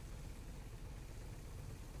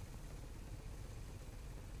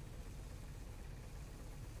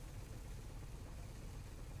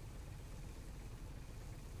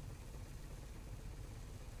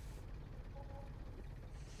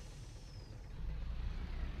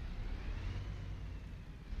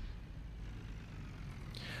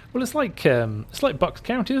 Well, it's like Bucks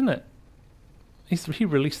County, isn't it? He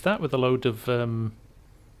released that with a load of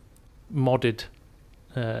modded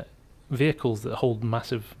vehicles that hold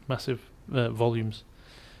massive volumes.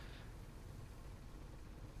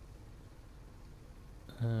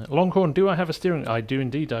 Longhorn, do I have a steering? I do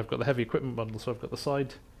indeed. I've got the heavy equipment bundle, so I've got the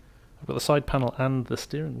side panel and the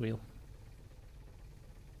steering wheel,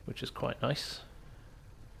 which is quite nice.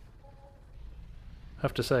 I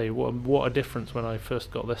have to say, what a difference when I first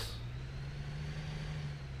got this.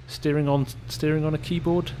 Steering on a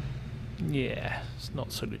keyboard? Yeah, it's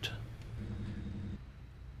not so good.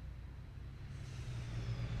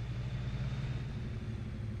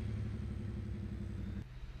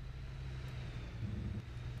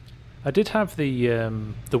 I did have the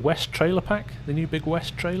West trailer pack, the new big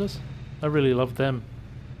West trailers. I really loved them.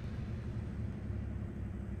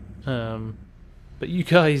 But you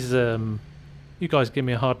guys gave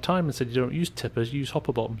me a hard time and said you don't use tippers, use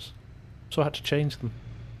hopper bottoms. So I had to change them.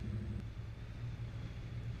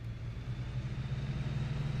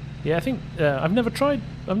 Yeah, I think I've never tried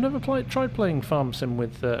playing Farm Sim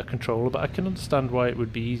with a controller, but I can understand why it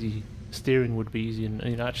would be easy. Steering would be easy,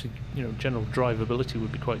 and actually, general drivability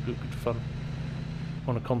would be quite good fun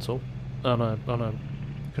on a console, on a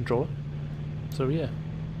controller. So yeah.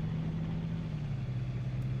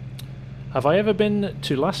 Have I ever been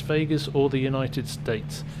to Las Vegas or the United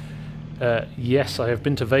States? Yes, I have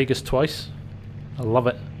been to Vegas twice. I love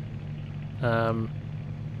it. And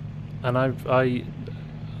I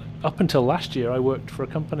up until last year I worked for a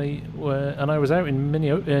company and I was out in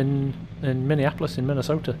Minneapolis in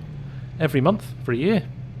Minnesota every month for a year.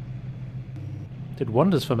 Did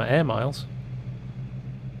wonders for my air miles.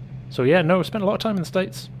 So yeah, no, I spent a lot of time in the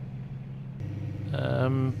States.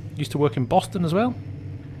 Used to work in Boston as well,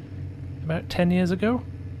 about 10 years ago.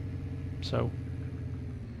 So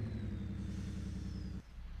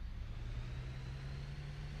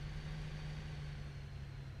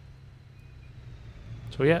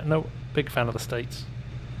yeah, no, big fan of the States,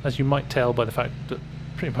 as you might tell by the fact that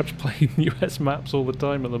pretty much playing US maps all the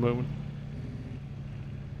time at the moment.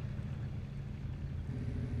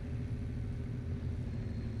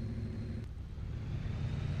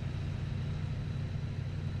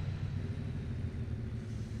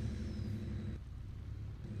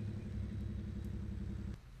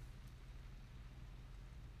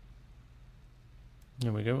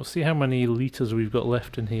 There we go. We'll see how many litres we've got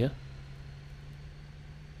left in here.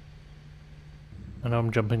 And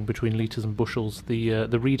I'm jumping between litres and bushels. The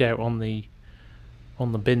readout on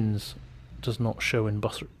the bins does not show in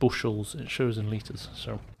bushels, it shows in litres.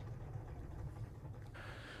 So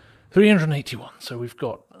 381. So we've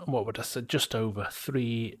got, what would I say, just under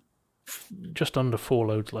 4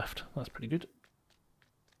 loads left. That's pretty good.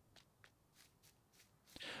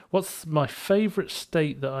 What's my favourite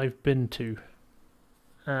state that I've been to?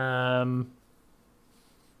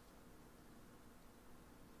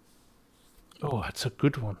 Oh, that's a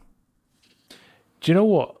good one. Do you know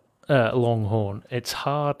what, Longhorn? It's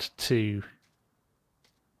hard to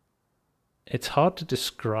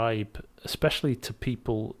describe, especially to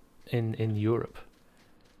people in Europe.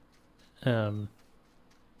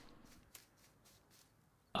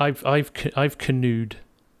 I've canoed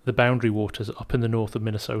the boundary waters up in the north of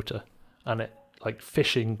Minnesota, and it, like,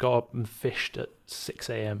 fishing, got up and fished at 6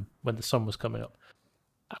 AM when the sun was coming up.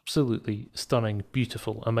 Absolutely stunning,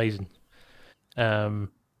 beautiful, amazing.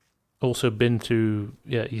 Also been to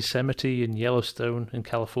Yosemite and Yellowstone in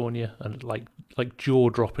California, and like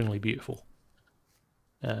jaw-droppingly beautiful.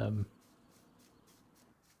 But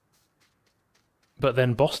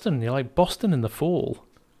then Boston, Boston in the fall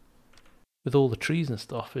with all the trees and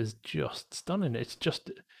stuff is just stunning. It's just,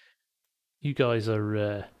 you guys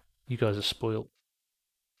are spoiled.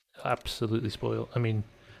 Absolutely spoiled. I mean,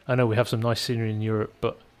 I know we have some nice scenery in Europe,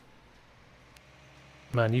 but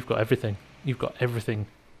man, you've got everything. You've got everything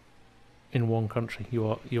in one country.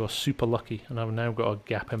 You are super lucky, and I've now got a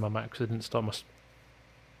gap in my map because I didn't start my...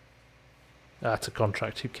 That's a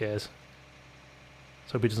contract, who cares?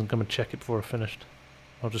 So hope he doesn't come and check it before I've finished.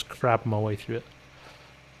 I'll just crab my way through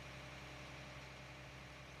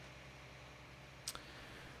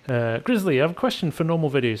it. Grizzly, I have a question for normal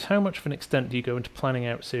videos. How much of an extent do you go into planning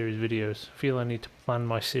out series videos? I feel I need to plan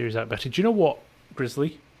my series out better. Do you know what,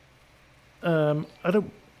 Grizzly?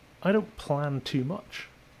 I don't plan too much.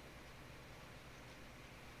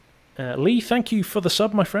 Lee, thank you for the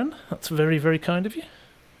sub, my friend. That's very, very kind of you.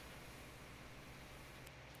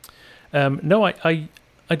 No, I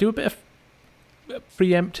do a bit of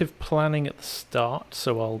preemptive planning at the start,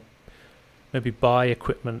 so I'll maybe buy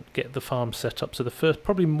equipment, get the farm set up. So the first,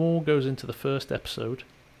 probably more goes into the first episode.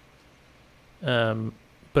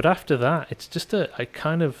 But after that, it's just I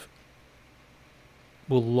kind of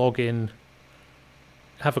will log in,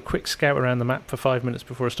 have a quick scout around the map for 5 minutes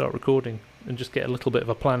before I start recording, and just get a little bit of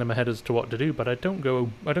a plan in my head as to what to do. But I don't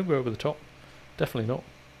go over the top. Definitely not.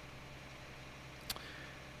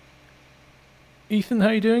 Ethan, how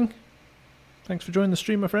you doing? Thanks for joining the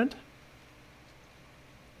stream, my friend.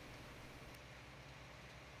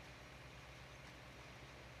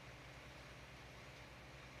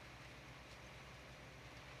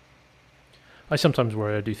 I sometimes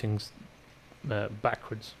worry I do things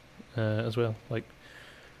backwards as well, like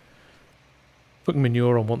putting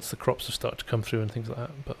manure on once the crops have started to come through and things like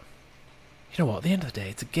that. But you know what, at the end of the day,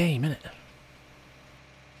 it's a game, isn't it?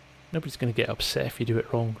 Nobody's going to get upset if you do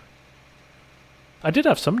it wrong. I did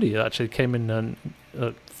have somebody that actually came in and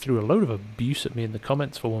threw a load of abuse at me in the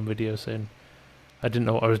comments for one video, saying I didn't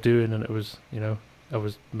know what I was doing, and it was, you know, I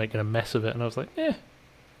was making a mess of it, and I was like, it's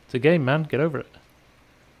a game, man, get over it.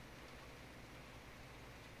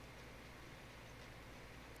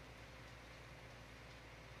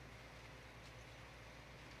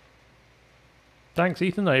 Thanks,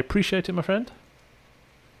 Ethan. I appreciate it, my friend.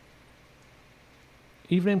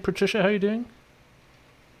 Evening, Patricia. How are you doing?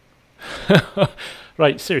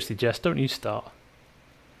 Right, seriously, Jess, don't you start.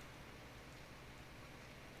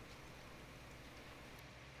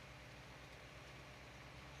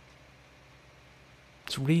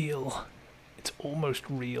 It's real. It's almost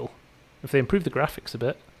real. If they improve the graphics a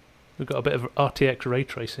bit, we've got a bit of RTX ray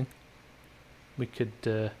tracing. We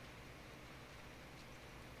could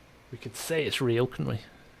say it's real, couldn't we?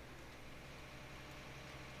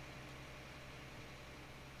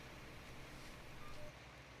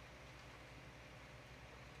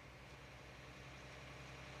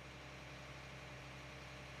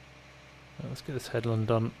 Let's get this headland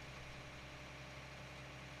done.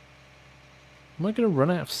 Am I going to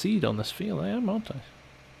run out of seed on this field? I am, aren't I?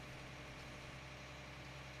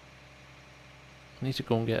 I need to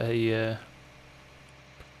go and get a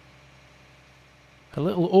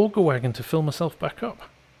little auger wagon to fill myself back up.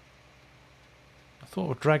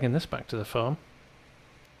 Thought of dragging this back to the farm.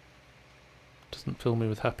 Doesn't fill me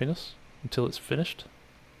with happiness until it's finished.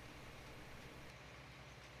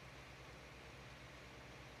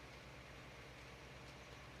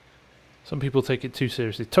 Some people take it too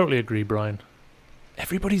seriously. Totally agree, Brian.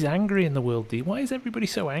 Everybody's angry in the world, D. Why is everybody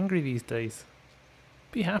so angry these days?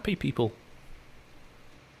 Be happy, people.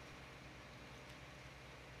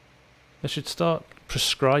 They should start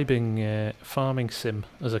prescribing farming sim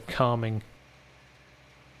as a calming,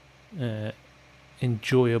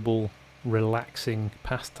 enjoyable, relaxing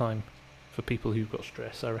pastime for people who've got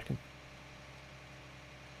stress, I reckon.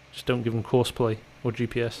 Just don't give them courseplay or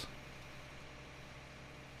GPS.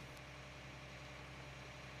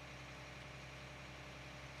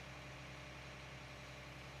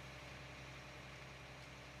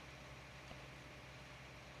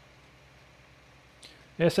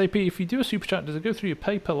 ASAP, if you do a super chat, does it go through your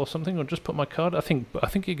PayPal or something, or just put my card? I think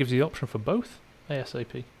it gives you the option for both.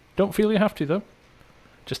 ASAP. Don't feel you have to though.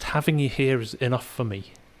 Just having you here is enough for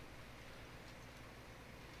me.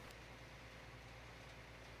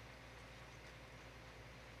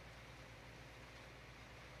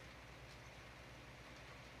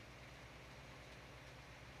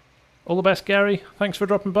 All the best, Gary. Thanks for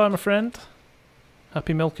dropping by, my friend.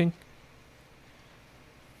 Happy milking.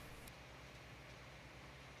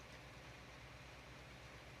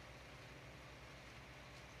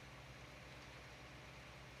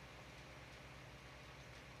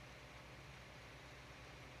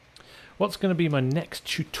 What's going to be my next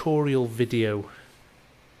tutorial video?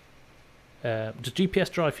 Does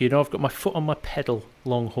GPS drive for you? No, I've got my foot on my pedal,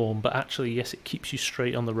 Longhorn, but actually, yes, it keeps you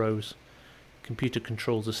straight on the rows. Computer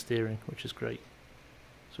controls the steering, which is great.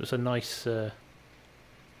 So it's a nice,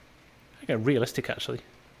 realistic actually.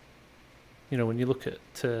 You know, when you look at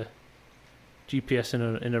GPS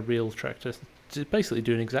in a real tractor, it's basically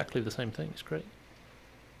doing exactly the same thing. It's great.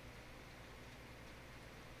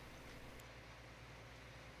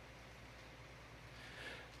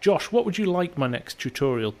 Josh, what would you like my next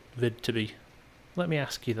tutorial vid to be? Let me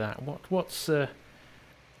ask you that. What's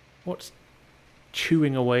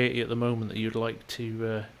chewing away at you at the moment that you'd like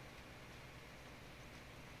to?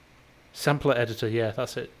 Sampler editor, yeah,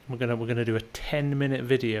 that's it. We're gonna do a 10-minute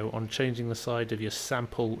video on changing the side of your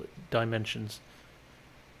sample dimensions.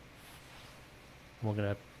 We're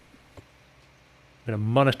gonna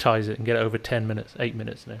monetize it and get it over 10 minutes, 8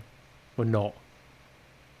 minutes now. We're not.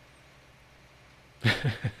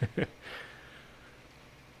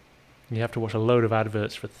 You have to watch a load of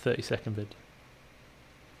adverts for a 30-second vid.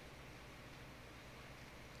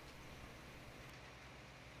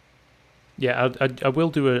 Yeah, I will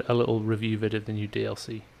do a little review vid of the new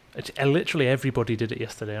DLC. Literally everybody did it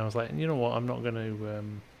yesterday. I was like, you know what, I'm not going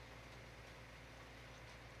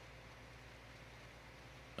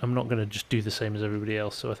to just do the same as everybody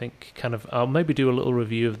else. So I think I'll maybe do a little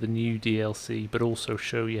review of the new DLC, but also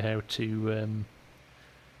show you how to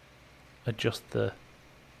adjust the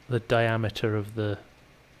diameter of the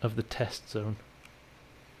test zone.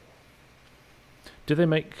 Do they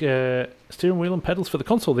make steering wheel and pedals for the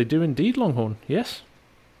console? They do indeed, Longhorn. Yes.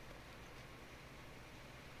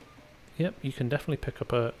 Yep, you can definitely pick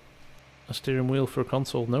up a steering wheel for a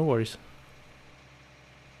console. No worries.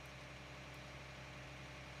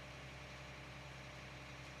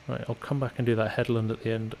 Right, I'll come back and do that headland at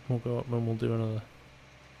the end. We'll go up and we'll do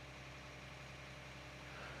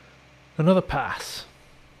another pass.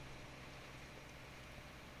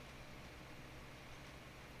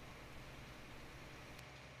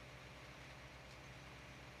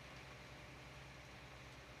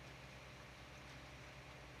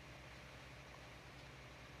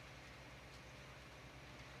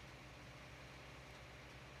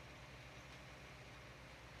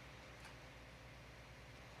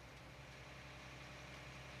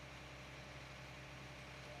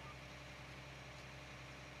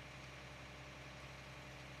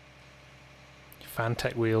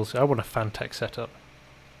 Fantech wheels. I want a Fantech setup.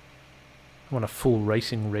 I want a full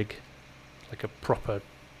racing rig, like a proper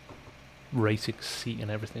racing seat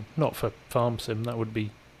and everything. Not for farm sim, that would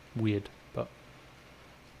be weird, but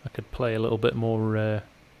I could play a little bit more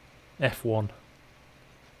F1.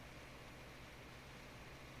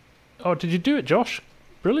 Oh, did you do it, Josh?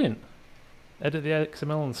 Brilliant. Edit the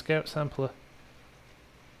XML on the Scout sampler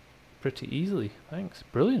pretty easily. Thanks.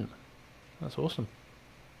 Brilliant. That's awesome.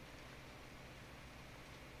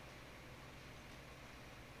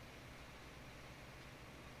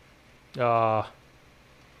 Ah,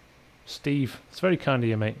 Steve, it's very kind of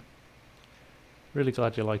you, mate. Really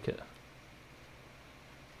glad you like it.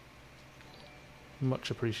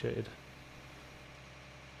 Much appreciated.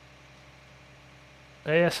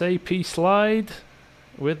 ASAP slide.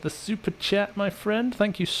 with the super chat, my friend.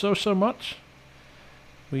 Thank you so, so much.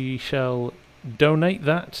 We shall donate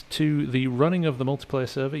that to the running of the multiplayer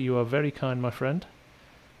server. You are very kind, my friend.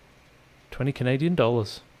 20 Canadian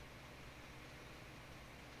dollars.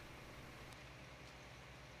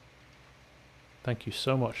 Thank you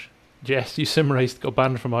so much. Jess, you sim raced, got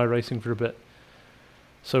banned from iRacing for a bit.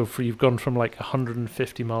 So you've gone from like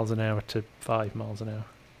 150 miles an hour to 5 miles an hour.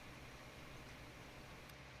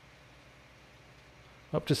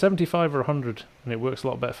 Up to 75 or 100, and it works a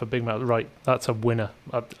lot better for big maps. Right, that's a winner.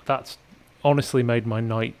 That's honestly made my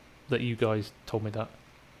night that you guys told me that.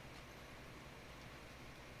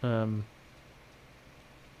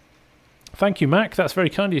 Thank you, Mac. That's very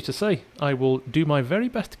kind of you to say. I will do my very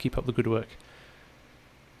best to keep up the good work.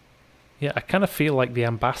 Yeah, I kind of feel like the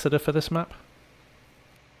ambassador for this map.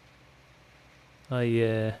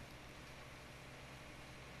 I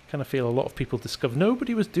kind of feel a lot of people discovered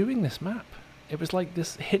nobody was doing this map. It was like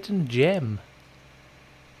this hidden gem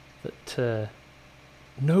that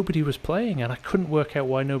nobody was playing, and I couldn't work out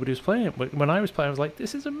why nobody was playing it. But when I was playing, I was like,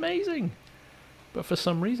 "This is amazing!" But for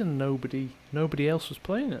some reason, nobody else was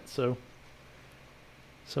playing it. So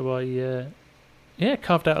I yeah,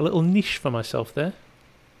 carved out a little niche for myself there.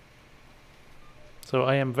 So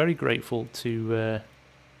I am very grateful to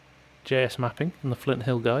JS Mapping and the Flint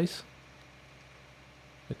Hill guys,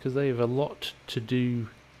 because they have a lot to do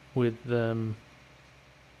with the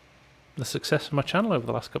success of my channel over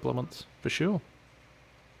the last couple of months, for sure.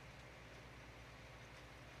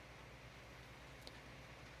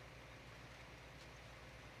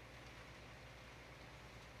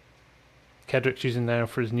 Kedrick's using now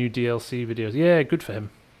for his new DLC videos. Yeah, good for him.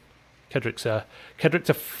 Kedrick's a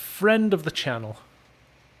friend of the channel.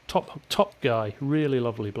 Top guy, really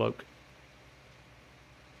lovely bloke.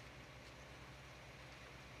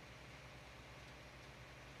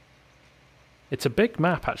 It's a big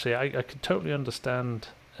map, actually. I could totally understand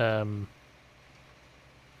how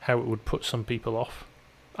it would put some people off.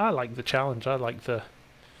 I like the challenge. I like the...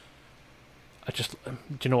 do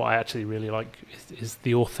you know what I actually really like? Is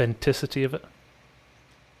the authenticity of it.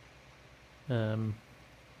 It's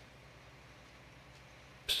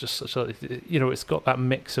just such a... You know, it's got that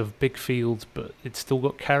mix of big fields, but it's still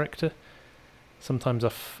got character. Sometimes I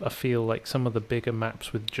feel like some of the bigger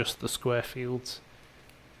maps with just the square fields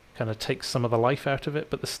kind of takes some of the life out of it,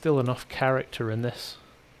 but there's still enough character in this.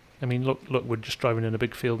 I mean, look, we're just driving in a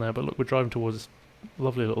big field now, but look, we're driving towards this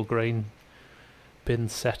lovely little grain bin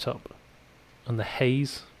setup, and the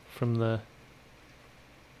haze from the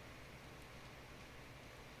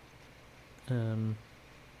I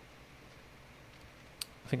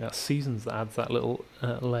think that's Seasons that adds that little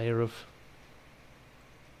layer of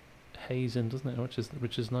haze in, doesn't it? Which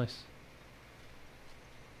is nice.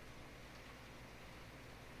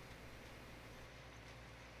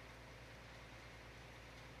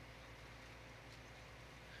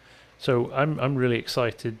 So I'm really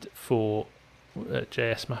excited for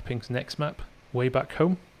JS Mapping's next map, Way Back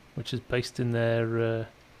Home, which is based in their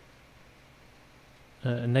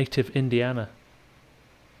native Indiana.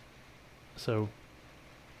 So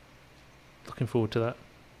looking forward to that.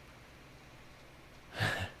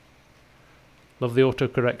 Love the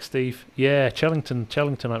autocorrect, Steve. Yeah,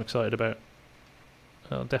 Chellington I'm excited about.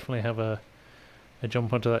 I'll definitely have a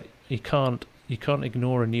jump onto that. You can't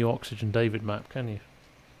ignore a New Oxygen David map, can you?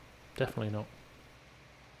 Definitely not.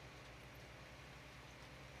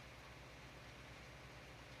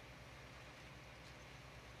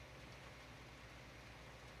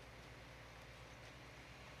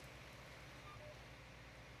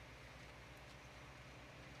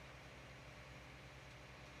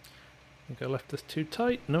 I think I left this too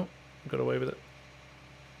tight. No, got away with it.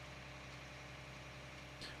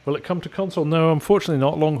 Will it come to console? No, unfortunately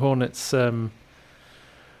not. Longhorn, it's a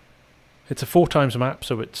 4x map,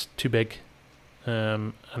 so it's too big,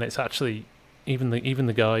 and it's actually even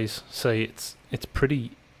the guys say it's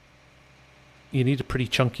pretty. You need a pretty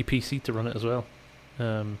chunky PC to run it as well.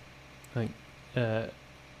 I think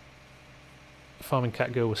Farming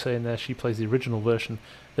Cat Girl was saying there she plays the original version.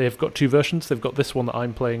 They have got two versions. They've got this one that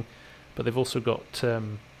I'm playing, but they've also got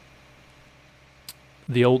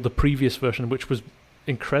the previous version, which was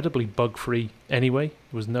incredibly bug-free anyway. There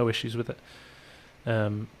was no issues with it.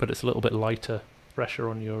 But it's a little bit lighter pressure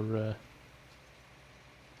on your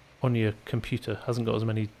computer. Hasn't got as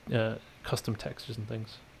many custom textures and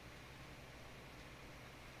things.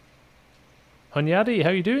 Hunyadi,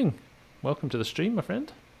 how you doing? Welcome to the stream, my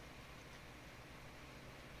friend.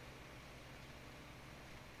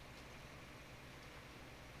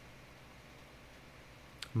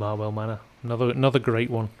 Marwell Manor, another great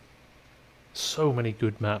one. So many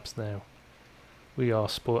good maps now. We are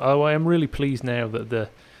spoiled. Oh, I am really pleased now that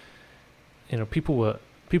people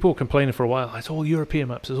were complaining for a while. It's all European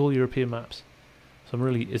maps. It's all European maps. So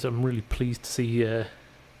I'm really pleased to see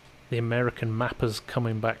the American mappers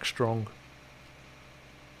coming back strong.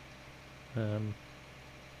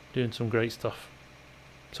 Doing some great stuff.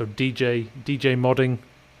 So DJ modding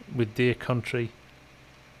with Deere Country,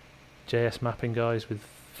 JS mapping guys with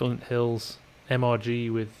Flint Hills,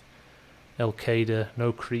 MRG with El Qaeda,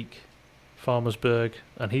 No Creek, Farmersburg,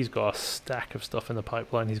 and he's got a stack of stuff in the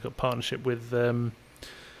pipeline. He's got partnership with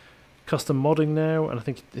custom modding now, and I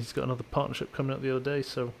think he's got another partnership coming up the other day.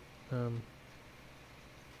 So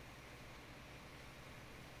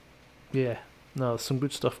yeah, no, there's some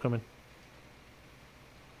good stuff coming.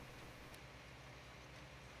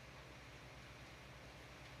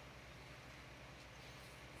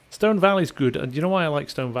 Stone Valley's good, and you know why I like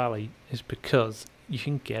Stone Valley is because you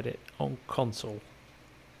can get it on console.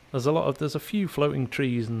 There's a few floating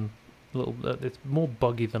trees and little. It's more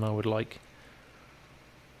buggy than I would like,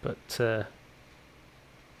 but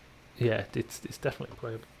yeah, it's definitely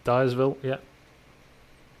playable. Dyersville, yeah,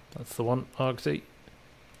 that's the one. Argsy.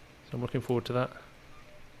 So I'm looking forward to that.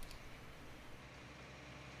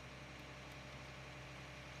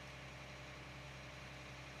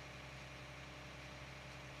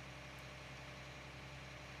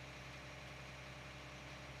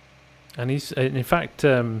 And he's, in fact,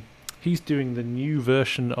 he's doing the new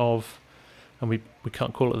version of, and we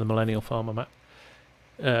can't call it the Millennial Farmer map.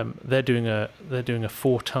 They're doing a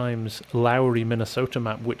 4x Lowry, Minnesota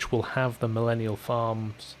map, which will have the Millennial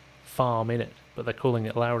farm in it, but they're calling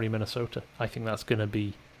it Lowry, Minnesota. I think that's going to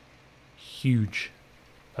be huge.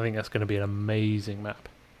 I think that's going to be an amazing map.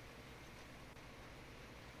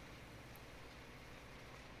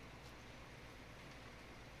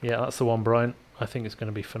 Yeah, that's the one, Brian. I think it's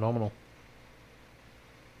going to be phenomenal.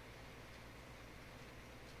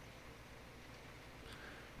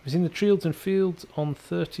 We've seen the fields and fields on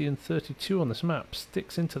 30 and 32 on this map.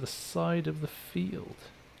 Sticks into the side of the field.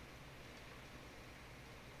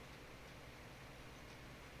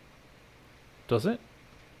 Does it?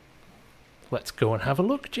 Let's go and have a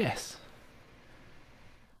look, Jess.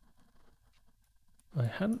 I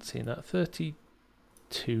hadn't seen that.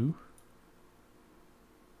 32.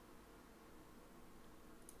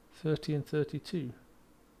 30 and 32.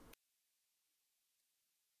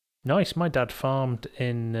 Nice. My dad farmed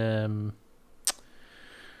in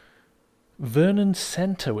Vernon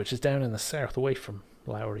Centre, which is down in the south, away from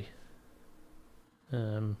Lowry.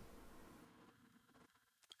 30,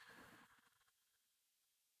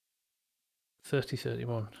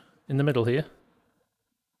 31. In the middle here.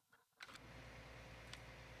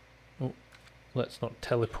 Oh, let's not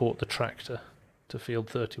teleport the tractor to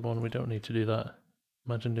field 31. We don't need to do that.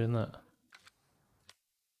 Imagine doing that.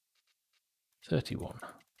 31.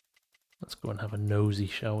 Let's go and have a nosy,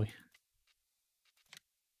 shall we?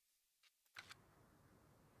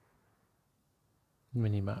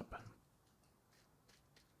 Mini-map.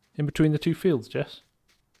 In between the two fields, Jess?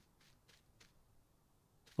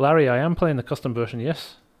 Larry, I am playing the custom version,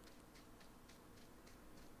 yes.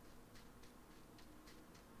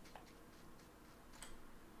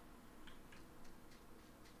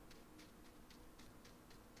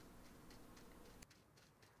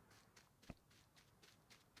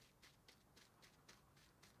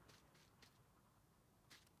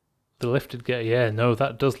 The lifted Gator, yeah, no,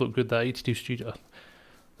 that does look good, that 82 Studio.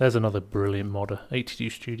 There's another brilliant modder, 82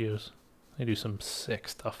 Studios. They do some sick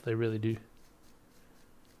stuff, they really do.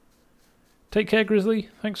 Take care, Grizzly.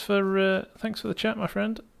 Thanks for the chat, my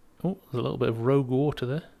friend. Oh, there's a little bit of rogue water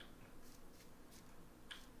there.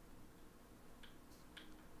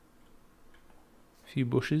 A few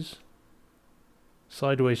bushes.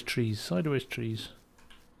 Sideways trees, sideways trees.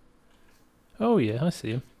 Oh yeah, I see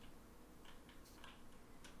him.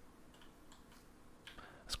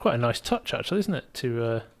 It's quite a nice touch, actually, isn't it?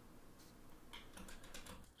 To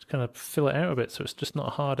just kind of fill it out a bit so it's just not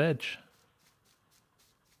a hard edge.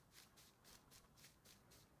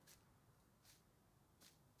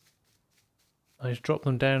 I just drop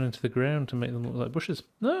them down into the ground to make them look like bushes.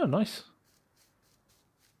 Oh, nice.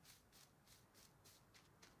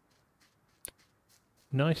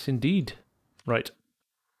 Nice indeed. Right.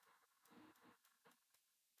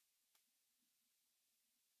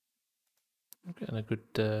 I'm getting a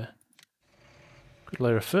good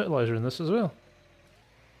layer of fertilizer in this as well.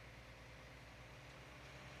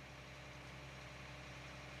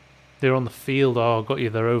 They're on the field. Oh, got you.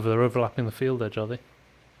 They're overlapping the field edge, are they?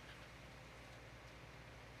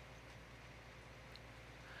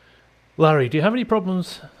 Larry, do you have any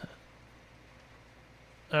problems?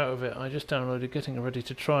 out of it. I just downloaded Getting Ready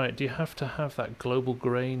to Try It. Do you have to have that global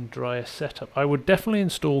grain dryer setup? I would definitely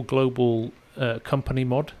install global company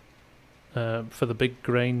mod for the big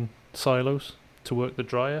grain silos to work the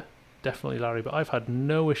dryer. Definitely, Larry, but I've had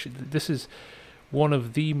no issue. This is one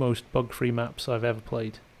of the most bug-free maps I've ever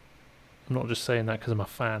played. I'm not just saying that because I'm a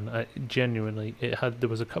fan. Genuinely, there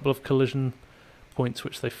was a couple of collision points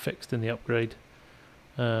which they fixed in the upgrade.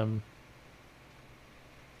 No,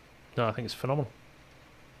 I think it's phenomenal.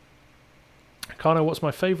 Carno, what's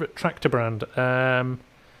my favourite tractor brand?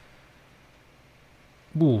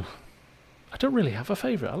 Ooh, I don't really have a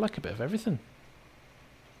favourite. I like a bit of everything.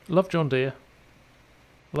 Love John Deere.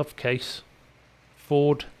 Love Case.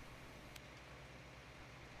 Ford.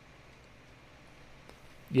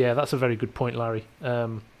 Yeah, that's a very good point, Larry.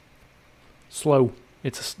 Slow.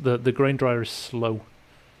 The grain dryer is slow.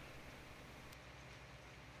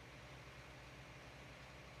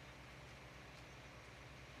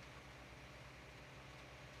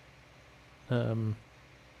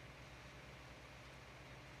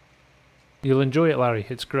 You'll enjoy it, Larry.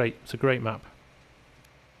 It's great. It's a great map.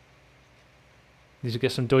 Need to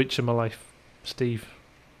get some Deutsch in my life, Steve.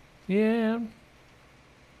 Yeah.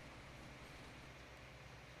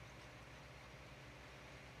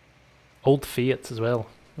 Old Fiats as well.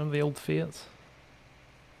 Remember the old Fiats?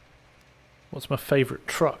 What's my favourite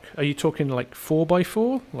truck? Are you talking like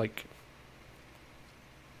 4x4? Like,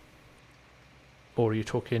 or are you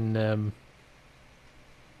talking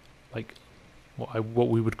like what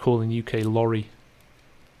we would call in UK lorry?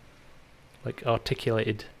 Like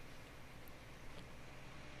articulated.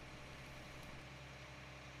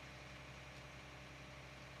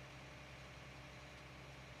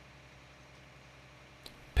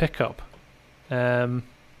 Pickup. I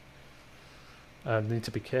need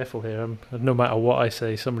to be careful here. No matter what I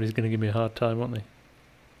say, somebody's going to give me a hard time, won't they?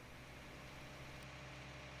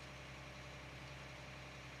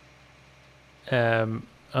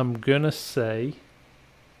 I'm going to say...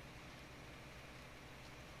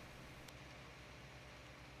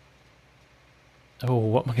 Oh,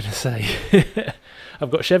 what am I going to say? I've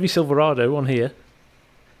got Chevy Silverado on here.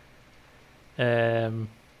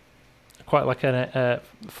 Quite like an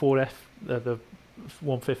Ford the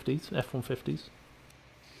 150s, F-150s.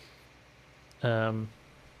 And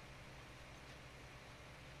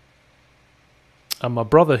my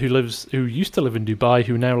brother, who used to live in Dubai,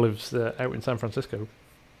 who now lives out in San Francisco,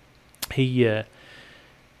 he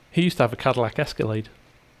used to have a Cadillac Escalade.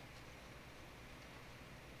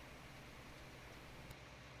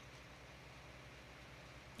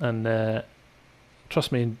 And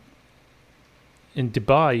trust me, in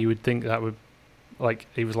Dubai, you would think that would, like,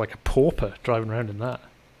 he was like a pauper driving around in that.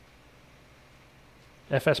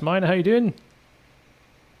 FS Miner, how you doing?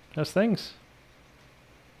 How's things?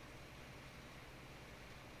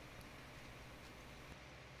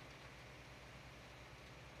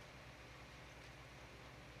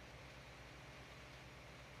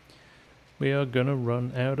 We are gonna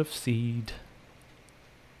run out of seed.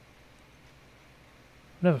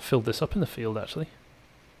 I've never filled this up in the field, actually.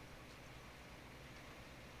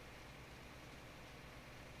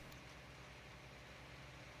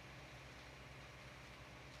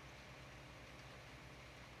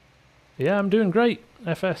 Yeah, I'm doing great,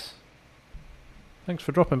 FS. Thanks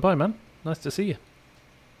for dropping by, man. Nice to see you.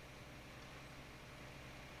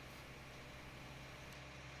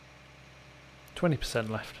 %20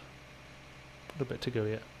 left. Got a bit to go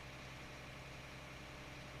yet.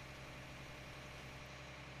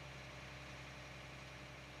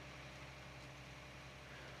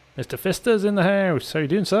 Mr. Fista's in the house. How you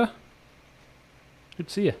doing, sir? Good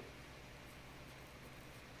to see you.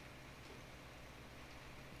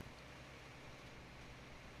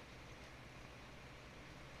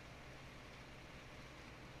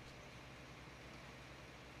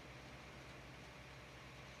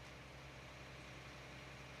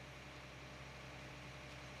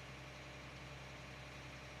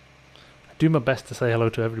 Do my best to say hello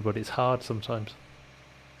to everybody. It's hard sometimes.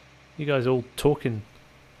 You guys all talking.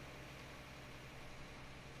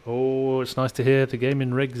 Oh, it's nice to hear the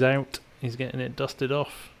gaming rig's out. He's getting it dusted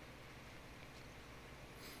off.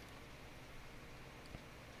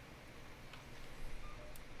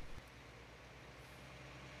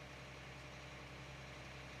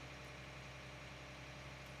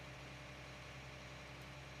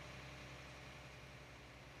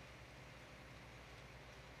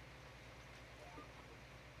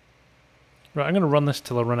 Right, I'm going to run this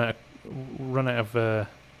till I run out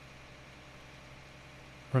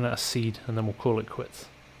of seed, and then we'll call it quits.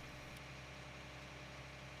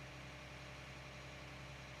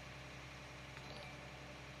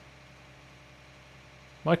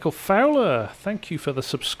 Michael Fowler, thank you for the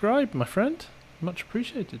subscribe, my friend. Much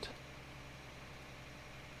appreciated.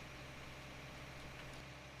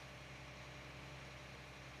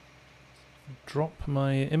 Drop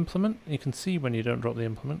my implement. You can see when you don't drop the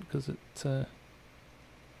implement because it... oh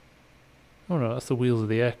no, that's the wheels of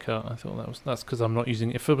the air cart. I thought that's because I'm not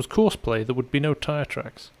using... If it was Courseplay, there would be no tyre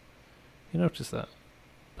tracks. You notice that?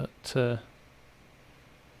 But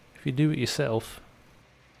if you do it yourself,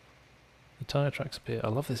 the tyre tracks appear. I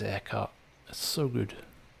love this air cart. It's so good.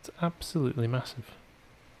 It's absolutely massive.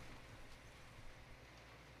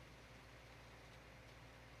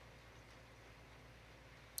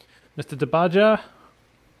 Mr. Debaja,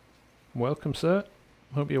 welcome, sir.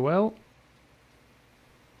 Hope you're well.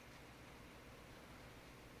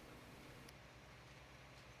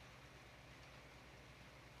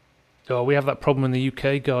 Oh, we have that problem in the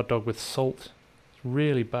UK, guard dog, with salt. It's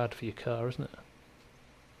really bad for your car, isn't it?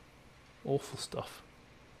 Awful stuff.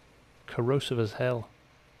 Corrosive as hell.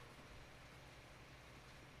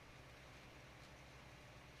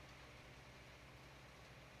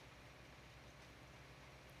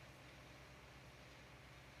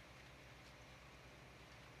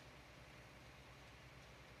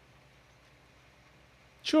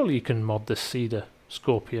 Surely you can mod this Cedar,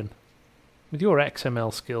 Scorpion. With your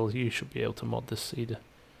XML skills, you should be able to mod this Cedar.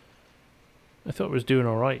 I thought it was doing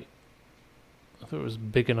alright. I thought it was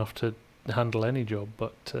big enough to handle any job,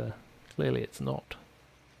 but clearly it's not.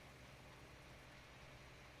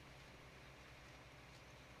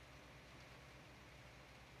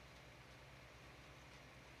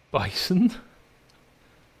 Bison?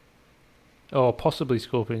 Oh, possibly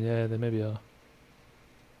Scorpion, yeah, they maybe are.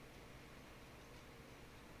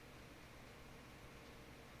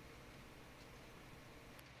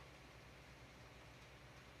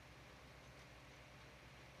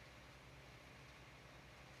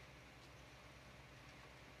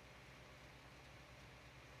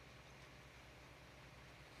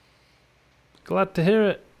 Glad to hear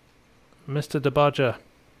it, Mr. Debaja. I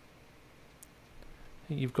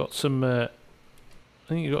think you've got some. I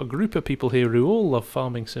think you've got a group of people here who all love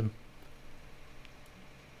farming sim.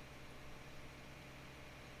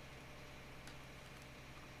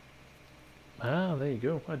 Ah, there you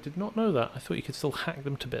go. I did not know that. I thought you could still hack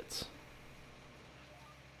them to bits.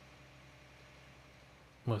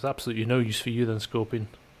 Well, it's absolutely no use for you then, Scorpion.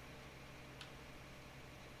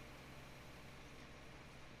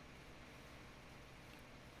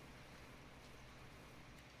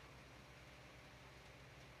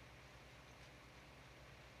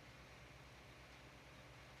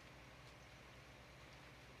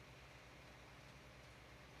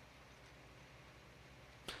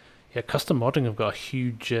 Yeah, custom modding have got a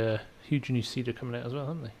huge, huge new Cedar coming out as well,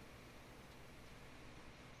 haven't they?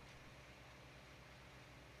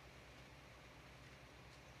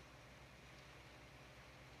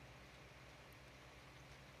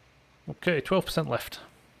 Okay, 12% left.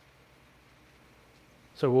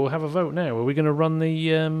 So we'll have a vote now. Are we going to run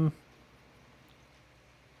the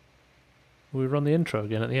will we run the intro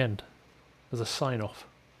again at the end as a sign off?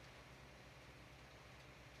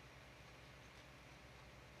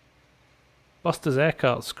 Buster's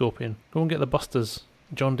Aircart, Scorpion. Go and get the Buster's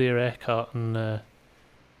John Deere Aircart, and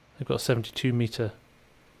they've got a 72 metre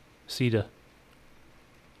Cedar.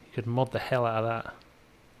 You could mod the hell out of that.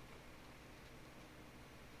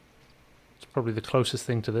 It's probably the closest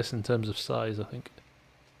thing to this in terms of size, I think.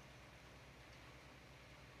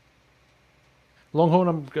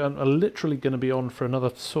 Longhorn, I'm literally going to be on for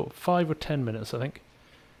another sort of 5 or 10 minutes, I think.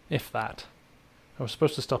 If that. I was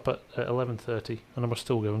supposed to stop at 11:30 and I was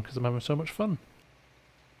still going because I'm having so much fun.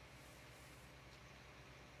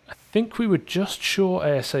 I think we were just short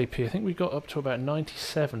ASAP. I think we got up to about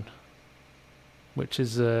 97, which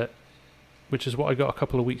is what I got a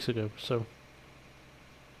couple of weeks ago. So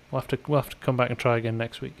we'll have to come back and try again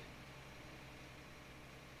next week.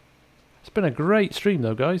 It's been a great stream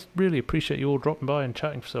though, guys. Really appreciate you all dropping by and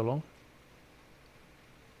chatting for so long.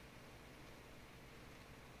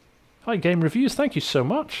 Hi, Game Reviews. Thank you so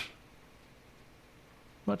much.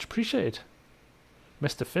 Much appreciated.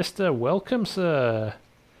 Mr. Fister, welcome, sir.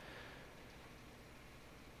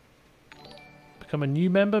 Become a new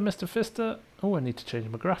member, Mr. Fister. Oh, I need to change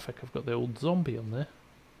my graphic. I've got the old zombie on there.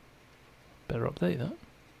 Better update that.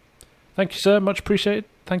 Thank you, sir. Much appreciated.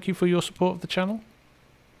 Thank you for your support of the channel.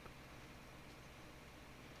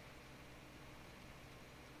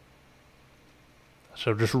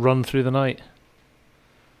 So just run through the night.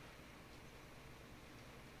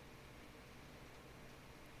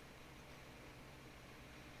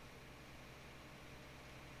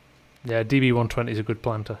 Yeah, DB120 is a good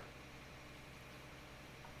planter.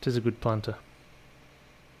 It is a good planter.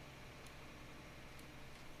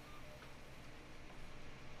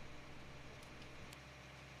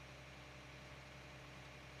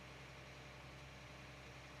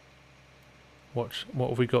 Watch, what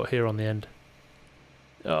have we got here on the end?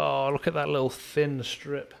 Oh, look at that little thin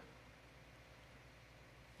strip.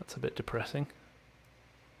 That's a bit depressing.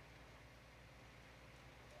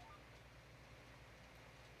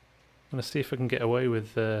 I'm going to see if I can get away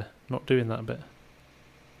with not doing that bit.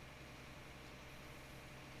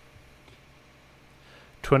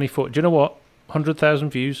 24. Do you know what? 100,000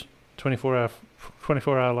 views,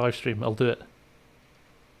 24-hour live stream. I'll do it.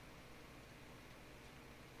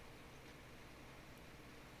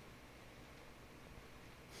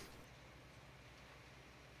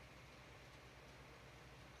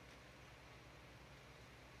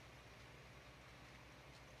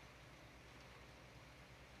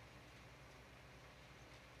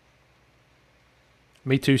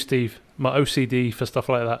 Me too, Steve. My OCD for stuff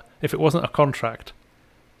like that. If it wasn't a contract,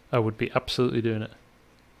 I would be absolutely doing it.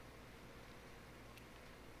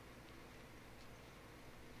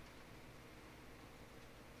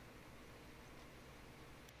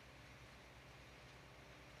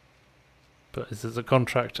 But as a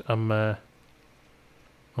contract, I'm going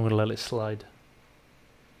to let it slide.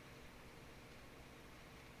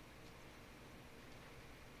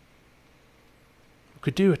 We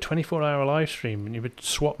could do a 24-hour live stream and you would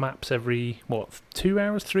swap maps every, what, 2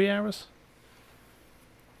 hours, 3 hours?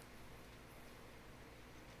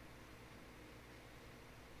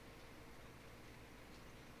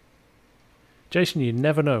 Jason, you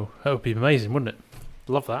never know. That would be amazing, wouldn't it?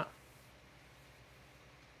 Love that.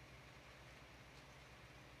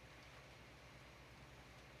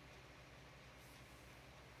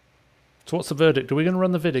 So what's the verdict? Are we going to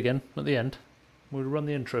run the vid again at the end? We'll run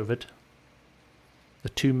the intro vid. The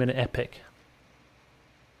 2-minute epic.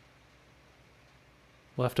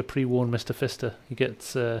 We'll have to pre-warn Mr. Fister. He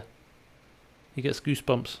gets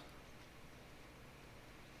goosebumps.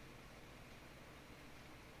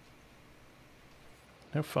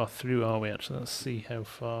 How far through are we actually? Let's see how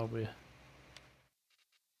far we're.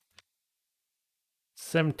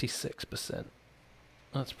 76%.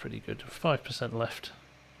 That's pretty good. 5% left.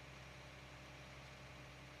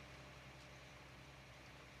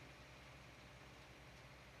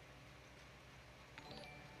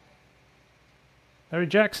 Harry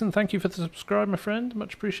Jackson, thank you for the subscribe, my friend.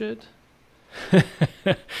 Much appreciated.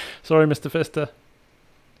 Sorry, Mr. Fister.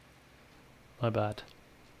 My bad.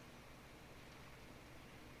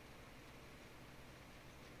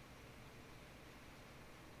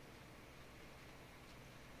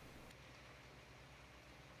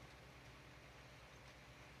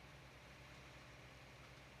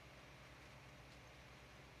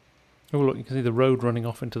 Oh look, you can see the road running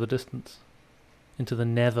off into the distance. Into the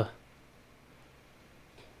nether.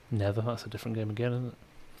 Nether, that's a different game again, isn't it?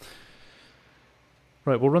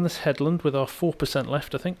 Right, we'll run this headland with our 4%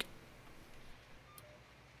 left, I think.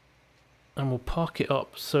 And we'll park it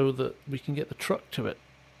up so that we can get the truck to it.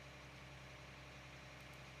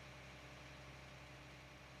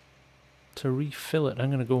 To refill it, I'm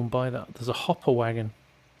going to go and buy that. There's a hopper wagon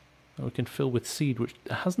that we can fill with seed, which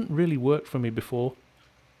hasn't really worked for me before.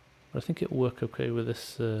 But I think it'll work okay with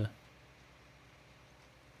this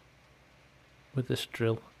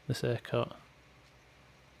drill, this air cart.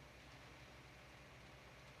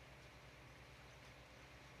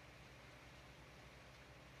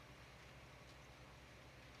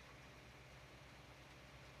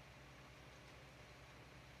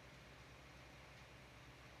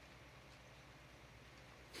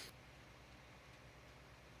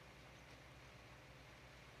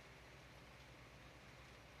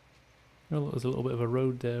 Oh, there's a little bit of a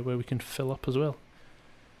road there where we can fill up as well.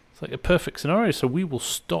 It's like a perfect scenario, so we will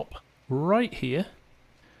stop right here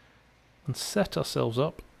and set ourselves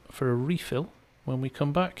up for a refill when we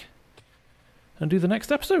come back and do the next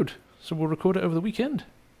episode. So we'll record it over the weekend.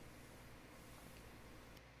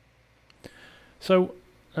 So,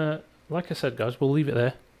 like I said, guys, we'll leave it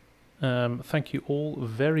there. Thank you all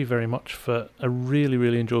very, very much for a really,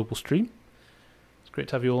 really enjoyable stream. It's great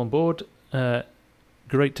to have you all on board.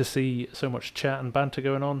 Great to see so much chat and banter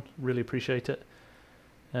going on. Really appreciate it.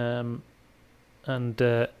 Yeah,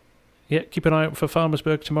 keep an eye out for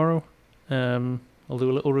Farmersburg tomorrow. I'll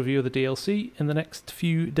do a little review of the DLC in the next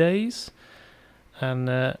few days. And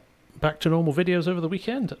back to normal videos over the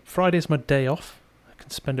weekend. Friday's my day off. I can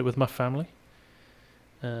spend it with my family.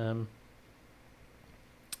 I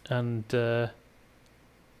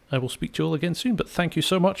will speak to you all again soon. But thank you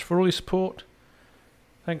so much for all your support.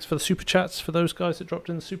 Thanks for the super chats for those guys that dropped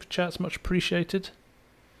in the super chats. Much appreciated.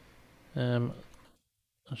 I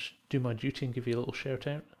should do my duty and give you a little shout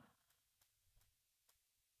out.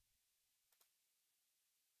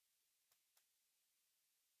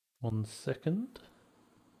 One second.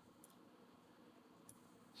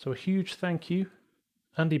 So a huge thank you,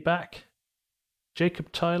 Andy Back,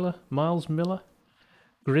 Jacob Tyler, Miles Miller,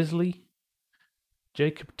 Grizzly,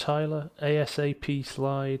 Jacob Tyler, ASAP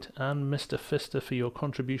Slide, and Mr. Fister for your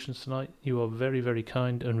contributions tonight. You are very, very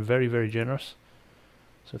kind and very, very generous.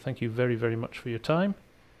 So thank you very, very much for your time.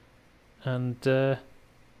 And I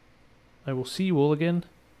will see you all again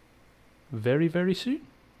very, very soon.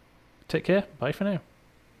 Take care. Bye for now.